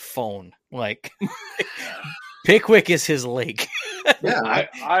over the phone. Like, Pickwick is his lake. Yeah,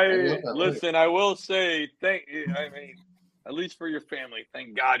 I listen. I will say, at least for your family,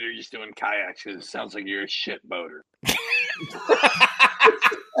 thank God you're just doing kayaks because it sounds like you're a shit boater.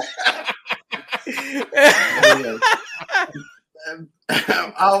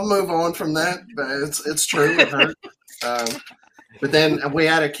 I'll move on from that, but it's true. It hurt. But then we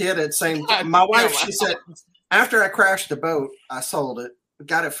had a kid at the same time. My wife, she said, after I crashed the boat, I sold it,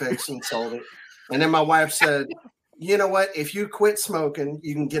 got it fixed and sold it. And then my wife said, you know what? If you quit smoking,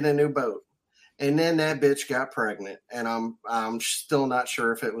 you can get a new boat. And then that bitch got pregnant, and I'm still not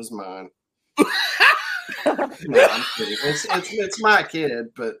sure if it was mine. No, I'm kidding. It's my kid,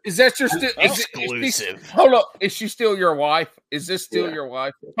 but is that your still exclusive? Hold up, is she still your wife? Is this still your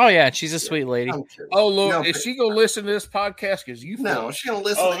wife? Oh yeah, she's a sweet lady. Oh Lord, is she gonna listen to this podcast? Because she's gonna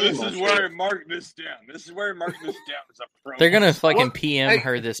listen. Oh, this is where I mark this down. This is where I mark this down as a pro. They're gonna fucking PM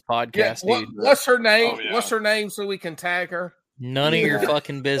her this podcast, dude. What's her name? Oh, yeah. What's her name so we can tag her? None of your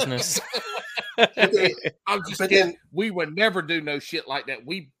fucking business. I'm just kidding. We would never do no shit like that.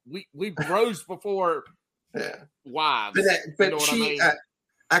 We bros before wives. But you know she, I mean?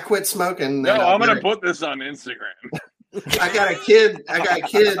 I quit smoking. No, I'm gonna put this on Instagram. I got a kid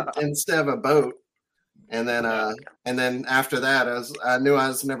instead of a boat, and then after that, I knew I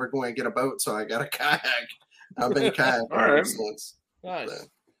was never going to get a boat, so I got a kayak. I've been kayaking since. Nice.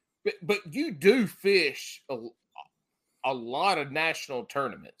 But you do fish a lot of national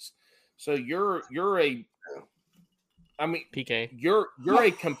tournaments. So you're a, I mean, PK. You're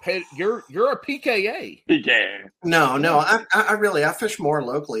a you're a PKA. PKA. No, I fish more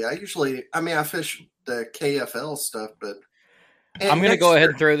locally. I fish the KFL stuff, but I'm going to go ahead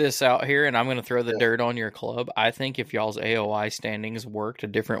and throw this out here, and I'm going to throw the dirt on your club. I think if y'all's AOI standings worked a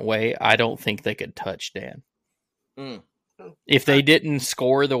different way, I don't think they could touch Dan. If they didn't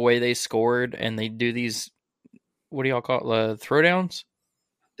score the way they scored, and they do these, what do y'all call it, throwdowns?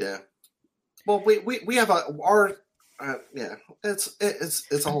 Yeah. Well, we have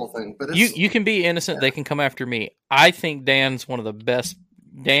it's a whole thing, but you can be innocent. They can come after me. I think Dan's one of the best.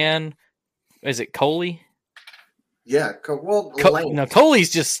 Dan, is it Coley? Yeah. No, Coley's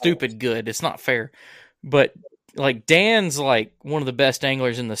just stupid good. It's not fair, but like Dan's like one of the best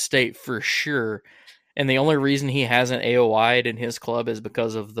anglers in the state for sure. And the only reason he hasn't AOI'd in his club is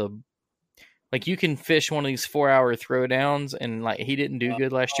because of like, you can fish one of these 4-hour throwdowns, and like he didn't do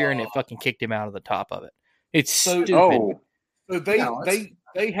good last year, and it fucking kicked him out of the top of it. It's stupid. So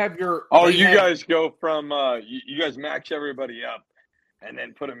they have your. Oh, you guys go from you guys max everybody up, and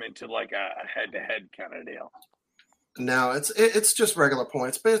then put them into like a head-to-head kind of deal. No, it's just regular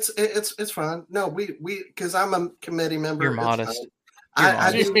points, but it's fine. No, we because I'm a committee member. You're modest.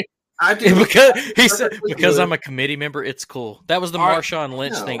 I do because he said because I'm a committee member, it's cool. That was the Marshawn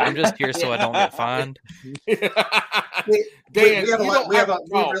Lynch thing. I'm just here so I don't get fined. We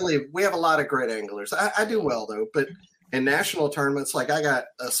have a lot of great anglers. I do well though, but in national tournaments, like I got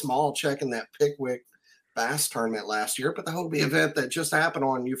a small check in that Pickwick Bass tournament last year, but the Hobie event that just happened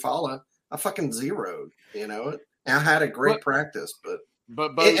on Eufaula, I fucking zeroed. You know, I had a great practice, but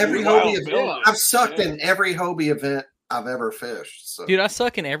every Hobie event, I've sucked in every Hobie event I've ever fished. So. Dude, I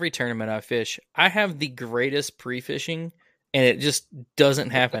suck in every tournament I fish. I have the greatest pre-fishing, and it just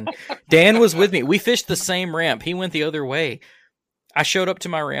doesn't happen. Dan was with me. We fished the same ramp. He went the other way. I showed up to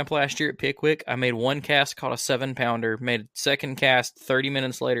my ramp last year at Pickwick. I made one cast, caught a 7-pounder. Made a second cast 30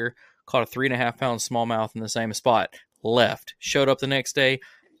 minutes later, caught a 3.5-pound smallmouth in the same spot. Left. Showed up the next day.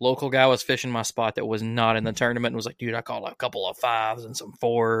 Local guy was fishing my spot that was not in the tournament and was like, dude, I caught a couple of 5s and some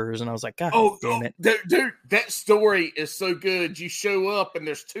 4s. And I was like, God damn it. Dude, that story is so good. You show up and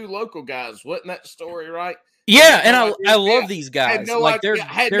there's 2 local guys. Wasn't that story, right? Yeah, and I love these guys. I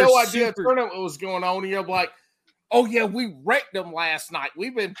had no idea a tournament was going on. And you're like, oh, yeah, we wrecked them last night.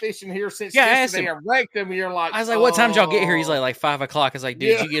 We've been fishing here since yesterday. I wrecked them. And you're like, I was like, what time did y'all get here? He's like 5 o'clock. I was like,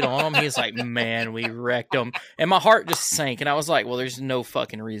 did you get on them? He's like, man, we wrecked them. And my heart just sank. And I was like, well, there's no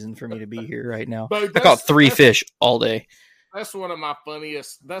fucking reason for me to be here right now. I caught 3 fish all day. That's one of the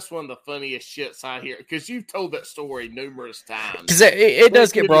funniest shits I hear. Because you've told that story numerous times. Because it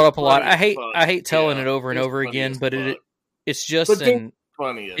does get brought up a lot. I hate telling it over and over again, but it's just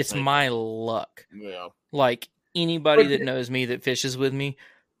it's my luck. Yeah. Like, anybody that knows me that fishes with me,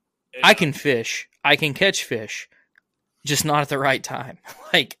 I can fish. I can catch fish. just not at the right time.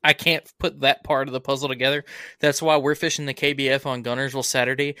 Like, I can't put that part of the puzzle together. That's why we're fishing the KBF on Gunnersville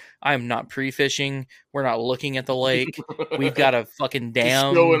Saturday. I am not pre-fishing. We're not looking at the lake. We've got a fucking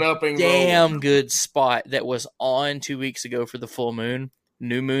going up and damn good spot that was on 2 weeks ago for the full moon.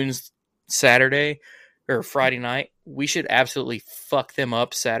 New moon's Saturday or Friday night. We should absolutely fuck them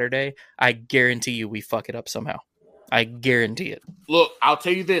up Saturday. I guarantee you we fuck it up somehow. I guarantee it. Look, I'll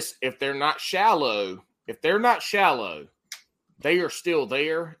tell you this. If they're not shallow, they are still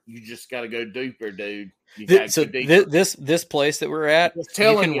there. You just got to go deeper, dude. This place that we're at, you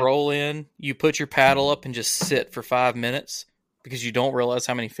can you. roll in, you put your paddle up and just sit for 5 minutes because you don't realize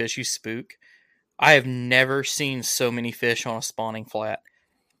how many fish you spook. I have never seen so many fish on a spawning flat,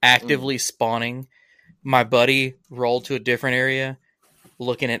 actively spawning. My buddy rolled to a different area,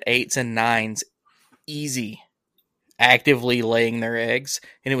 looking at 8s and 9s, easy, actively laying their eggs,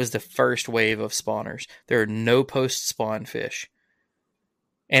 and it was the first wave of spawners. There are no post-spawn fish.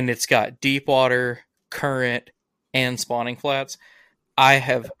 And it's got deep water, current, and spawning flats. I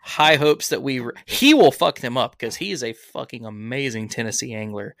have high hopes that he will fuck them up because he is a fucking amazing Tennessee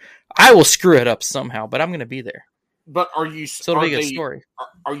angler. I will screw it up somehow, but I'm going to be there. But are you? So it'll be a good story.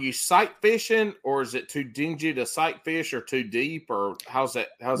 Are you sight fishing, or is it too dingy to sight fish, or too deep, or how's that?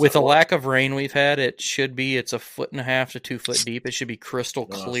 With the lack of rain we've had, it's a 1.5 to 2 foot deep. It should be crystal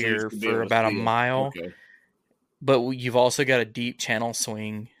clear for about a mile. Okay. But you've also got a deep channel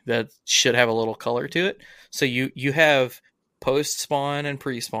swing that should have a little color to it. So you have post spawn and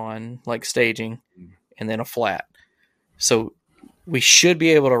pre spawn, like staging, and then a flat. So we should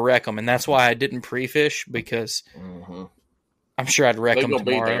be able to wreck them, and that's why I didn't pre-fish, because I'm sure I'd wreck them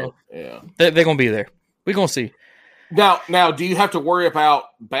tomorrow. Yeah, they're going to be there. We're going to see. Now, do you have to worry about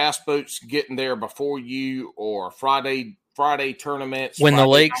bass boats getting there before you, or Friday tournaments? When the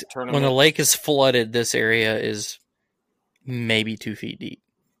lake is flooded, this area is maybe 2 feet deep.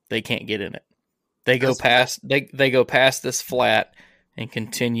 They can't get in it. They go past this flat and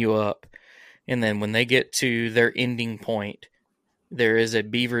continue up, and then when they get to their ending point, there is a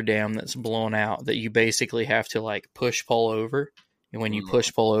beaver dam that's blown out that you basically have to like push pull over. And when you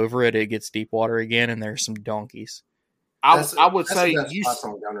push pull over it, it gets deep water again, and there's some donkeys. I would say you spots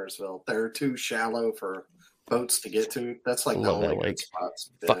on Gunnersville. They're too shallow for boats to get to. That's like the only good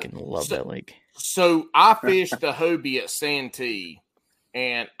spots. Yeah. Fucking love that lake. So I fished the Hobie at Santee,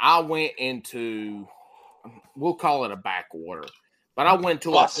 and I went into, we'll call it a backwater, but I went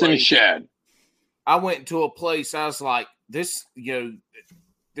to a place. I went to a place. I was like, this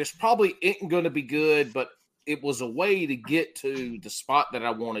probably isn't going to be good, but it was a way to get to the spot that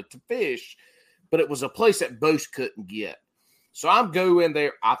I wanted to fish, but it was a place that boats couldn't get. So I'm going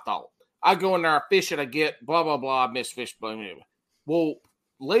there. I thought I go in there, I fish it, I get blah, blah, blah. I miss fish. Blah, blah, blah. Well,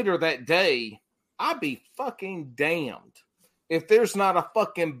 later that day, I'd be fucking damned if there's not a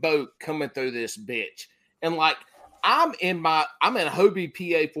fucking boat coming through this bitch. And like, I'm in a Hobie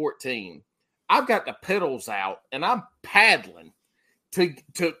PA 14. I've got the pedals out and I'm paddling to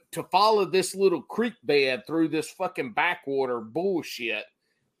follow this little creek bed through this fucking backwater bullshit.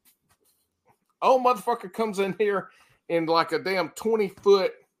 Oh, motherfucker comes in here in like a damn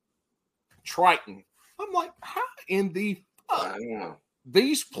 20-foot Triton. I'm like, how in the fuck?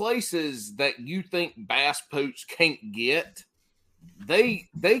 These places that you think bass boats can't get, they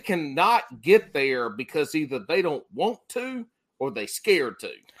cannot get there because either they don't want to or they scared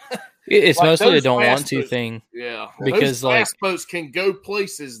to. It's like mostly a don't want to boats, thing. Yeah. Because those bass boats can go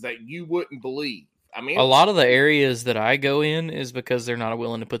places that you wouldn't believe. I mean, a lot of the areas that I go in is because they're not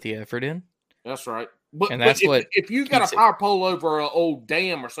willing to put the effort in. That's right. If you got a power pole over an old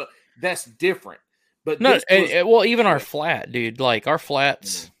dam or something, that's different. But no, even our flat, dude. Like our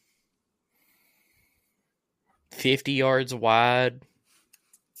flat's 50 yards wide,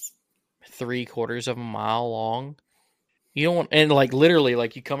 3/4 of a mile long. You don't want, and like literally,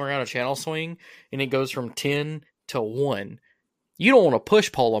 like you come around a channel swing and it goes from 10 to 1. You don't want to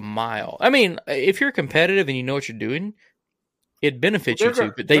push pole a mile. I mean, if you're competitive and you know what you're doing, it benefits you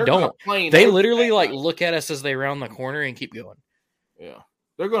too. But they don't. They literally like look at us as they round the corner and keep going. Yeah.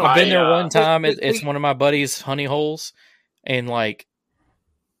 I've been there one time. It's one of my buddy's honey holes, and like,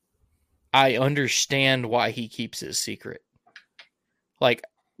 I understand why he keeps his secret. Like,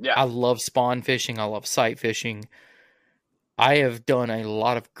 I love spawn fishing. I love sight fishing. I have done a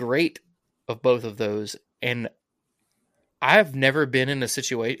lot of great of both of those, and I've never been in a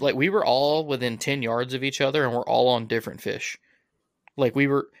situation like we were all within 10 yards of each other, and we're all on different fish. Like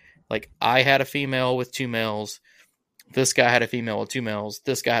I had a female with 2 males. This guy had a female with 2 males.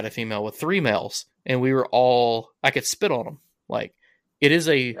 This guy had a female with 3 males. And we were all, I could spit on them. Like, it is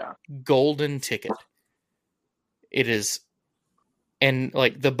a golden ticket. It is, and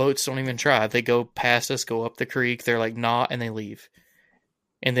like the boats don't even try. They go past us, go up the creek. They're like, nah, and they leave.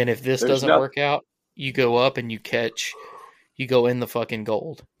 And then if this doesn't work out, you go up and you go in the fucking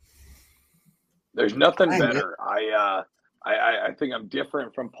gold. There's nothing better. I think I'm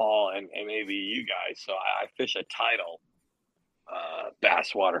different from Paul and maybe you guys. So I fish a tidal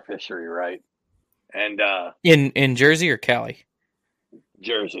bass water fishery, right? And in Jersey or Cali?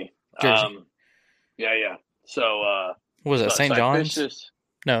 Jersey. Jersey. Yeah. So what was that St. John's?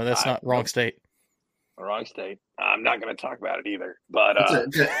 No, that's not wrong state. Wrong state. I'm not going to talk about it either. But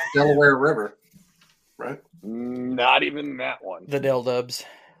it's a Delaware River, right? Not even that one. The Del Dubs.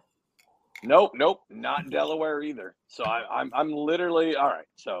 Nope, not Delaware either. So I'm literally all right.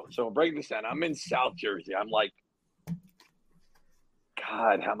 So break this down. I'm in South Jersey. I'm like,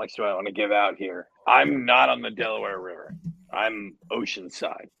 God, how much do I want to give out here? I'm not on the Delaware River. I'm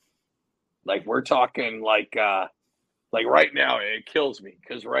Oceanside. Like we're talking like right now it kills me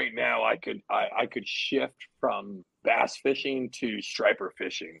because right now I could shift from bass fishing to striper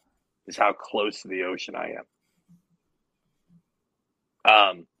fishing is how close to the ocean I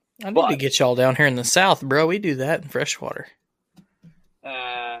am. I need to get y'all down here in the South, bro. We do that in freshwater.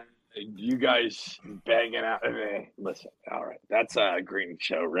 You guys banging out. Listen, all right. That's a green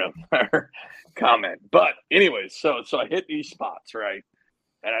show rim comment. But anyways, so I hit these spots, right?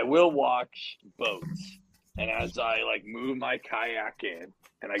 And I will watch boats. And as I like move my kayak in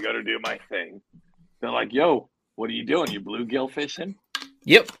and I go to do my thing, they're like, yo, what are you doing? You bluegill fishing?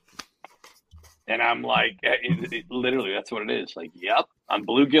 Yep. And I'm like, literally, that's what it is. Like, yep, I'm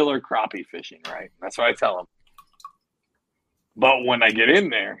bluegill or crappie fishing, right? That's what I tell them. But when I get in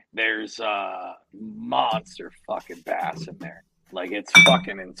there, there's monster fucking bass in there. Like, it's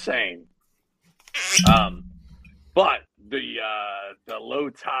fucking insane. But the low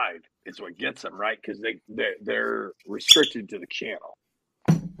tide is what gets them, right? Because they're restricted to the channel.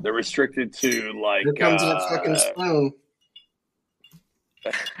 They're restricted to like. Here comes that fucking spoon.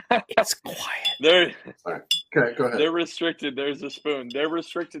 It's quiet. Okay, go ahead. They're restricted. There's a spoon. They're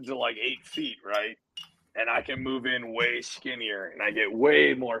restricted to like 8 feet, right? And I can move in way skinnier, and I get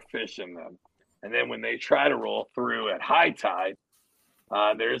way more fish in them. And then when they try to roll through at high tide,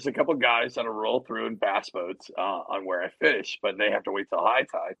 there's a couple guys that'll roll through in bass boats on where I fish, but they have to wait till high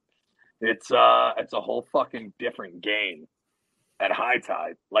tide. It's a whole fucking different game at high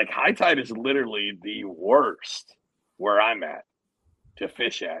tide. Like high tide is literally the worst where I'm at to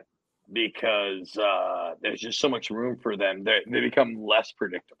fish at because there's just so much room for them. They become less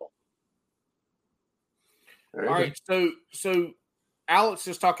predictable. All right, so Alex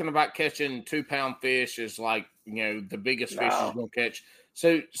is talking about catching 2-pound fish is like, the biggest fish he's going to catch.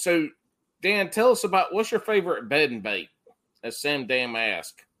 So Dan, tell us about what's your favorite bedding bait, as Sam Dam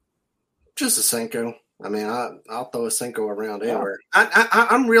asked. Just a Senko. I mean, I'll throw a Senko around anywhere.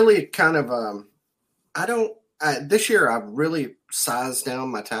 I'm really kind of this year I've really sized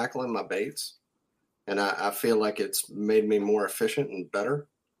down my tackling, my baits, and I feel like it's made me more efficient and better.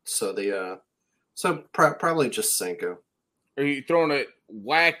 So probably just Senko. Are you throwing it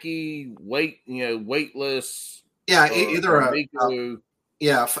wacky, weightless? Yeah, either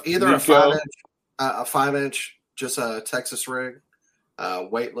either a 5-inch, just a Texas rig,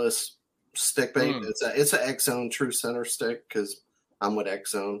 weightless stick bait. It's an X Zone True Center stick because I'm with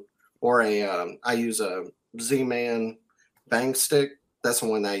X Zone, or I use a Z-Man bang stick. That's the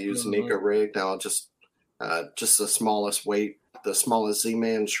one that I use. Nico rig. Now just the smallest weight, the smallest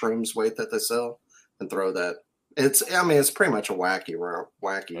Z-Man shrooms weight that they sell, and throw that. It's pretty much a wacky worm.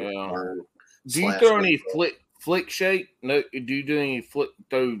 Do you throw any flick shake? No, do you do any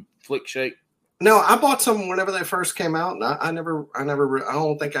flick shake? No, I bought some whenever they first came out, and I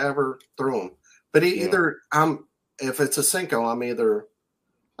don't think I ever threw them. But either if it's a Senko,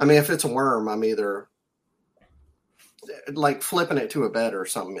 if it's a worm, I'm either like flipping it to a bed or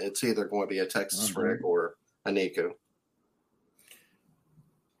something. It's either going to be a Texas rig or a Nico.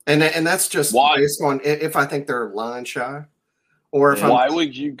 And that's just based on if I think they're line shy, or if why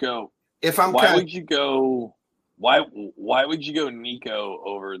would you go? If I'm why would you go? Why would you go Nico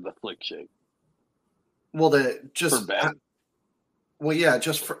over the flick shake? Well, just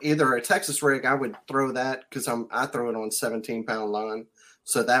for either a Texas rig, I would throw that because I throw it on 17-pound line,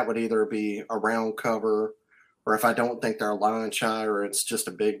 so that would either be a round cover, or if I don't think they're line shy or it's just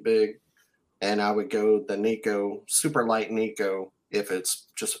a big, and I would go the Nico, super light Nico. If it's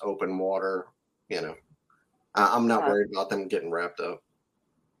just open water, I'm not worried about them getting wrapped up.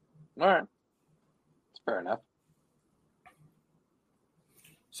 All right. That's fair enough.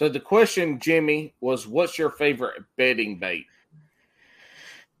 So the question, Jimmy, was what's your favorite bedding bait?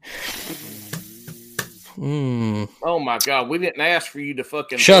 Oh my God, we didn't ask for you to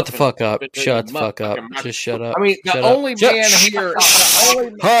fucking Shut the fucking fuck up. spit into Shut the the fuck up. motherfucking Just shut up. I mean, the Shut only up. man Shut- here,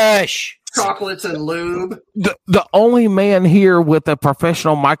 Hush. Chocolates and lube. the only man here with a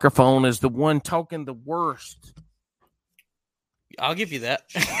professional microphone is the one talking the worst. I'll give you that.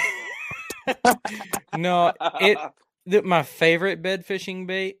 No, my favorite bed fishing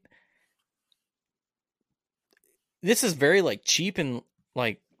bait. This is very like cheap and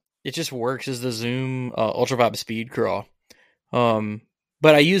like it just works as the Zoom Ultra Vibe Speed Craw. But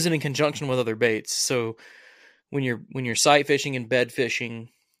I use it in conjunction with other baits. So when you're sight fishing and bed fishing,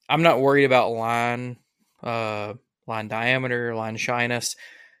 I'm not worried about line diameter, line shyness.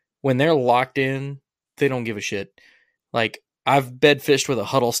 When they're locked in, they don't give a shit. Like I've bed fished with a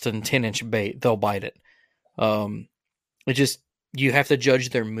Huddleston 10-inch bait, they'll bite it. It just you have to judge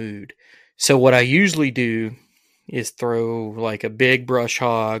their mood. So what I usually do is throw like a big brush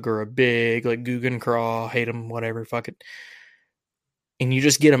hog or a big like Guggen Craw, hate them, whatever, fuck it. And you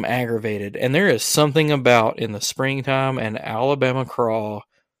just get them aggravated. And there is something about in the springtime and Alabama Craw,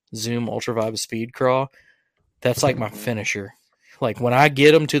 Zoom Ultra Vibe Speed Craw, that's like my finisher. Like when I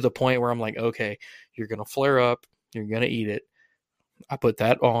get them to the point where I'm like, okay, you're going to flare up, you're going to eat it. I put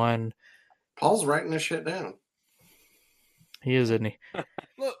that on. Paul's writing this shit down. He is, isn't he?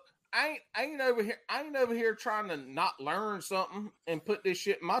 Look, I ain't over here. I ain't over here trying to not learn something and put this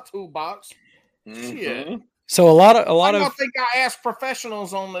shit in my toolbox. Shit. So a lot I of don't think I ask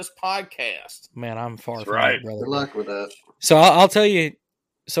professionals on this podcast. man, I'm far That's from right. that, brother. Good luck with that. So I'll tell you.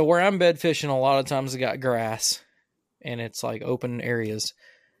 So where I'm bed fishing, a lot of times it got grass, and it's like open areas.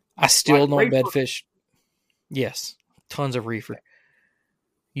 I still Like don't reefer? bed fish. Yes, tons of reefer.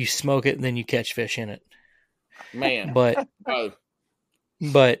 You smoke it, and then you catch fish in it. Man, But oh,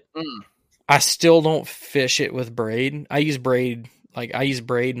 I still don't fish it with braid. I use braid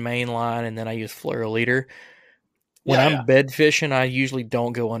main line, and then I use fluoro leader. When I'm bed fishing, I usually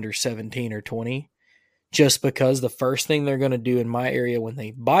don't go under 17 or 20. Just because the first thing they're going to do in my area when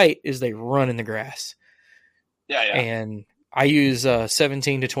they bite is they run in the grass. Yeah. And I use a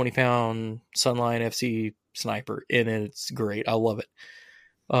 17 to 20 pound Sunline FC Sniper, and it's great. I love it.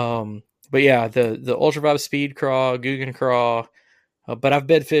 But yeah, the Ultra Vibe Speed Craw, Guggen Craw, but I've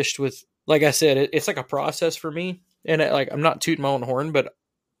bed fished with, like I said, it's like a process for me. And I'm not tooting my own horn, but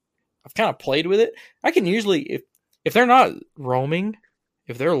I've kind of played with it. I can usually, if they're not roaming,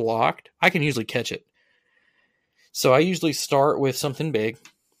 if they're locked, I can usually catch it. So I usually start with something big,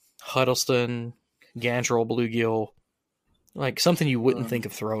 Huddleston, Gantrel, bluegill, like something you wouldn't think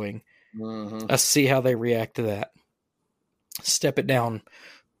of throwing. I see how they react to that. Step it down,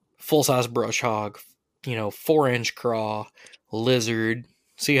 full-size brush hog, 4-inch craw, lizard,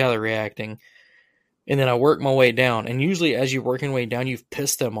 see how they're reacting. And then I work my way down. And usually as you're working your way down, you've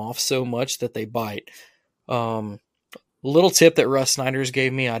pissed them off so much that they bite. Little tip that Russ Snyder's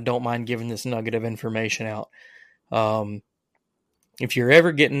gave me, I don't mind giving this nugget of information out. If you're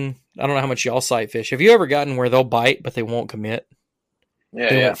ever getting, I don't know how much y'all sight fish. Have you ever gotten where they'll bite, but they won't commit?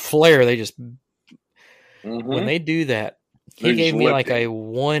 They won't flare. They just, when they do that, he gave me like a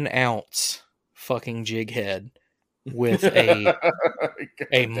 1 ounce fucking jig head with a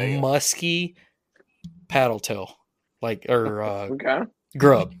musky paddle tail,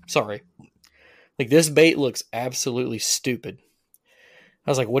 grub. Sorry. Like this bait looks absolutely stupid. I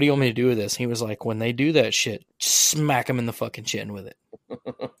was like, what do you want me to do with this? He was like, when they do that shit, smack them in the fucking chin with it.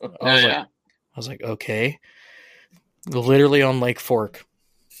 I was like, okay. Literally on Lake Fork,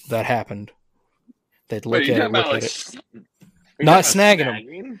 that happened. They'd look at it. Not snagging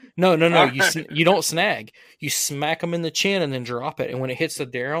them. No. You don't snag. You smack them in the chin and then drop it. And when it hits the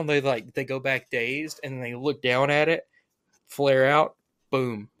down, they go back dazed and then they look down at it, flare out,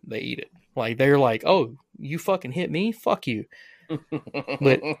 boom, they eat it. Like they're like, oh, you fucking hit me? Fuck you.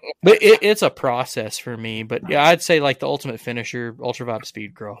 but it's a process for me. But yeah, I'd say like the ultimate finisher, Ultra Vibe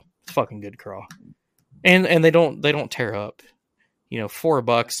Speed Craw. It's fucking good craw. And they don't tear up.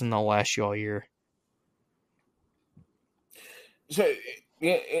 $4 and they'll last you all year. So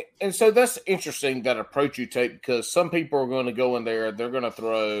and so that's interesting, that approach you take, because some people are going to go in there, they're going to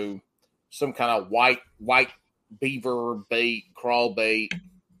throw some kind of white beaver bait, crawl bait.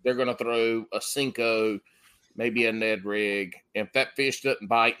 They're going to throw a Senko, maybe a Ned rig. If that fish doesn't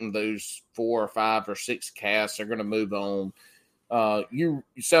bite in those 4 or 5 or 6 casts, they're going to move on. It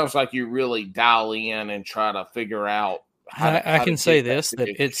sounds like you really dial in and try to figure out I can say this, that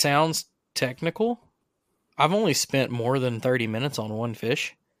it sounds technical. I've only spent more than 30 minutes on one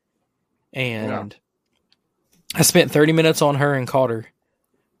fish. And I spent 30 minutes on her and caught her.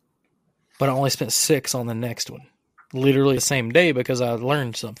 But I only spent 6 on the next one. Literally the same day, because I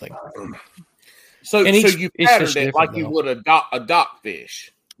learned something. So And you each patterned fish it like different, you though. would a dock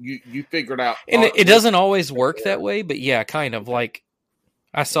fish. You figured out, And it doesn't always work that way, but yeah, kind of. Like,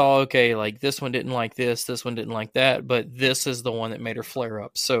 I saw, okay, like this one didn't like this one didn't like that, but this is the one that made her flare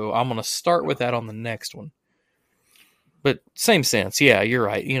up. So I'm going to start with that on the next one. But same sense. Yeah, you're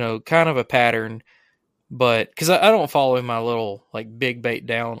right. You know, kind of a pattern, but because I don't follow my little like big bait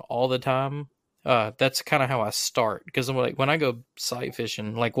down all the time. That's kind of how I start. Because I'm like, when I go sight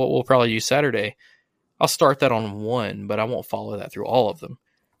fishing, like what we'll probably use Saturday, I'll start that on one, but I won't follow that through all of them.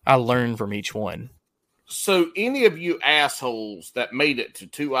 I learn from each one. So any of you assholes that made it to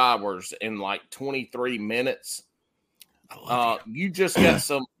 2 hours in like 23 minutes, you just got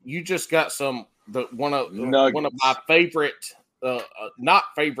some. You just got some. One of my favorite, not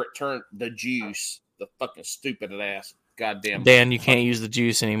favorite turn, the juice, the fucking stupid ass, goddamn. Dan, you can't use the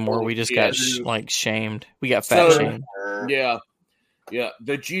juice anymore. We just got shamed. We got fat shamed. Yeah,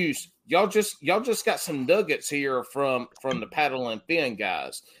 the juice. Y'all just got some nuggets here from the paddle and fin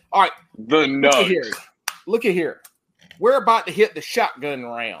guys. All right, the nuggets. Look at here. We're about to hit the shotgun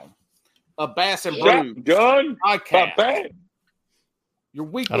round. A Bass and Brew shotgun podcast. Your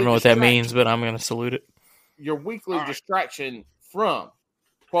weekly I don't know what that means, but I'm going to salute it. Your weekly distraction from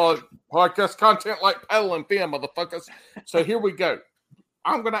podcast content like paddle and fin, motherfuckers. So here we go.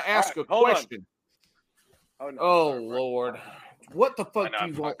 I'm going to ask a question. Oh, Lord. What the fuck do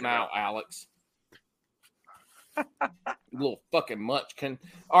you want now, Alex? You little fucking munchkin.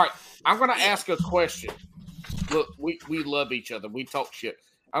 All right, I'm going to ask a question. Look, we love each other. We talk shit.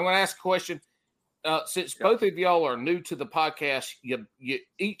 I'm going to ask a question. Since both of y'all are new to the podcast, you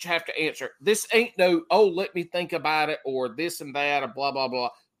each have to answer. This ain't no, let me think about it, or this and that, or blah, blah, blah.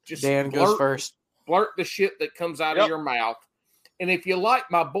 Just Dan goes first. Blurt the shit that comes out of your mouth. And if you like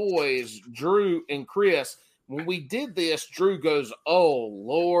my boys, Drew and Chris, when we did this, Drew goes, oh,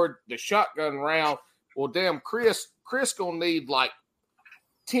 Lord, the shotgun round. Well, damn, Chris gonna need like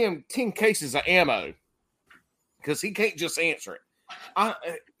 10 cases of ammo because he can't just answer it.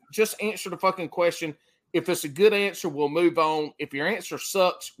 Just answer the fucking question. If it's a good answer, we'll move on. If your answer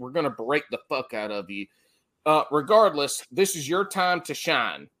sucks, we're going to break the fuck out of you. Regardless, this is your time to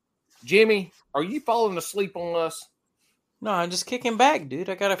shine. Jimmy, are you falling asleep on us? No, I'm just kicking back, dude.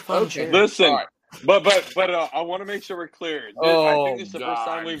 I got a fun chair. Listen, but I want to make sure we're clear. I think this is the first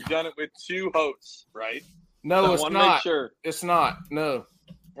time we've done it with two hosts, right? No, so it's not. Make sure. It's not. No.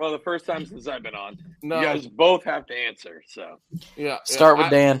 Well, the first time since I've been on. No. You guys both have to answer. So yeah. Start with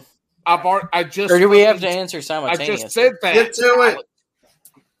Dan. I just. Or do we have to answer simultaneously? I just said that. Get to it.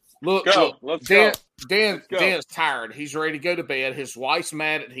 Look, let's go. Dan's tired. He's ready to go to bed. His wife's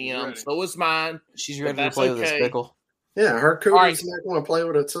mad at him. So is mine. She's ready to play with this pickle. Yeah, her cooter's not going to play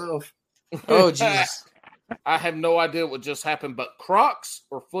with itself. Oh, Jesus. I have no idea what just happened, but Crocs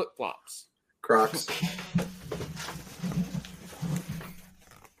or flip-flops? Crocs.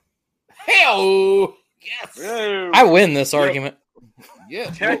 Hell, yes. I win this argument.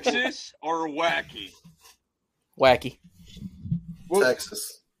 Yeah. Texas or wacky? Wacky. Well,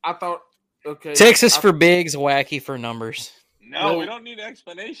 Texas. I thought, okay. Texas for bigs, wacky for numbers. No, we don't need an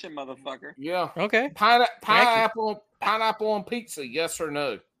explanation, motherfucker. Yeah. Okay. Pineapple on pizza, yes or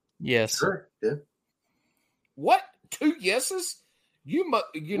no? Yes. Sure. Yeah. What? 2 yeses? You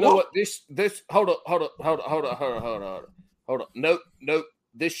know what? This hold up. Nope.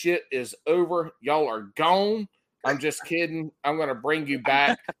 This shit is over. Y'all are gone. I'm just kidding. I'm gonna bring you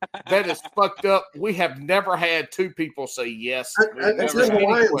back. That is fucked up. We have never had 2 people say yes. I think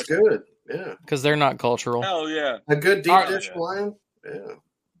Hawaiian's good. Yeah. Because they're not cultural. Hell yeah. A good deep dish Hawaiian? Yeah.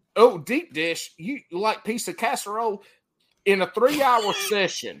 Oh, deep dish. You like piece of casserole? In a 3-hour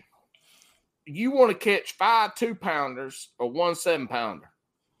session, you want to catch 5 2-pounders or 1 7-pounder?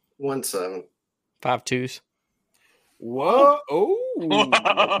 1 7. 5 2s. Whoa. Oh.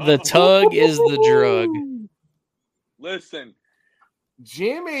 The tug is the drug. Listen.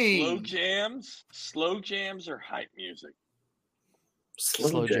 Jimmy. Slow jams or hype music?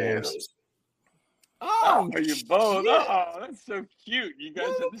 Slow jams. Oh, are you both? Shit. Oh, that's so cute. You guys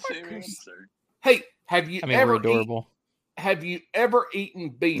have the same answer. Hey, have you ever we're adorable. Have you ever eaten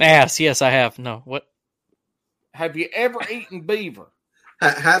beaver? Yes, I have. No, what? Have you ever eaten beaver?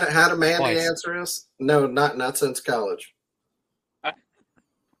 How did Mandy Twice. answer us? No, not since college.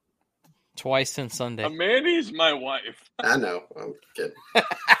 Twice since Sunday. Mandy's my wife. I know. I'm kidding.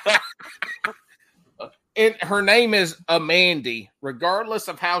 And her name is Amandy. Regardless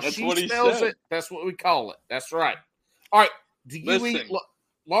of how she spells it, that's what we call it. That's right. All right. Do you eat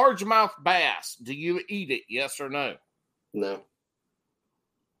largemouth bass? Do you eat it? Yes or no? No.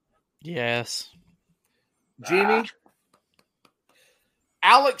 Yes. Jimmy?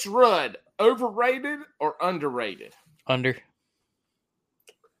 Alex Rudd, overrated or underrated? Under.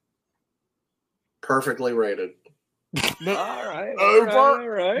 Perfectly rated. No, All right. over. All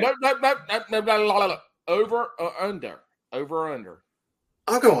right. No. Over or under? Over or under?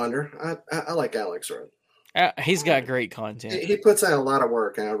 I'll go under. I like Alex Rudd. He's got great content. He puts in a lot of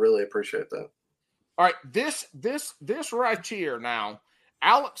work, and I really appreciate that. All right, this right here now,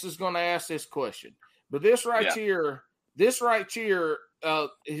 Alex is going to ask this question, but this right here has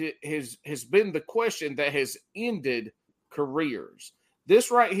been the question that has ended careers.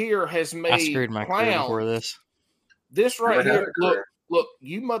 This right here has made I screwed my career before this. This right Never had here, a career. look,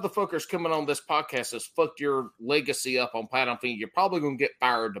 you motherfuckers coming on this podcast has fucked your legacy up on Pat on Fiend. You're probably going to get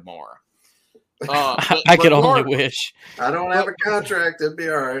fired tomorrow. I could only wish. I don't have a contract. It'd be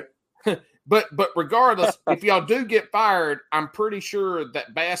all right. But regardless, if y'all do get fired, I'm pretty sure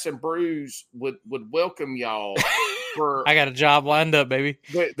that Bass and Brews would welcome y'all. For I got a job lined up, baby.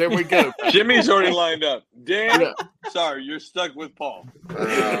 there we go. Jimmy's already lined up. Dan, sorry, you're stuck with Paul.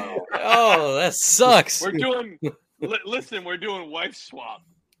 Oh, that sucks. We're doing. Listen, we're doing wife swap.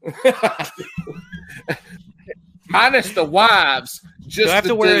 Minus the wives. Just Do I have the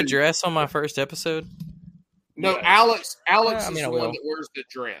to wear a dude. dress on my first episode? No, Yes. Alex I mean, is I the will. one that wears the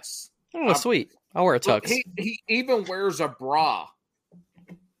dress. Oh, sweet. I'll wear a Look, tux. he even wears a bra.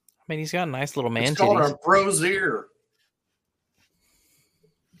 I mean, he's got nice little man It's called titties. a brosier.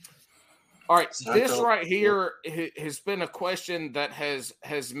 All right, So this I right here has been a question that has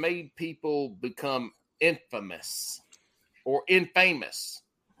made people become infamous or infamous.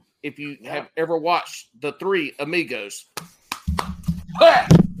 If you have ever watched The Three Amigos,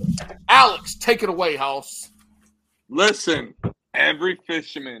 Alex, take it away, Hoss. Listen, every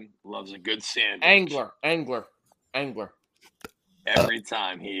fisherman loves a good sandwich. Angler. Every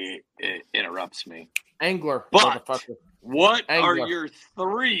time he interrupts me. Angler, But- motherfucker. What are Angler. your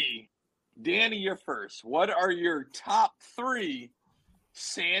three? Danny, you're first. What are your top three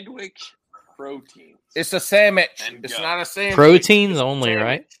sandwich proteins? It's a sandwich. And It's go. not a sandwich. Proteins It's a only, sandwich.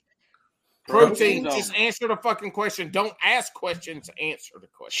 right? Protein. Proteins Just only. answer the fucking question. Don't ask questions. Answer the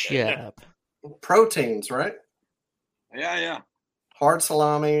question. Shut up. Proteins, right? Yeah. Hard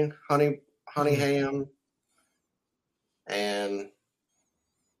salami, honey ham, and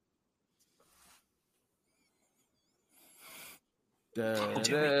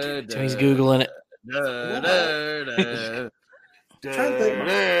Jimmy's Googling it. trying to think.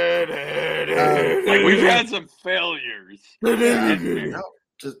 Like we've had some failures. No,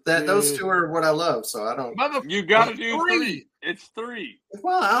 just that those two are what I love. So I don't. Mother, You got to do three. It's three.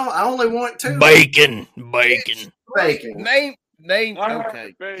 Well, I only want two. Bacon. Bacon. Name. All right,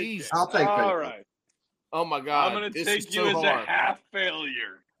 Okay. bacon. Jesus. I'll take All bacon. right. Oh my God. I'm going to This take is you so as hard. a half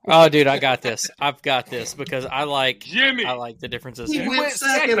failure. Oh, dude, I got this. I've got this because I like Jimmy. the differences. He You went went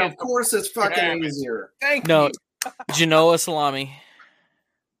second. second. Of course, it's fucking Yeah. easier. Thank No, you. Genoa salami,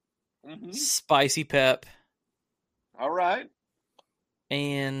 Mhm. spicy pep, All right.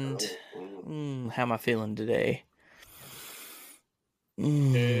 and how am I feeling today? We're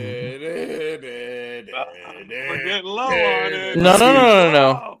getting low on it.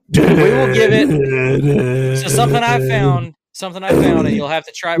 No. We will give it. So something I found, and you'll have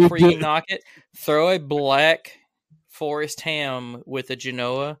to try it before you can knock it. Throw a black forest ham with a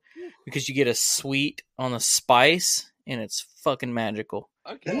Genoa because you get a sweet on the spice, and it's fucking magical.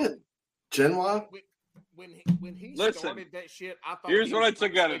 Okay. Isn't it Genoa? When he Listen, started that shit, I thought here's he what was I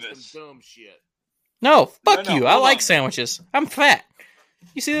took gonna out of say this. some dumb shit. No, fuck No, you. I hold like on. sandwiches. I'm fat.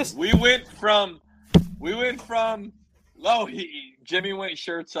 You see this? We went from Jimmy went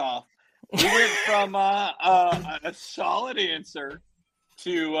shirts off. We went from a solid answer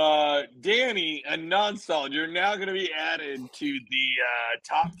to Danny, a non-solid. You're now going to be added to the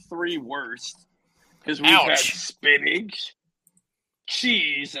top three worst because we've had Ouch. spinach,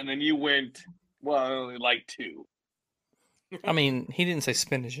 cheese, and then you went only like two. I mean, he didn't say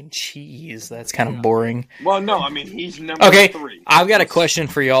spinach and cheese. That's kind of boring. Well, no, I mean he's number Okay, three. I've got a question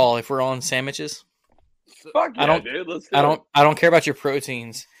for y'all. If we're on sandwiches, Fuck yeah, I don't- dude. Let's do I don't care about your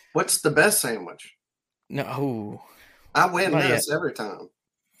proteins. What's the best sandwich? No, ooh, I win Not this every time.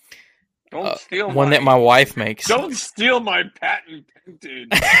 Don't steal one that my wife makes. Don't steal my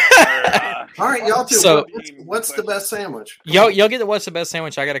patented. All right, y'all two. So- what's the best sandwich? Y'all get the what's the best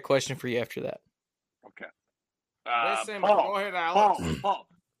sandwich? I got a question for you after that. Okay. Best sandwich. Go ahead, Alex. Paul.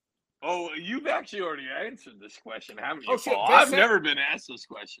 Oh, you've actually already answered this question, haven't you, Oh, shit, Paul? best I've sam- never been asked this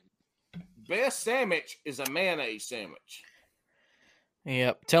question. Best sandwich is a mayonnaise sandwich.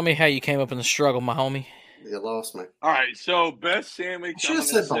 Yep. Tell me how you came up in the struggle, my homie. You lost me. All right, so best sandwich. You I'm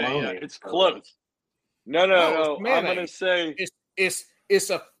should've gonna said say bologna. it's close. No. No, it's I'm gonna mayonnaise. say It's It's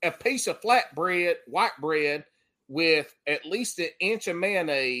a piece of flat bread, white bread, with at least an inch of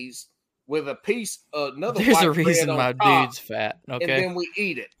mayonnaise, with a piece of another There's white a reason bread my on top, dude's fat. Okay. and then we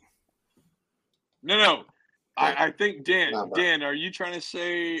eat it. No. I think Dan. No, bro. Dan, are you trying to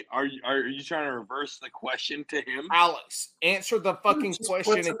say? Are you trying to reverse the question to him? Alex, answer the fucking Just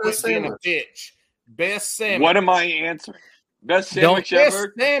question what's and the quit best being a sandwich? bitch. Best sandwich. What am I answering? Best Don't- sandwich Best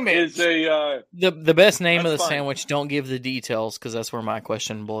ever sandwich. is a The best name of That's the fine. sandwich. Don't give the details because that's where my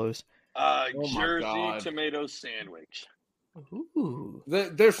question blows. my Jersey God. tomato sandwich. Ooh.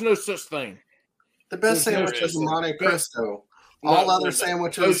 There's no such thing. The best There sandwich is is. Monte Cristo. No, All no, other no.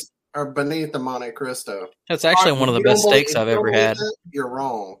 sandwiches are beneath the Monte Cristo. That's actually Alright, one of the If you best don't steaks believe- I've if you ever don't believe had. that, you're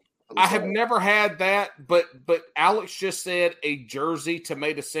wrong. I'm I have sorry. never had that, but Alex just said a Jersey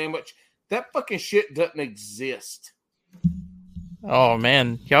tomato sandwich. That fucking shit doesn't exist. Oh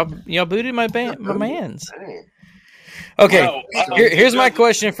man, y'all booted my man's. Dang. Okay, No, here's my doesn't-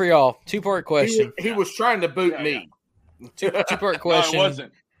 question for y'all. Two-part question. He was trying to boot Yeah, me. Two-part No, it question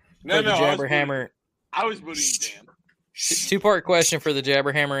wasn't. for No, the I was Jabberhammer. I was booting Dan. Two-part question for the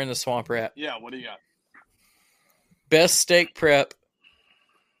Jabberhammer and the Swamp Rat. Yeah, what do you got? Best steak prep.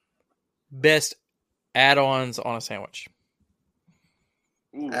 Best add-ons on a sandwich.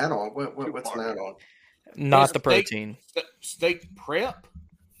 Ooh, Add-on. What's an Two-part. add-on? Not Best the steak- protein. Steak prep?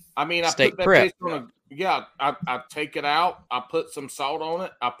 I mean, I Steak put that prep. bitch on I take it out. I put some salt on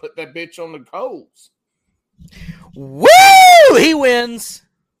it. I put that bitch on the coals. Woo! He wins.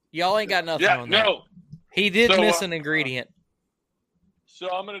 Y'all ain't got nothing Yeah, on that. no. He did So, miss an ingredient. So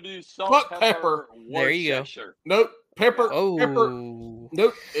I'm gonna do salt, Fuck pepper, pepper. There you go. Worcestershire. Nope. Pepper. Oh,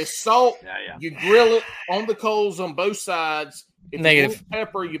 Nope. It's salt. Yeah. You grill it on the coals on both sides. If Negative. you want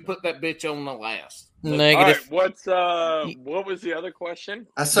pepper, you put that bitch on the last. All negative. right. What was the other question?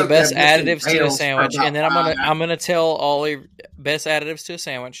 I The soaked best that bitch in additives to a bales for sandwich, about and then 5 I'm gonna tell all your best additives to a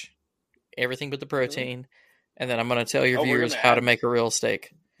sandwich, everything but the protein, and then I'm gonna tell your Oh, we're viewers gonna how to add- make a real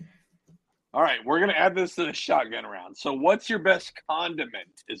steak. All right, we're gonna add this to the shotgun round. So, what's your best condiment?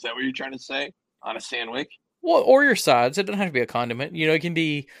 Is that what you're trying to say on a sandwich? Well, or your sides. It doesn't have to be a condiment. You know, it can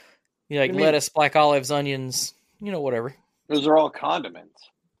be like you mean? lettuce, black olives, onions. You know, whatever. Those are all condiments.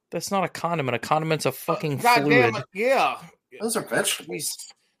 That's not a condiment. A condiment's a fucking God fluid. damn it. Yeah. Those are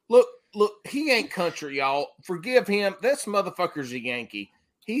vegetables. Look, he ain't country, y'all. Forgive him. This motherfucker's a Yankee.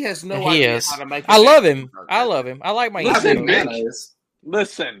 He has no He idea is. how to make a I love damn him. burger. I love him. I like my Listen, Yankee Listen, bitch. food. mayonnaise.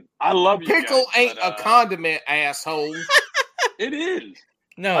 Listen, I love you. Pickle guys, ain't but, a condiment, asshole. It is.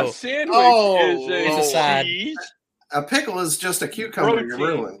 No, A sandwich Oh, is It's a side. cheese, A pickle is just a cucumber you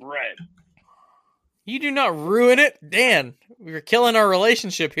protein, ruin. bread. you do not ruin it, Dan. We're killing our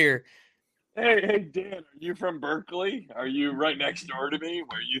relationship here. Hey, Dan, are you from Berkeley? Are you right next door to me?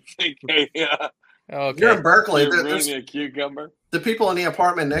 Where you think Okay. You're in Berkeley. you're There's ruining a cucumber? the people in the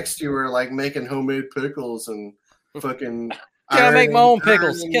apartment next to you are like making homemade pickles and fucking. Can I make my own ironing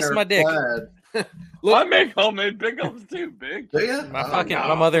pickles? Kiss their my dick. plaid. I make homemade pickles too, big. Do you? My Oh, fucking no.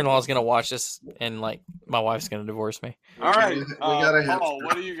 my mother-in-law is gonna watch this, and like my wife's gonna divorce me. All right, We got a Paul, hipster.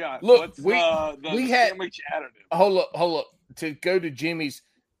 what do you got? Look, What's we the had- sandwich additive? Hold up. To go to Jimmy's,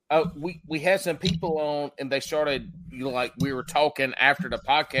 we had some people on, and they started like we were talking after the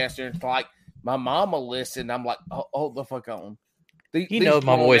podcast, and it's like my mama listened. I'm like, hold the fuck on. You know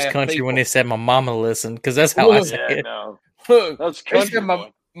my voice country when they said my mama listened, because that's how I Look, say Yeah, it. no, Look, that's they country said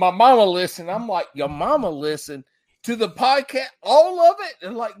boy. my mama listened. I'm like, your mama listened to the podcast, all of it,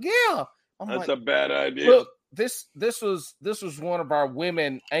 and like, yeah. I'm That's like, a bad idea. look, this was one of our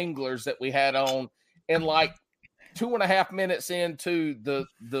women anglers that we had on, and like 2.5 minutes into the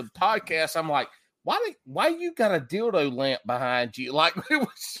podcast, I'm like, why you got a dildo lamp behind you? Like it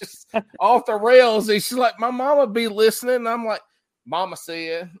was just off the rails. And she's like, my mama be listening. And I'm like, mama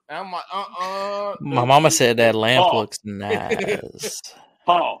said. I'm like, My mama said that lamp Oh. looks nice.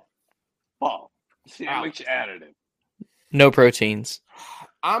 Paul, sandwich additive. No proteins.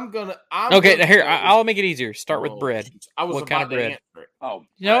 I'm gonna. Okay, now here I'll make it easier. Start with Oh, bread. I was What kind of about to bread? answer it. Oh,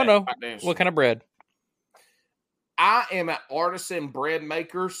 No, bread. no. Goddamn. What kind of bread? I am an artisan bread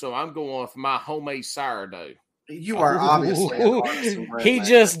maker, so I'm going with my homemade sourdough. You are obviously an artisan bread He maker.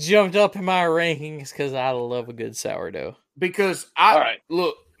 just jumped up in my rankings because I love a good sourdough. Because All right.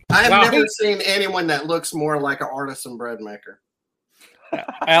 look, I have Wow, never he- seen anyone that looks more like an artisan bread maker.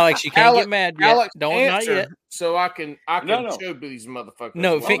 Alex, you can't Alex- get mad yet. Alex, Don't answer, not yet. so I can No. show these motherfuckers.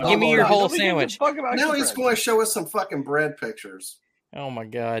 No, what give I'm me doing. your whole Nobody gives a sandwich. fuck about Now your he's bread. going to show us some fucking bread pictures. Oh my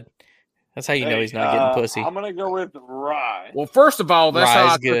god, that's how you know Hey, he's not getting pussy. I'm gonna go with rye. Well, first of all, that's how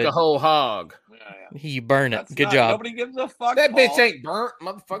Rye's I cook good. a whole hog. Yeah. You burn it. That's Good not- job. Nobody gives a fuck. That bitch Paul. ain't burnt,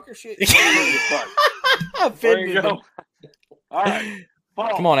 motherfucker. Shit. There you Offended go. him. All right.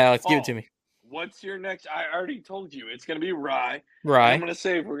 Paul, Come on, Alex, give it Paul, to me. What's your next? I already told you it's going to be rye. Rye. I'm going to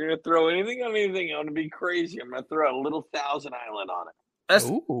say if we're going to throw anything on anything, I'm going to be crazy. I'm going to throw a little Thousand Island on it.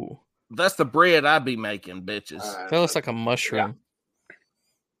 Ooh, That's the bread I be making, bitches. that looks like a mushroom.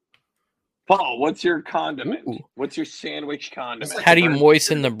 Paul, what's your condiment? Ooh. What's your sandwich condiment? like How do you bread.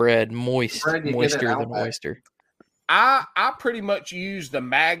 moisten the bread? Moist, Bread, you get it moister out than back. oyster. I pretty much use the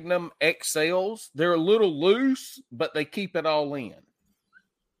Magnum XLs. They're a little loose, but they keep it all in.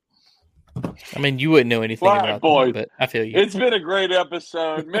 I mean, you wouldn't know anything All right, about boys. that, but I feel you. It's been a great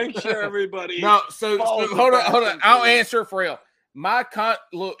episode. Make sure everybody. No, so follows the hold on. fashion I'll police. answer for real.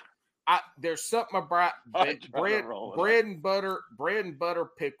 Look, there's something about I'm trying to roll it bread and butter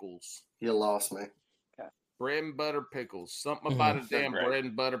pickles. You lost me. Bread and butter pickles. Something about a damn Great. bread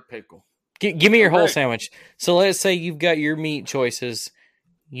and butter pickle. Give me your whole Rick. sandwich. So let's say you've got your meat choices.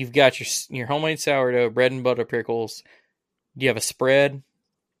 You've got your homemade sourdough, bread and butter pickles. Do you have a spread?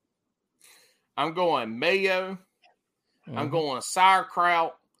 I'm going mayo. I'm Mhm. going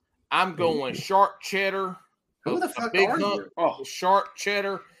sauerkraut. I'm going sharp cheddar. Who the a fuck big are hunk you? Oh, of sharp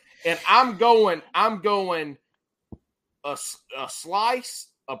cheddar, and I'm going a slice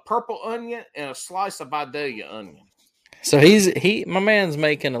of purple onion and a slice of Vidalia onion. So my man's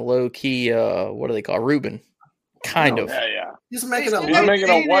making a low key what do they call it? Reuben? Kind No. of. yeah. He's making a He's He's Ain't- making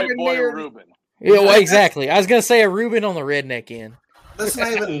a ain't white even boy near- Reuben. Yeah, well, exactly. I was gonna say a Reuben on the redneck end. That's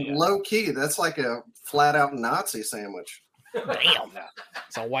not even low key. That's like a flat out Nazi sandwich. Damn.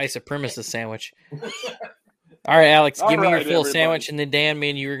 It's a white supremacist sandwich. All right, Alex, All give me your right, full everybody. sandwich, and then Dan,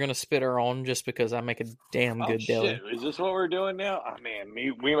 me and you are gonna spit our own just because I make a damn Oh, good deli. shit. Is this what we're doing now? Oh, man.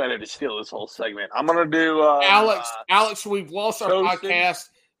 We might have to steal this whole segment. I'm going to do. Alex, we've lost our toasted. podcast.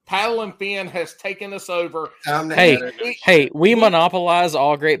 Paddle and Finn has taken us over. Time to Hey, edit. Hey, we monopolize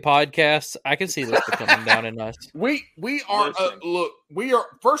all great podcasts. I can see this becoming down in us. We are Listen. look. We are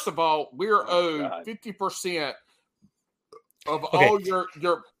first of all we are owed God. 50% of Okay. all your.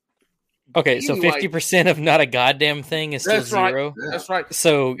 Okay, so Anyway. 50% of not a goddamn thing is still That's right. zero. That's right.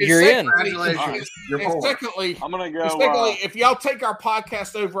 So And you're in. Congratulations. You're And poor. secondly, I'm going to go. if y'all take our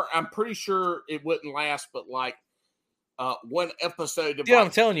podcast over, I'm pretty sure it wouldn't last, but like one episode. Of Dude, I'm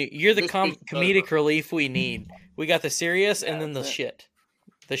like, telling you, you're the this week's comedic over. relief we need. We got the serious and then the that's it. shit.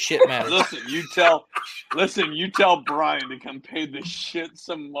 The shit matters. Listen, you tell Brian to come pay the shit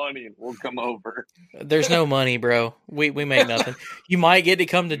some money and we'll come over. There's no money, bro. We make nothing. You might get to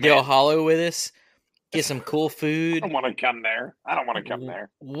come to Man. Del Hollow with us, get some cool I food. don't want to come there. I don't want to come there.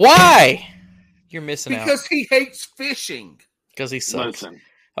 Why? You're missing out because he hates fishing. because he sucks. Listen,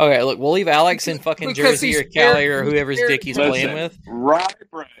 Okay, look, we'll leave Alex in fucking Because Jersey he's or Cali scared- or whoever's he's dick he's scared- playing listen, with.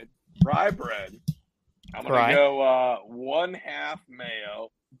 rye bread. I'm going Rye. to go 1/2 mayo.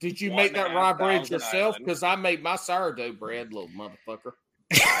 Did you One make and that a rye half bread Thousand yourself? Island. Because I made my sourdough bread, little motherfucker.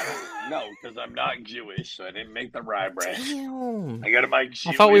 No, because I'm not Jewish, so I didn't make the rye bread. Damn. I got to make I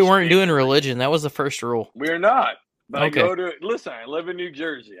Jewish. thought we weren't doing bakery. religion. That was the first rule. We're not. But Okay. I go to listen. I live in New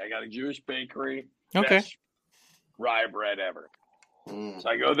Jersey. I got a Jewish bakery. Okay. Best rye bread ever. Mm. So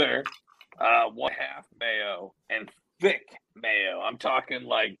I go there. 1/2 mayo and thick mayo. I'm talking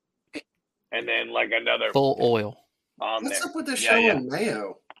like, and then like another Full oil. on What's there. up with this Yeah, show yeah. and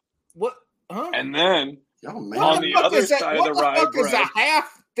mayo? What? Huh? And then Y'all On What man. the other is that? side of What the rye fuck is bread- a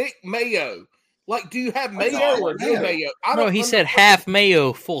half thick mayo? Like, do you have What's mayo all or mayo? no mayo? I No, don't he said understand. half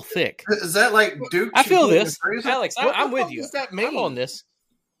mayo, full thick. Is that like Duke? I feel you put in the this. freezer? Alex, What the I'm with fuck you. does that I'm mean? on this.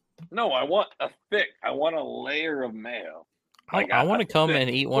 no, I want a thick. I want a layer of mayo. Like I want to come thick. and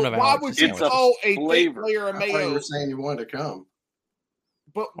eat one of But why Alex's would you It's a sandwiches. call a flavor. thick layer of I thought you mayo? were saying you wanted to come.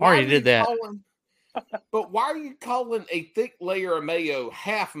 But Already why did are you that. but why are you calling a thick layer of mayo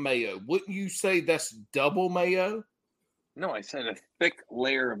half mayo? Wouldn't you say that's double mayo? No, I said a thick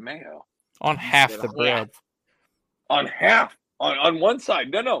layer of mayo On half said the half. bread. on half on one side.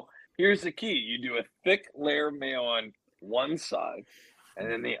 No. Here's the key: you do a thick layer of mayo on one side, and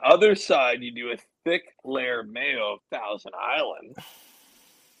then the other side you do a thick layer of mayo of Thousand Island.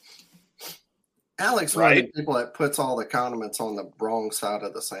 Alex, one of Right. the people that puts all the condiments on the wrong side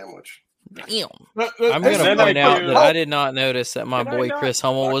of the sandwich. Damn. I'm And going to then point I out do- that I did not notice that my Did I boy not Chris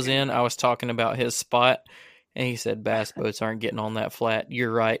Hummel was fucking- in. I was talking about his spot, and he said bass boats aren't getting on that flat.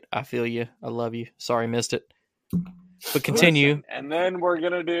 You're right. I feel you. I love you. Sorry, missed it. But continue. Listen, and then we're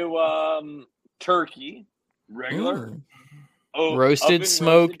gonna do turkey, regular, Mm. oven Roasted,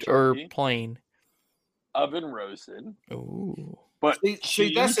 smoked, or turkey, plain? oven roasted. Ooh. But See, that's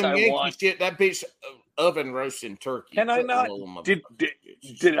cheese, some I Yankee want. shit. That bitch oven roasting turkey. Can I Fuck not? a little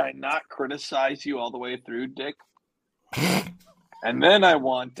motherfucker. Did I not criticize you all the way through, Dick? And then I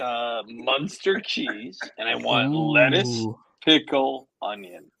want Munster cheese, and I want lettuce, Ooh. pickle,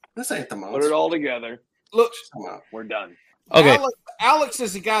 onion. This ain't the Put most. it all together. Look, Come on. We're done. Okay. Alex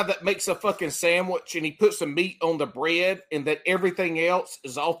is the guy that makes a fucking sandwich and he puts some meat on the bread and then everything else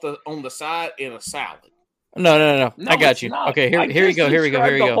is on the side in a salad. No. No, I got it's you. not. Okay, here I we just go.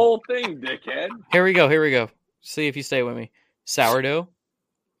 described the whole thing, dickhead. Here we go. See if you stay with me. Sourdough.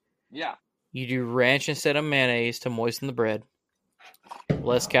 Yeah. You do ranch instead of mayonnaise to moisten the bread.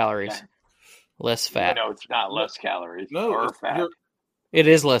 Less calories. Okay. Less fat. No, it's not less calories No, or it's- fat. you're- It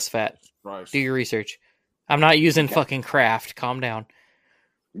is less fat. Christ. Do your research. I'm not using Okay. fucking Kraft. Calm down.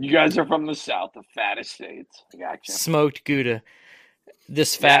 You guys are from the South, the fattest states. I got you. Smoked Gouda.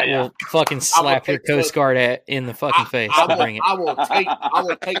 This fat Yeah. will fucking slap your take the- Coast Guard in the fucking face. Bring it. I will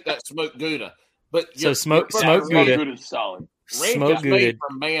take that smoked Gouda. But So you're smoked Yeah, smoked smoked Gouda. Gouda is solid. ranch smoked is made Gouda.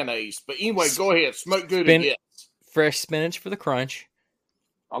 from mayonnaise. But anyway, go ahead. Smoked Gouda, Spin- yes. Fresh spinach for the crunch.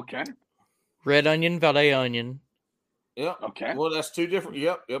 Okay. Red onion, Valdez onion. Yep. Okay. Well, that's two different.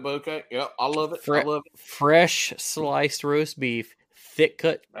 Yep. Okay. Yep. I love it. Fre- I love it. Fresh sliced roast beef. Thick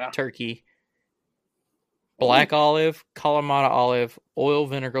cut Yeah. turkey. Black olive, Kalamata olive, oil,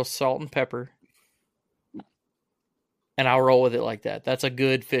 vinegar, salt, and pepper. And I'll roll with it like that. That's a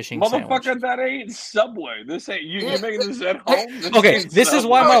good fishing sandwich. Motherfucker, that ain't Subway. This ain't you. You're making this at Hey, home. Okay, ain't this is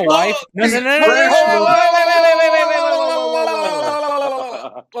why my Subway. wife. No.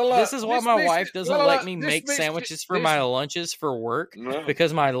 This is why my wife doesn't let me make sandwiches for my lunches for work No,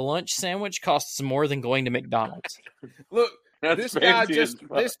 because my lunch sandwich costs more than going to McDonald's. Look, that's fancy as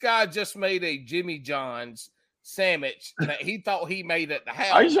fuck. this guy just made a Jimmy John's sandwich that he thought he made at the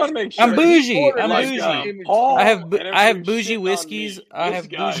house. I just want to make sure. I'm bougie. I'm Like, bougie. Paul I have and I have everybody's bougie shitting on whiskeys. me. I This have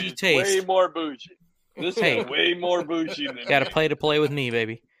guy bougie is taste. Way more bougie. This Hey. is way more bougie than Got to play with me,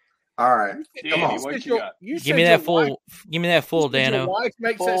 baby. All right. Danny, on. what you got? Give me that full. Give me that full, Your Dano. wife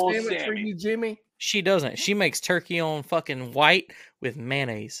makes Full that sandwich for Sammy. you, Jimmy. She doesn't. She makes turkey on fucking white with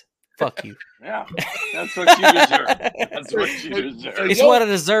mayonnaise. Fuck you. Yeah, that's what you deserve. That's what you deserve. It's what I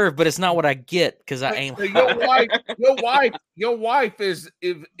deserve, but it's not what I get because I ain't. So your wife is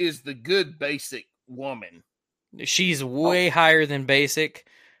the good basic woman. She's way higher than basic.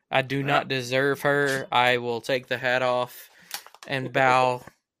 I do not deserve her. I will take the hat off and bow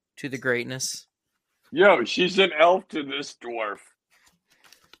to the greatness. Yo, she's an elf to this dwarf.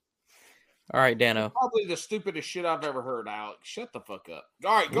 All right, Dano. Probably the stupidest shit I've ever heard, Alex. Shut the fuck up.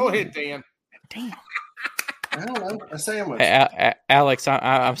 All right, go ahead, Dan. Damn. I don't know. A sandwich. Hey, Alex,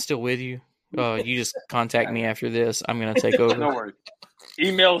 I'm still with you. You just contact me after this. I'm gonna take over. No worries.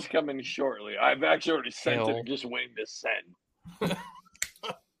 Email's coming shortly. I've actually already sent Hell. it. I'm just waiting to send.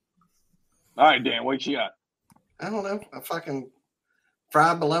 All right, Dan, what you got? I don't know. A fucking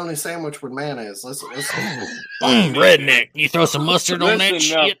fried bologna sandwich with mayonnaise. Let's Redneck. You throw some mustard on that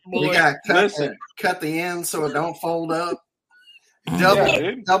Listen, shit, you boy. got to Listen. cut the end so it don't fold up. Yeah,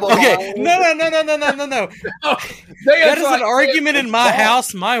 dude. Double. Okay, line. no. That is an argument in my bomb.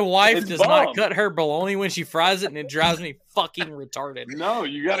 house. My wife It's does bomb. not cut her bologna when she fries it, and it drives me fucking retarded. No,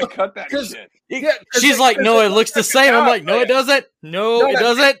 you got to cut that 'Cause- shit. Yeah, She's like, no, it looks the same. I'm like, no, it doesn't. No, it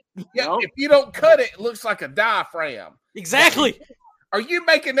doesn't. Yeah, Nope. if you don't cut it, it looks like a diaphragm. Exactly. Are you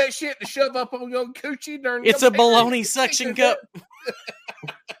making that shit to shove up on your coochie during? It's your a bologna suction cup.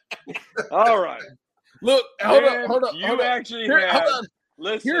 All right. Look, Dan, hold on. You actually Here, had. hold on.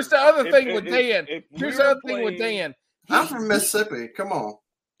 Listen, Here's the other if- thing if- with if- Dan. if Here's we the were other thing with playing- Dan. I'm from Mississippi. Come on.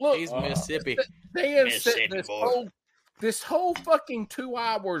 Look, He's Mississippi. Dan Mississippi set boy. this whole fucking 2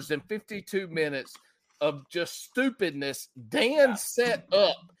 hours and 52 minutes of just stupidness. Dan set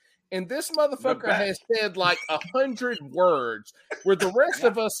up, and this motherfucker best. has said like 100 words, where the rest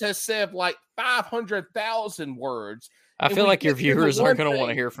of us has said like 500,000 words. I And feel we like your get to the viewers one aren't going to want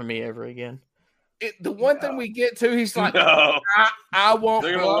to thing. hear from me ever again. The one thing we get to, he's like, No. I want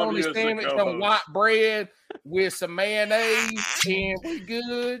They're gonna love bologna you as the sandwich on co-host. white bread with some mayonnaise, and we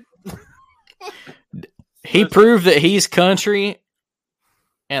good. He proved that he's country,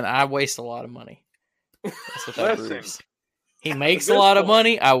 and I waste a lot of money. That's what that Listen. proves. He makes a This lot of point-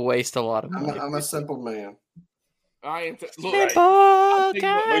 money. I waste a lot of I'm money. I'm a simple man. I ain't look, Simple I'll tell you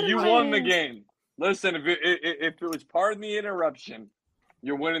what, But you won the man. game. Listen, if it was part of the interruption,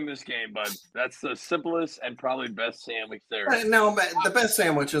 you're winning this game, bud. That's the simplest and probably best sandwich there. No, but the best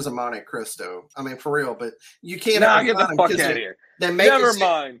sandwich is a Monte Cristo. I mean, for real. But you can't. Nah, ever get the find 'em fuck 'cause out of they- here. They make Never a,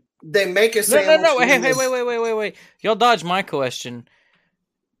 mind. They make a No, sandwich. Hey, with- wait. Y'all dodged my question.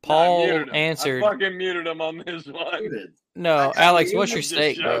 Paul I muted him. answered. I fucking muted him on this one. Dude, No, I- Alex, I'm what's your just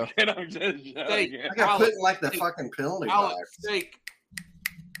steak, bro? joking. I'm just joking. Steak. I got put in like the Alex, fucking penalty Alex, box. steak.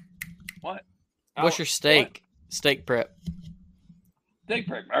 What? What's your steak? Steak prep. Steak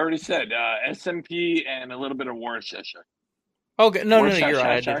prep. I already said SMP and a little bit of Worcestershire. Okay, no, More you're right.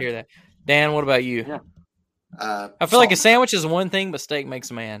 I did Cheshire. hear that. Dan, what about you? Yeah. I feel like a sandwich is one thing, but steak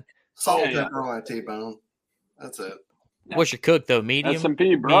makes a man. Salt Yeah, and yeah. pepper on a T-bone. That's it. Yeah. What's your cook though? Medium,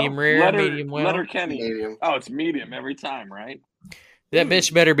 S&P, bro. medium rare, Letter, medium well. Letter Kenny. Medium. Oh, it's medium every time, right? That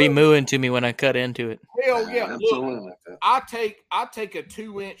bitch better be mooing to me when I cut into it. Hell yeah! Look, Absolutely. I take a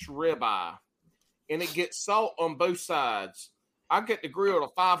 2-inch ribeye, and it gets salt on both sides. I get the grill to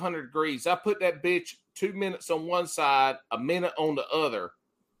 500 degrees. I put that bitch 2 minutes on one side, a minute on the other.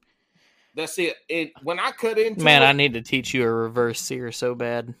 That's it. And when I cut into Man, it, I need to teach you a reverse sear so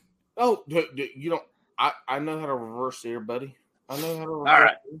bad. oh, you don't. I know how to reverse sear, buddy. I know how to. Reverse All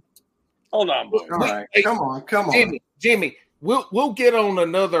right. sear. Hold on, boys. All right, Hey, come on. Jimmy, we'll get on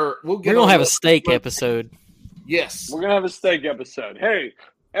another. We're gonna have a steak episode. Yes. We're gonna have a steak episode. Hey,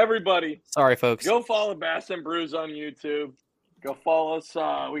 everybody, Sorry, folks. go follow Bass and Brews on YouTube. Go follow us.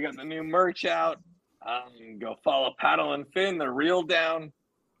 We got the new merch out. Go follow Paddle and Finn. They're real down.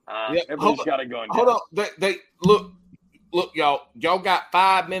 Yeah, Everybody's got to go and Hold on. They look, y'all. Y'all got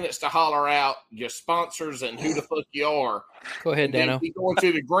 5 minutes to holler out your sponsors and who the fuck you are. Go ahead, And then Dano. we go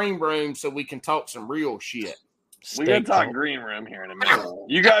into the green room so we can talk some real shit. We're gonna Steak talk talk. green room here in a minute.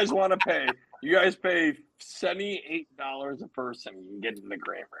 You guys want to pay? You guys pay $78 a person. You can get in the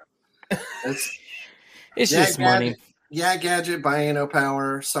green room. It's Yeah, just money. Yeah, Gadget, Biano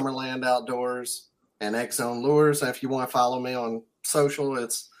Power, Summerland Outdoors, and X Zone Lures. If you want to follow me on social,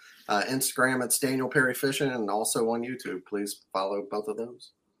 it's Instagram. It's Daniel Perry Fishing, and also on YouTube. Please follow both of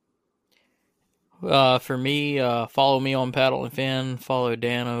those. For me, follow me on Paddle and Fin. Follow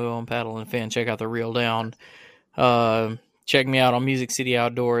Dano on Paddle and Fin. Check out the Reel Down. Check me out on Music City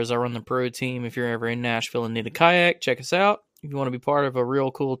Outdoors. I run the pro team. If you're ever in Nashville and need a kayak, check us out. If you want to be part of a real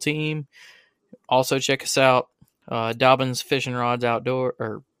cool team, also check us out. Dobbins Fishing Rods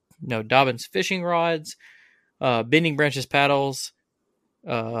Dobbins Fishing Rods. Bending Branches Paddles.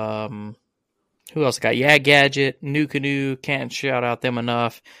 Who else got? Yeah, Gadget, New Canoe. Can't shout out them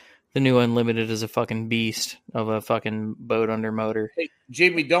enough. The new Unlimited is a fucking beast of a fucking boat under motor. Hey,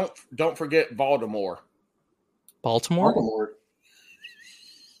 Jimmy, don't forget Baltimore. Baltimore?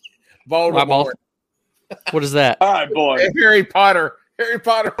 Baltimore. What is that? All right, boys. Harry Potter.